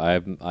 Yeah, there you go. I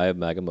have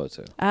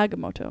Agamotto.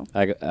 Agamotto.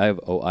 I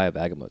have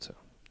Agamotto.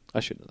 I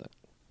should know that.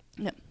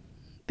 Yeah.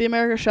 The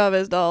America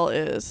Chavez doll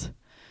is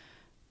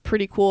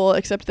pretty cool,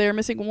 except they're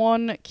missing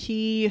one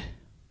key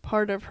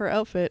part of her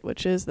outfit,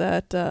 which is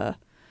that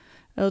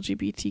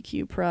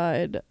LGBTQ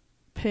pride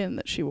pin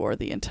that she wore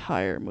the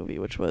entire movie,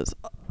 which was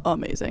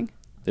amazing.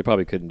 They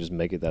probably couldn't just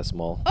make it that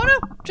small. Oh, no.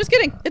 Just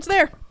kidding. It's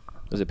there.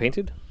 Is it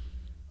painted?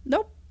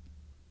 Nope.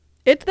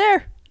 It's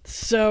there.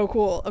 So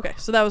cool. Okay,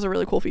 so that was a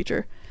really cool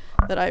feature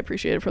that I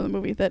appreciated from the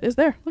movie that is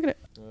there. Look at it.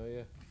 Oh,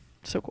 yeah.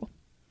 So cool.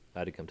 I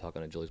had to come talk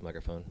on Julie's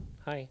microphone.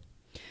 Hi.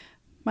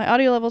 My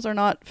audio levels are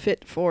not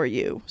fit for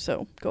you,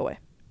 so go away.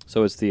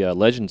 So it's the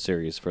Legend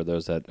series for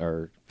those that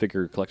are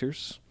figure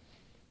collectors.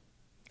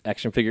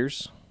 Action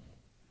figures.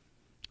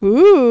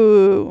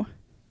 Ooh.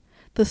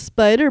 The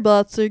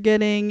Spider-Bots are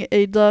getting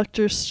a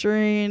Doctor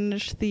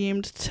Strange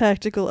themed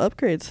tactical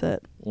upgrade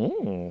set.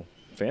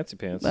 Fancy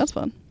pants. That's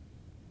fun.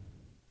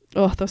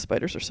 Oh, those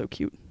spiders are so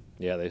cute.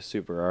 Yeah, they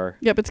super are.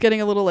 Yep, it's getting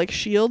a little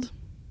shield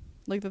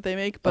that they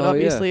make, but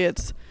obviously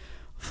it's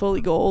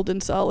fully gold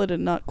and solid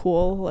and not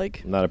cool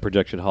not a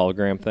projected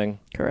hologram thing.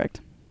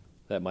 Correct.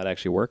 That might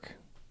actually work.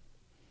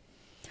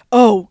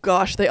 Oh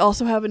gosh, they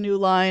also have a new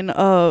line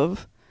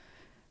of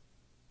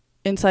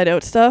Inside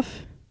Out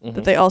stuff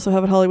that they also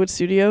have at Hollywood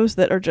Studios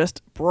that are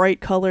just bright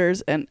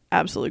colors and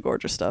absolutely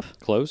gorgeous stuff.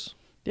 Clothes?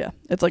 Yeah,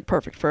 it's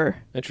perfect for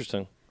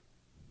Interesting.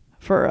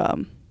 For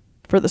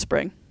the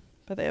spring.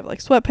 But they have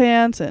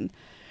sweatpants and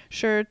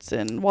shirts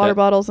and water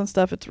bottles and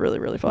stuff. It's really,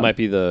 really fun. Might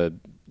be the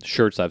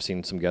shirts I've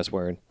seen some guests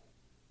wearing.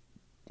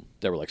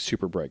 That were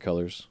super bright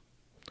colors.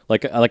 I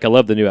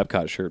love the new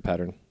Epcot shirt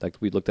pattern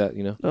we looked at,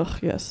 Ugh,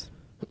 yes.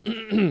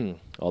 I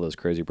All those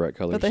crazy bright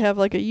colors. But they have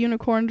like a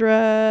unicorn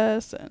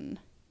dress and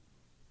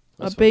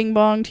a Bing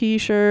Bong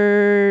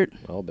t-shirt.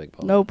 Oh, Bing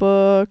Bong.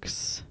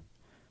 Notebooks.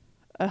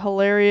 A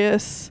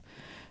hilarious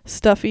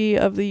stuffy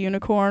of the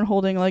unicorn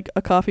holding like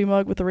a coffee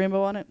mug with a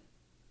rainbow on it.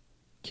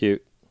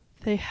 Cute.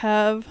 They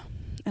have,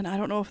 and I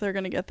don't know if they're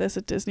going to get this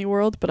at Disney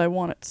World, but I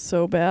want it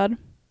so bad.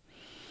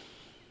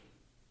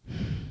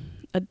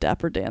 A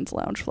Dapper Dan's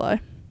Loungefly.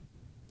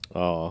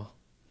 Oh.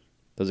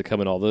 Does it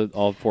come in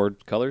all 4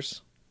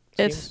 colors?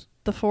 It's schemes?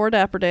 the 4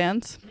 Dapper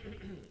Dans,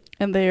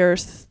 and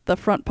the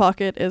front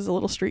pocket is a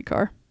little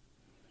streetcar.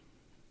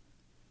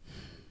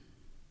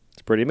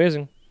 It's pretty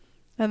amazing.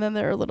 And then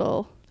there are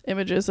little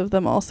images of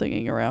them all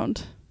singing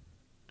around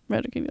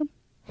Magic Kingdom.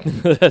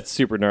 That's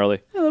super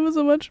gnarly. I love it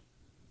so much.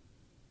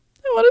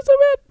 I want it so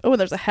bad. Oh, and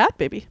there's a hat,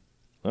 baby.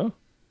 Oh.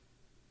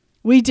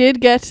 We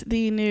did get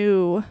the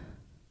new...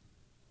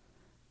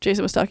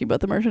 Jason was talking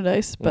about the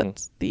merchandise,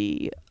 but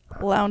the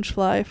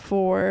Loungefly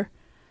for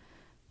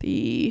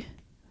the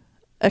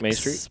Main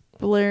Street?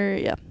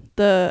 Yeah,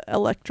 the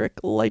Electric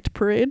Light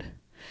Parade.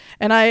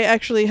 And I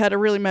actually had a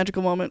really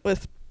magical moment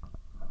with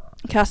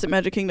Cast at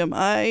Magic Kingdom.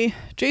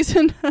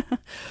 Jason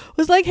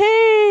was like,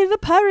 hey, the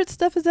pirate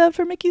stuff is out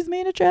for Mickey's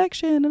main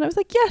attraction. And I was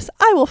like, yes,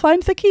 I will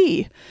find the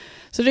key.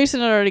 So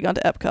Jason had already gone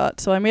to Epcot.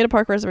 So I made a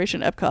park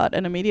reservation at Epcot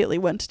and immediately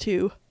went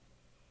to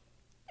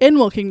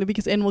Animal Kingdom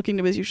because Animal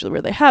Kingdom is usually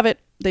where they have it.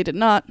 They did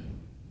not.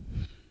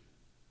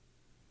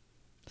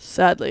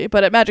 Sadly.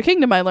 But at Magic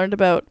Kingdom, I learned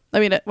about...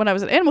 when I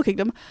was at Animal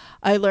Kingdom,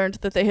 I learned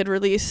that they had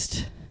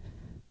released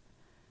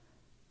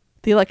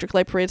the Electric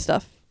Light Parade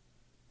stuff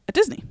at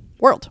Disney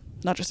World,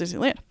 not just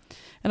Disneyland.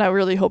 And I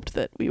really hoped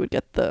that we would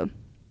get the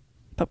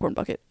popcorn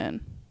bucket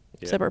and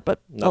zipper,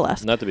 but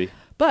alas. Not to be.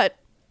 But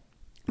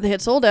they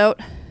had sold out,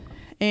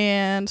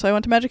 and so I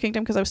went to Magic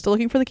Kingdom because I was still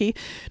looking for the key.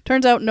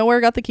 Turns out nowhere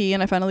got the key,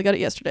 and I finally got it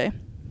yesterday.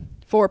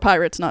 For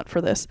Pirates, not for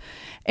this.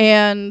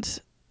 And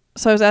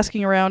so I was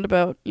asking around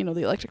about, the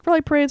Electric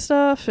Light Parade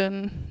stuff,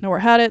 and nowhere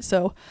had it.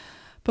 So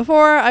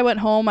before I went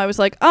home, I was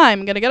like,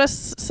 I'm going to get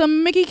us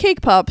some Mickey Cake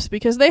Pops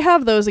because they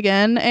have those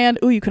again. And,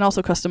 you can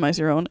also customize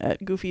your own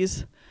at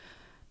Goofy's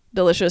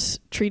delicious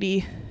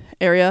treaty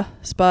area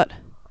spot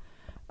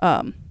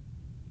in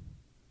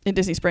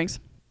Disney Springs.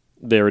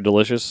 They were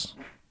delicious.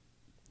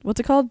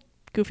 What's it called?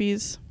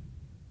 Goofy's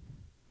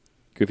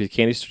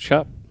Candy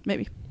Shop?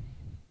 Maybe.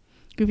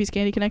 Goofy's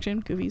Candy Connection,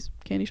 Goofy's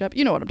Candy Shop.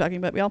 You know what I'm talking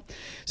about, y'all.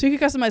 So you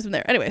can customize them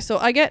there. Anyway, so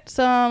I get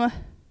some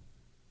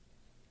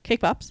Cake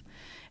Pops,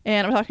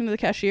 and I'm talking to the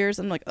cashiers.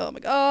 And I'm like, oh my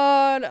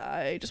god,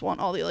 I just want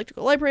all the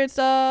Electrical Light Parade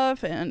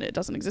stuff, and it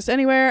doesn't exist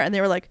anywhere. And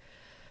they were like,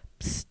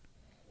 psst,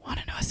 want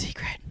to know a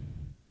secret?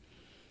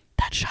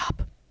 That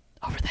shop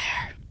over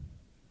there.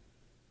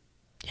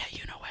 Yeah,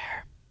 you know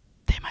where.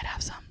 They might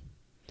have some.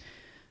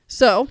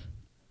 So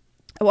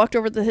I walked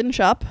over to the hidden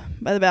shop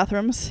by the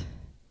bathrooms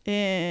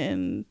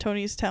in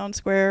Tony's Town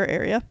Square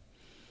area.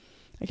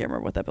 I can't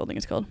remember what that building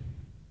is called.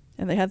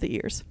 And they had the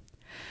ears.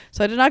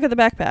 So I did not get the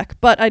backpack,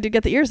 but I did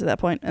get the ears at that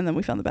point, and then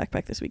we found the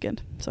backpack this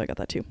weekend. So I got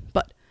that too.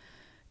 But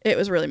it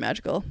was really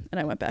magical, and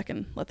I went back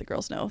and let the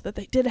girls know that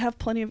they did have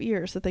plenty of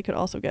ears that they could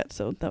also get.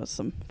 So that was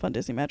some fun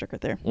Disney magic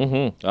right there.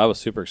 Mm-hmm. I was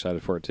super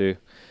excited for it too,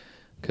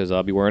 because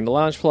I'll be wearing the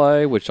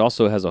Loungefly, which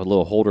also has a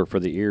little holder for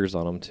the ears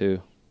on them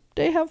too.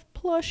 They have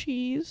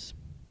plushies.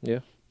 Yeah.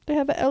 They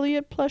have an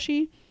Elliot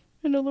plushie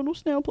and a little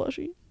snail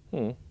plushie.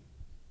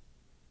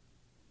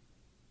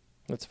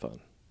 That's fun.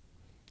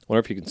 I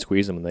wonder if you can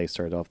squeeze them when they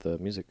start off the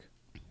music.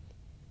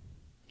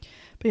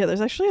 But yeah,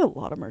 there's actually a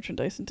lot of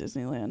merchandise in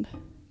Disneyland.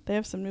 They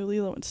have some new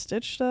Lilo and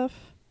Stitch stuff.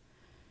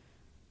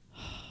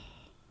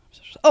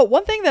 Oh,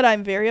 one thing that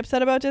I'm very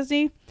upset about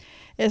Disney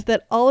is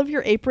that all of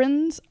your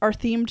aprons are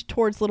themed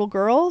towards little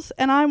girls,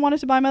 and I wanted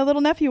to buy my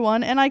little nephew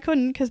one, and I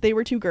couldn't because they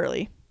were too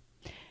girly.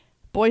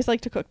 Boys like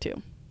to cook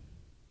too.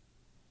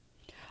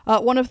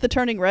 One of the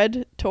Turning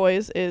Red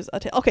toys is a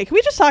tail. Okay, can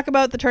we just talk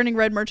about the Turning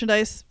Red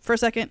merchandise for a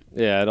second?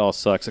 Yeah, it all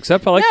sucks.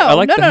 Except I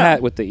like the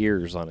hat with the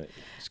ears on it.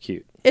 It's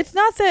cute. It's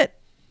not that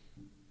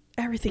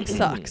everything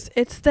sucks.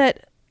 It's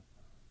that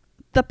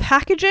the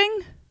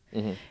packaging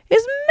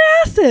is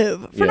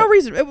massive for no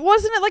reason.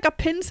 Wasn't it like a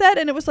pin set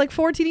and it was like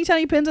 4 teeny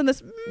tiny pins on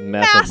this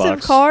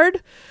massive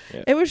card?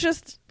 Yeah. It was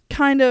just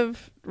kind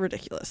of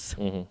ridiculous.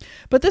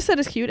 But this set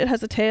is cute. It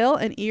has a tail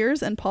and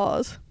ears and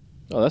paws.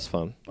 Oh, that's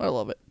fun. I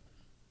love it.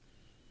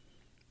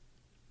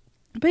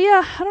 But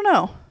yeah, I don't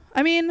know.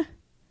 I mean,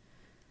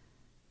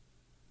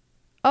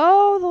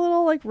 the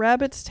little like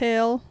rabbit's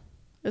tail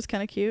is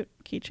kind of cute.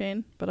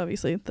 Keychain, but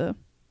obviously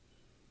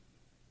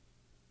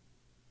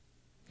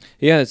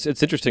Yeah, it's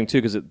interesting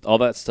too because all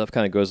that stuff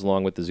kind of goes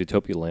along with the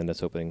Zootopia land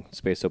that's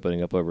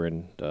opening up over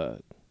in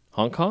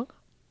Hong Kong,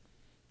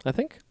 I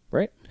think,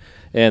 right?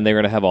 And they're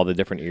gonna have all the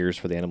different ears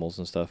for the animals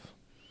and stuff,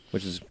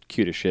 which is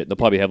cute as shit. They'll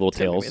probably have little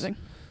tails,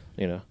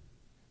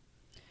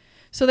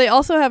 So they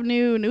also have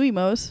new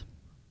emos.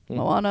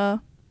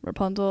 Moana,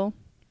 Rapunzel,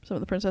 some of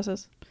the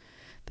princesses.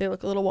 They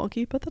look a little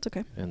wonky, but that's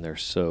okay. And they're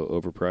so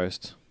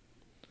overpriced.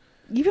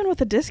 Even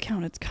with a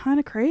discount, it's kind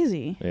of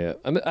crazy. Yeah.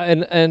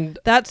 And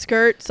that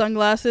skirt,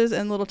 sunglasses,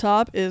 and little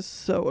top is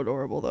so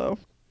adorable, though.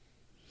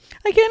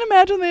 I can't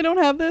imagine they don't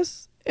have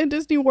this in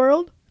Disney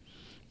World,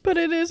 but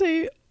it is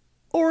a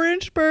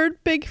orange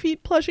bird, big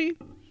feet plushie,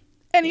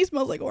 and he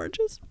smells like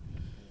oranges.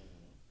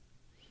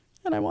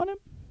 And I want him.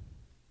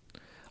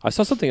 I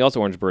saw something else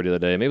Orange Bird the other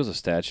day. Maybe it was a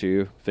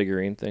statue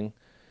figurine thing.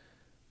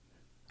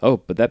 Oh,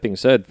 but that being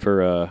said,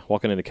 for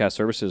walking into Cast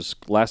Services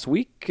last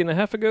week and a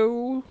half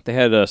ago, they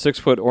had a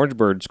 6-foot Orange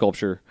Bird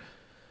sculpture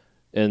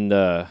in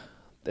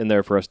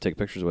there for us to take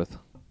pictures with.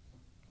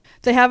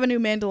 They have a new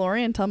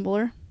Mandalorian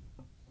tumbler.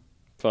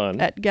 Fun.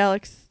 At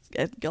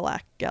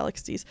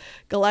Galaxy's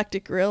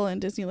Galactic Grill in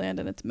Disneyland,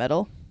 and it's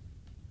metal.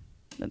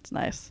 It's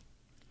nice.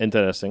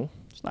 Interesting.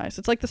 It's nice.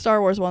 It's like the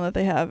Star Wars one that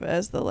they have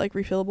as the like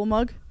refillable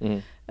mug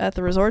at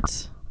the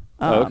resorts.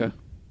 Okay.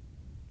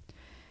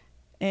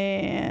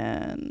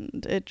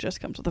 And it just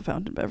comes with a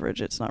fountain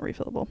beverage. It's not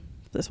refillable,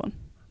 this one,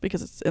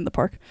 because it's in the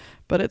park.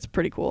 But it's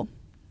pretty cool.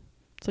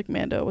 It's like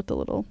Mando with the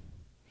little...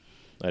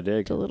 I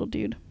dig. The little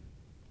dude.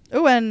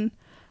 Oh, and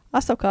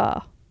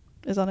Ahsoka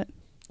is on it.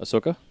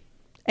 Ahsoka?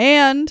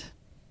 And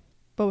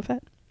Boba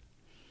Fett.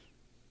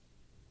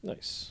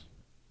 Nice.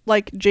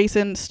 Like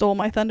Jason stole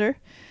my thunder.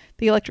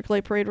 The Electric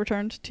Light Parade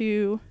returned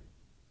to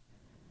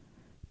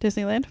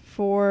Disneyland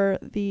for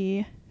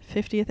the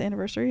 50th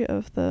anniversary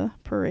of the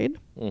parade,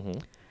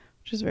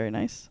 which is very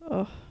nice.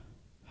 Oh,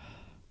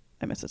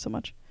 I miss it so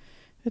much.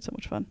 It's so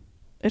much fun.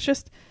 It's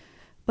just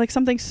like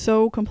something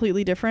so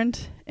completely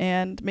different,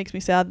 and makes me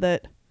sad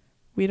that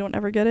we don't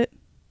ever get it.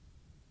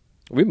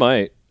 We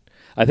might.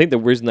 I think the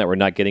reason that we're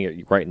not getting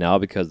it right now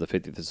because the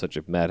 50th is such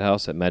a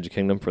madhouse at Magic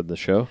Kingdom for the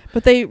show.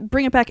 But they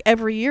bring it back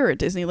every year at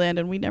Disneyland,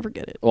 and we never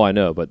get it. Oh, I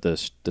know, but the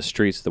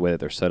streets, the way that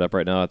they're set up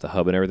right now at the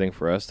hub and everything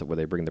for us, where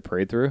they bring the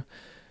parade through,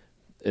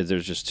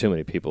 there's just too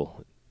many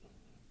people.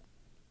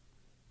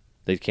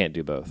 They can't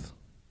do both.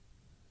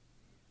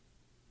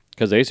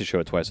 Because they used to show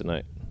it twice a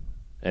night.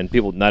 And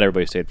not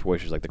everybody stayed for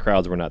Wishes. Like, the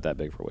crowds were not that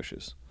big for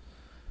Wishes.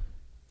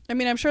 I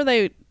mean, I'm sure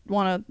they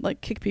want to, like,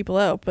 kick people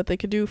out, but they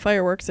could do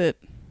fireworks at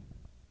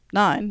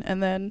 9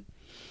 and then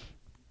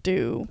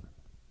do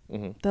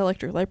the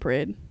Electric Light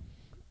Parade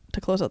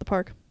to close out the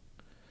park.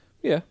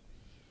 Yeah.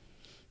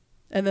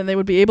 And then they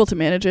would be able to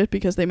manage it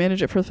because they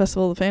manage it for the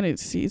Festival of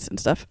Fantasies and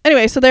stuff.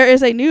 Anyway, so there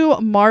is a new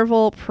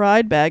Marvel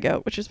Pride bag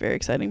out, which is very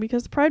exciting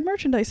because the Pride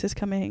merchandise is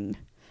coming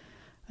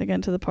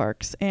again to the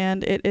parks.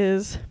 And it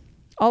is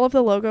all of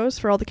the logos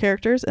for all the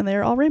characters, and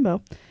they're all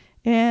rainbow.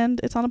 And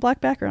it's on a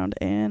black background,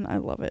 and I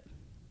love it.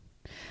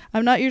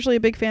 I'm not usually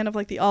a big fan of,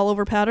 like, the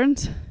all-over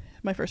patterns.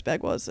 My first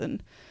bag was,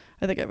 and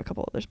I think I have a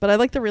couple others. But I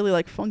like the really,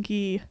 like,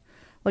 funky,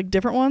 like,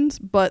 different ones.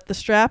 But the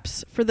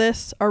straps for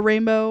this are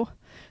rainbow.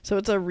 So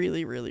it's a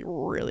really, really,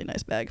 really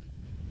nice bag.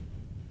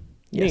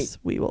 Yes,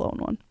 we will own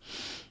one.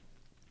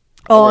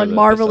 Oh, and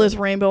Marvel is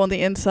rainbow on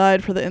the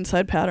inside for the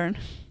inside pattern.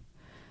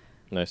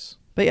 Nice.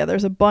 But yeah,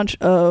 there's a bunch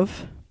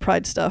of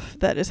Pride stuff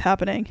that is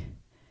happening.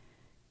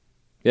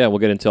 Yeah, we'll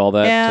get into all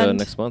that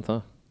next month,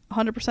 huh?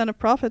 100% of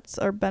profits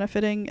are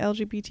benefiting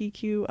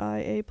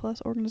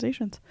LGBTQIA+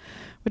 organizations,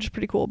 which is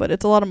pretty cool. But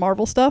it's a lot of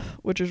Marvel stuff,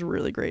 which is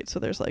really great. So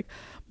there's like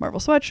Marvel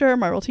sweatshirt,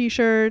 Marvel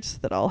t-shirts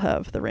that all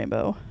have the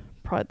rainbow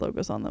Pride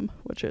logos on them,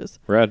 which is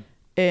rad,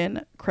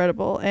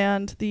 incredible.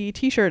 And the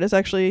t-shirt is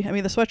actually, I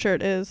mean, the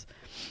sweatshirt is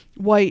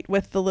white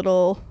with the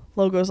little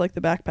logos like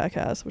the backpack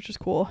has, which is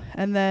cool.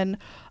 And then,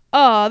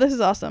 this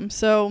is awesome.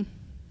 So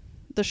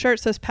the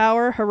shirt says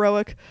power,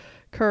 heroic,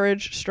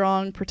 courage,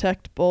 strong,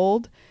 protect,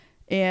 bold.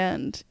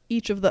 And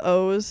each of the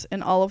O's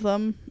in all of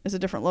them is a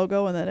different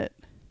logo, and then it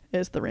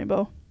is the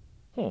rainbow.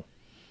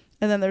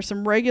 And then there's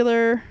some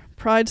regular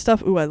Pride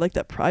stuff. Ooh, I like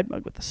that Pride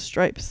mug with the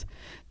stripes.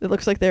 It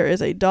looks like there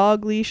is a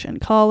dog leash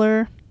and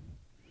collar.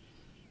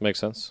 Makes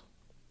sense.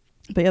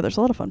 But yeah, there's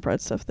a lot of fun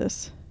Pride stuff.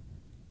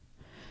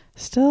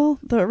 Still,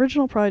 the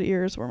original Pride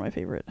ears were my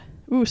favorite.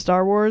 Ooh,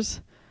 Star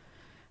Wars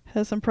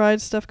has some Pride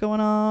stuff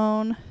going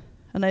on.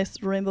 A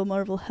nice Rainbow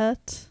Marvel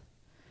hat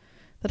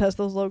that has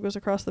those logos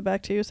across the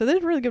back too. So they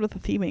did really good with the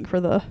theming for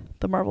the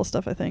Marvel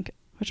stuff, I think,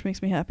 which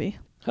makes me happy.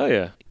 Oh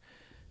yeah.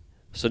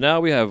 So now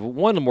we have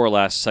one more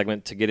last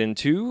segment to get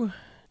into.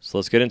 So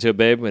let's get into it,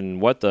 babe.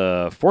 And what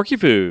the Forky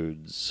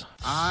Foods?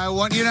 I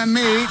want you to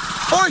meet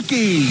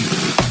Forky.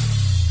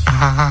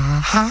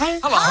 Hi.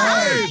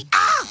 Hello.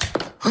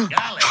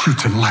 Hi.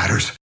 Chutes and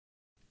ladders.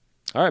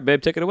 All right,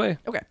 babe, take it away.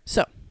 Okay,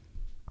 so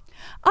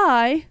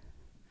I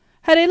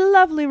had a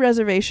lovely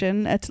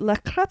reservation at La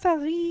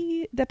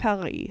Crêperie de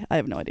Paris. I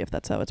have no idea if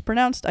that's how it's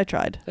pronounced. I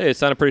tried. Hey, it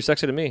sounded pretty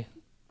sexy to me.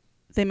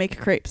 They make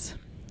crepes.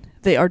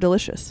 They are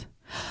delicious.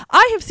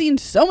 I have seen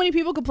so many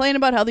people complain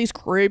about how these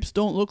crepes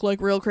don't look like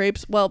real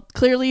crepes. Well,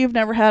 clearly you've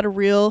never had a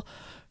real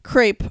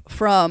crepe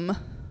from...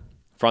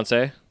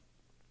 Francais?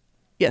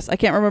 Yes, I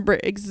can't remember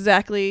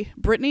exactly.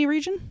 Brittany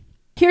region?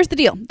 Here's the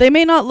deal. They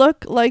may not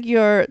look like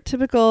your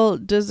typical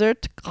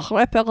dessert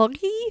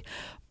crêperie,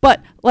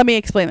 but let me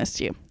explain this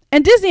to you.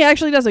 And Disney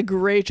actually does a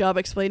great job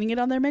explaining it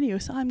on their menu,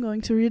 so I'm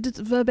going to read it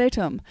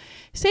verbatim.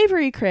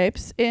 Savory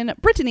crepes in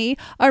Brittany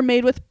are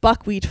made with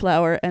buckwheat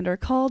flour and are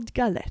called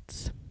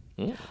galettes.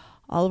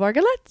 All of our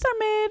galettes are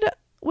made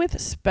with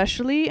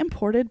specially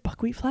imported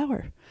buckwheat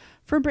flour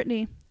from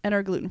Brittany and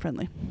are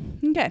gluten-friendly.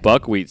 Okay.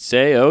 Buckwheat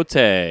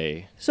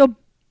sayote. So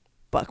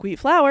buckwheat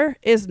flour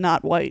is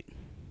not white.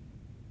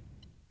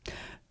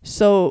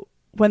 So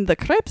when the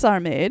crepes are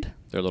made...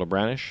 They're a little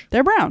brownish?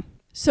 They're brown.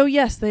 So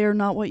yes, they are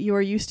not what you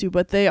are used to,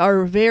 but they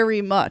are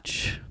very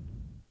much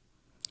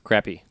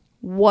crappy.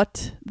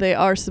 What they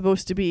are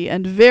supposed to be,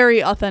 and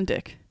very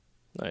authentic.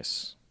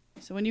 Nice.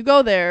 So when you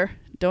go there,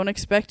 don't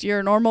expect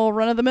your normal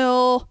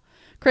run-of-the-mill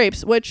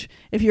crepes, which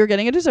if you're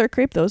getting a dessert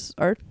crepe, those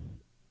are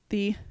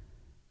the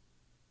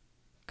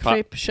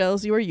crepe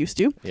shells you are used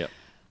to. Yep.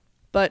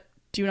 But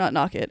do not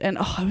knock it. And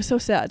I was so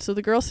sad. So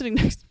the girl sitting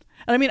next,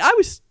 and I mean, I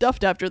was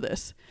stuffed after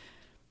this.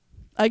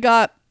 I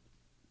got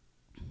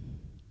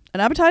an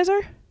appetizer,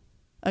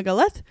 a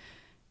galette,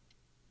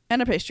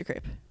 and a pastry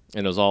crepe.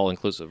 And it was all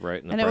inclusive,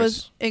 right? And price? It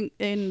was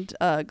in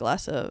a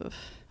glass of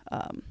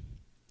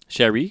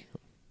sherry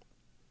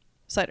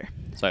cider.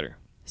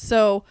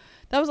 So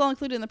that was all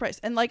included in the price.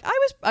 And like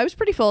I was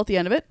pretty full at the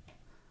end of it.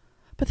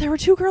 But there were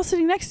two girls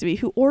sitting next to me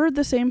who ordered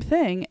the same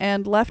thing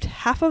and left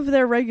half of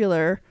their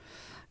regular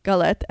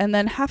galette and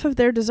then half of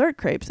their dessert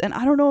crepes. And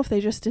I don't know if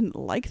they just didn't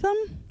like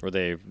them. Were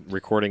they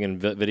recording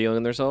and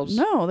videoing themselves?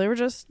 No, they were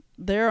just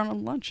there on a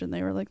lunch and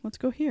they were like, let's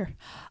go here.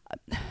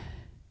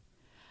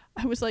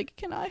 I was like,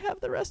 can I have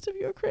the rest of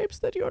your crepes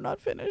that you're not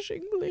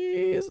finishing,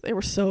 please? They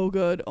were so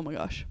good. Oh my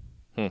gosh.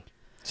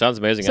 Sounds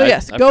amazing. So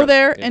yes, go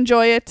there,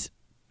 enjoy it.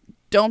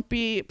 Don't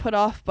be put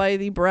off by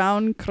the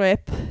brown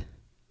crepe,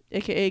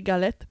 aka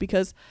galette,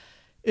 because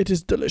it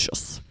is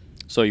delicious.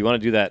 So you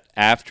want to do that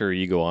after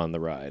you go on the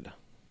ride.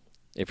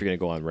 If you're going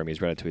to go on Remy's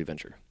Ratatouille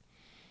Adventure.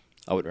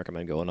 I wouldn't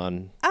recommend going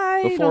on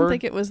I don't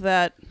think it was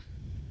that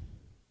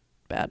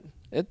bad.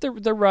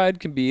 The ride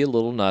can be a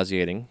little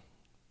nauseating.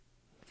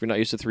 If you're not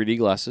used to 3D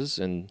glasses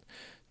and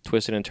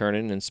twisting and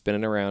turning and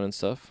spinning around and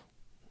stuff.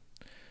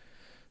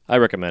 I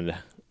recommend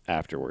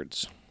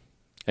afterwards.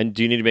 And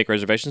do you need to make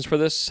reservations for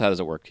this? How does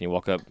it work? Can you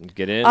walk up and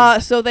get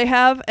in? So they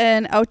have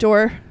an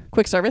outdoor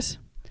quick service,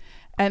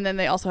 and then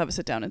they also have a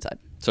sit-down inside.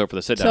 So for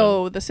the sit-down.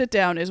 So the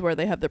sit-down is where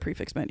they have the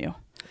prefix menu.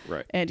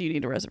 Right. And you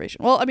need a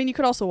reservation. Well, I mean, you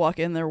could also walk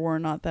in. There were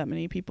not that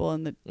many people,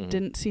 and it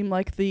didn't seem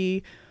like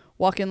the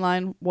walk-in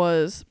line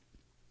was,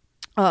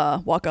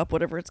 walk-up,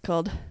 whatever it's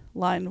called,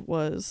 line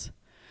was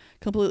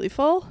completely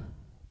full,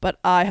 but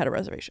I had a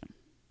reservation.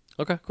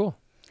 Okay, cool.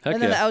 Heck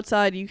and then the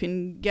outside, you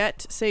can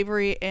get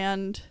savory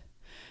and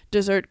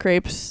dessert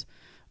crepes.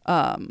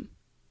 You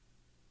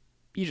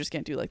just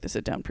can't do like the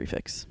sit-down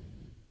prefix.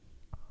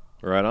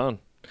 Right on.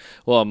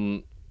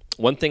 Well,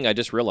 one thing I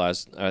just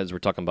realized as we're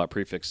talking about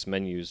prefix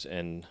menus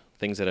and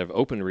things that have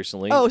opened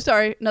recently. Oh,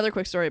 sorry. Another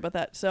quick story about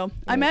that. So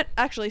I met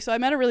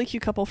a really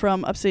cute couple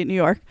from upstate New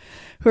York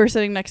who are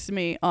sitting next to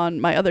me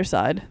on my other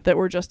side that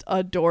were just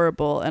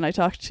adorable. And I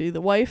talked to the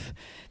wife.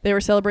 They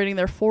were celebrating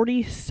their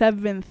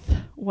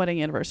 47th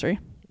wedding anniversary.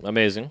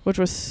 Amazing. Which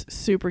was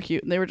super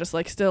cute. And they were just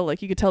like still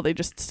like you could tell they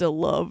just still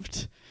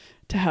loved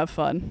to have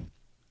fun.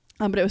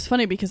 But it was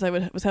funny because I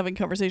was having a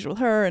conversation with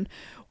her and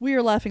we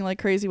were laughing like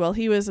crazy while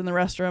he was in the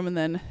restroom, and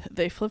then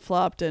they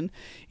flip-flopped and,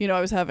 I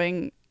was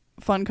having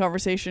fun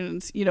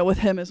conversations, with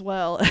him as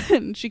well.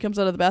 And she comes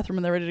out of the bathroom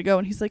and they're ready to go.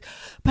 And he's like,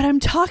 but I'm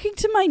talking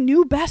to my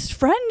new best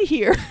friend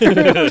here.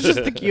 It was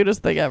just the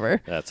cutest thing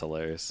ever. That's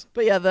hilarious.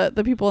 But yeah,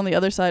 the people on the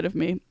other side of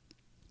me,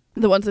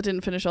 the ones that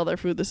didn't finish all their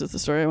food, this is the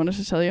story I wanted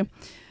to tell you.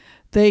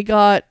 They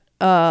got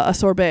a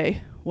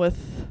sorbet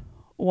with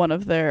one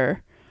of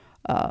their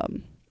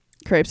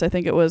crepes. I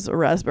think it was a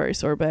raspberry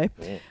sorbet.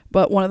 Yeah.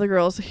 But one of the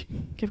girls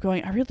kept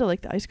going, I really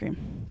like the ice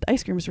cream. The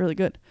ice cream is really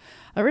good.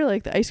 I really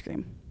like the ice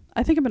cream.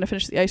 I think I'm going to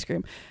finish the ice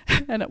cream.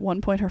 And at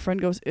one point her friend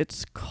goes,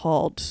 it's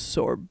called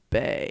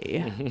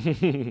sorbet.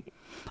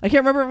 I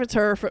can't remember if it's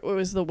her or if it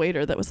was the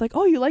waiter that was like,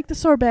 oh, you like the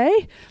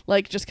sorbet?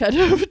 Like just kind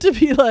of to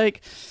be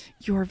like,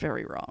 you're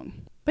very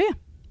wrong. But yeah.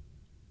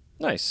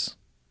 Nice.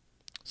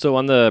 So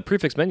on the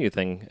prefix menu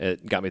thing,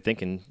 it got me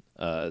thinking,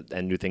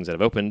 and new things that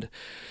have opened,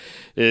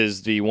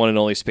 is the one and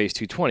only Space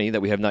 220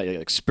 that we have not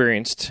yet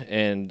experienced,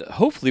 and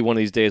hopefully one of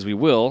these days we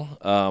will.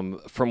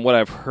 From what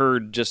I've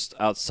heard just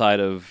outside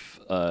of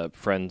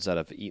friends that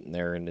have eaten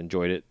there and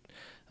enjoyed it,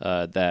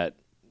 that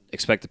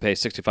expect to pay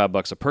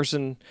 $65 a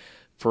person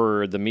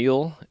for the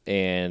meal,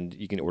 and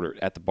you can order it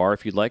at the bar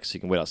if you'd like, so you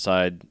can wait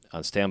outside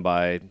on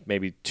standby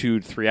maybe 2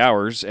 to 3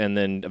 hours and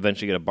then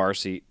eventually get a bar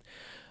seat.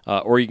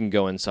 Or you can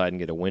go inside and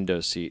get a window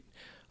seat.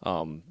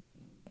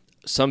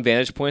 Some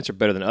vantage points are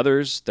better than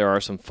others. There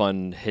are some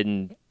fun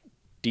hidden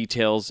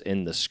details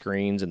in the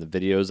screens and the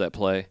videos that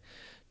play.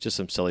 Just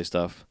some silly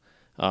stuff.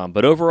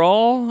 But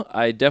overall,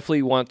 I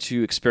definitely want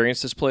to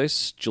experience this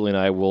place. Julie and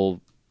I will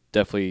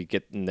definitely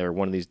get in there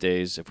one of these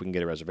days if we can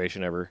get a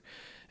reservation ever.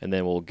 And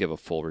then we'll give a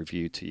full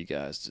review to you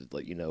guys to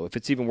let you know if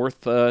it's even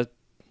worth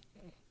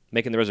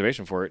making the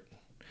reservation for it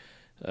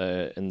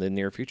in the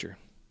near future.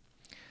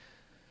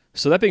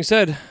 So that being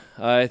said,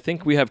 I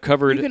think we have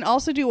covered... You can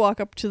also do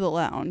walk up to the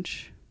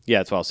lounge. Yeah,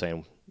 that's what I was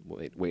saying.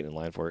 Wait in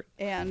line for it.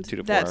 And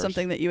that's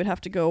something that you would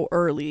have to go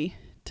early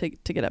to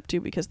get up to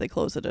because they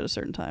close it at a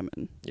certain time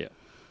and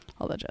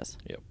all that jazz.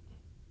 Yep.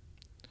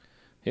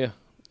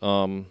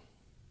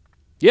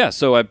 Yeah.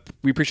 So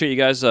we appreciate you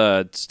guys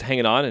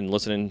hanging on and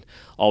listening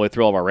all the way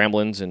through all of our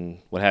ramblings and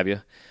what have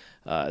you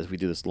as we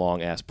do this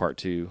long-ass part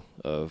 2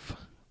 of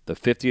the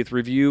 50th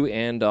review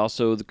and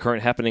also the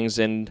current happenings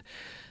and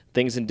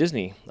things in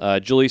Disney.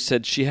 Julie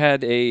said she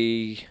had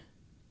a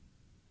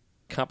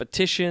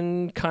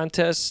competition,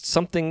 contest,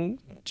 something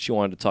she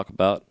wanted to talk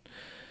about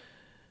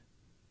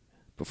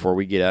before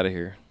we get out of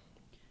here.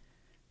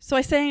 So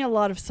I sang a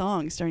lot of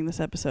songs during this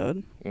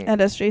episode.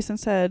 And as Jason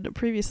said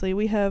previously,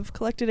 we have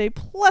collected a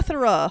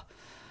plethora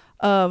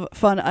of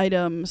fun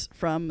items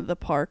from the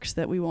parks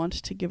that we want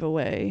to give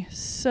away.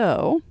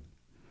 So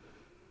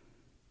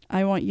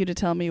I want you to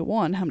tell me,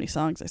 1, how many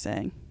songs I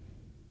sang.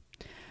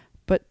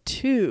 But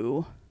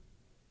 2,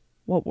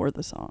 what were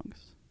the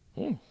songs?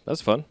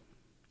 That's fun.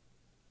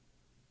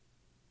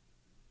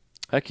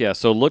 Heck yeah.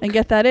 So look. And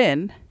get that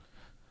in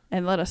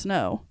and let us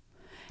know.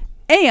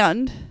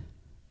 And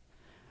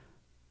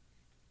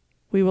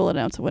we will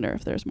announce a winner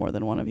if there's more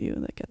than one of you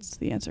that gets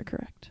the answer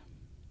correct.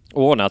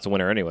 We'll announce a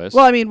winner anyways.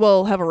 Well, I mean,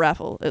 we'll have a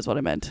raffle is what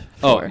I meant.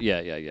 Oh,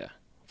 yeah.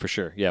 For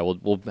sure. Yeah,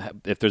 we'll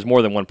if there's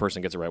more than one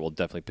person gets it right, we'll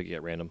definitely pick you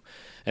at random.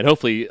 And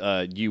hopefully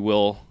you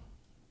will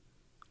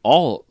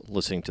all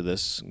listening to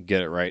this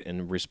get it right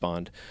and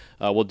respond.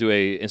 We'll do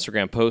a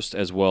Instagram post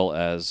as well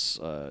as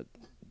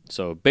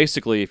so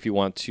basically if you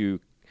want to,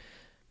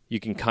 you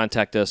can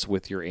contact us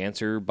with your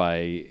answer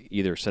by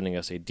either sending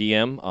us a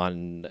DM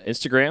on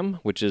Instagram,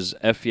 which is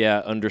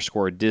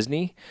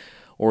fyeah_Disney,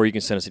 or you can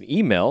send us an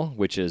email,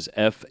 which is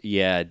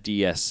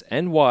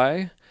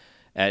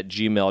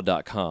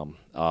fyeahdsny@gmail.com.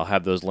 I'll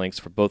have those links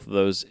for both of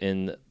those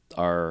in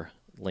our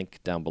link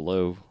down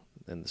below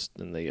in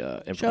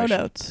the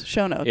information.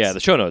 Show notes. Yeah,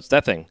 the show notes,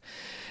 that thing.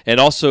 And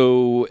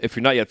also, if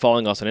you're not yet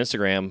following us on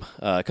Instagram,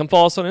 come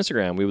follow us on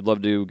Instagram. We would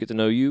love to get to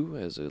know you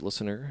as a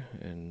listener,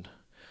 and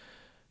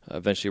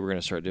eventually we're going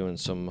to start doing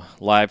some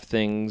live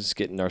things,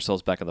 getting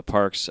ourselves back in the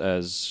parks.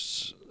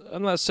 As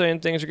I'm not saying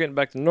things are getting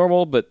back to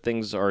normal, but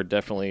things are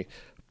definitely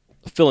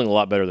feeling a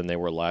lot better than they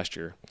were last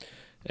year.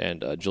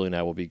 And Julie and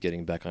I will be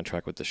getting back on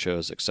track with the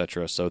shows,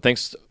 etc. So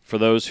thanks for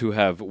those who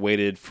have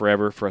waited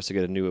forever for us to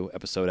get a new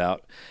episode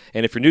out.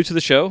 And if you're new to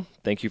the show,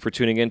 thank you for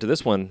tuning in to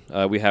this one.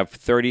 We have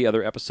 30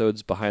 other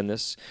episodes behind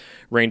this,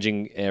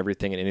 ranging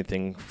everything and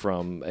anything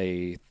from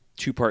a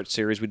 2-part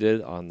series we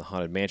did on the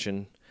Haunted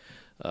Mansion,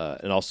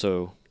 and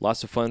also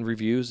lots of fun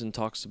reviews and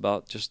talks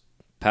about just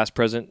past,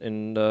 present,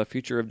 and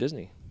future of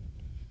Disney.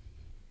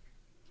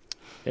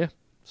 Yeah.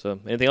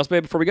 So anything else,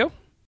 babe, before we go?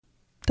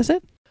 That's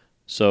it.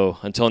 So,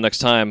 until next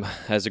time,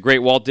 as the great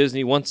Walt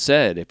Disney once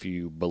said, if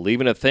you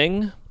believe in a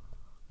thing,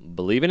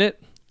 believe in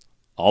it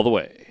all the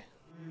way.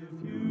 If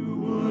you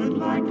would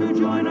like to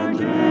join our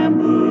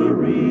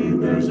jamboree,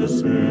 there's a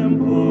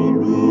simple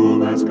rule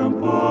that's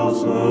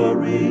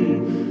compulsory.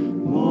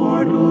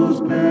 Mortals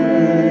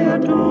pay a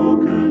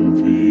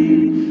token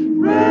fee.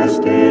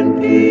 Rest in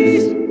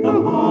peace, the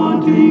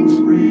haunting's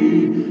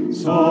free.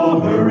 So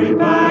hurry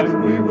back.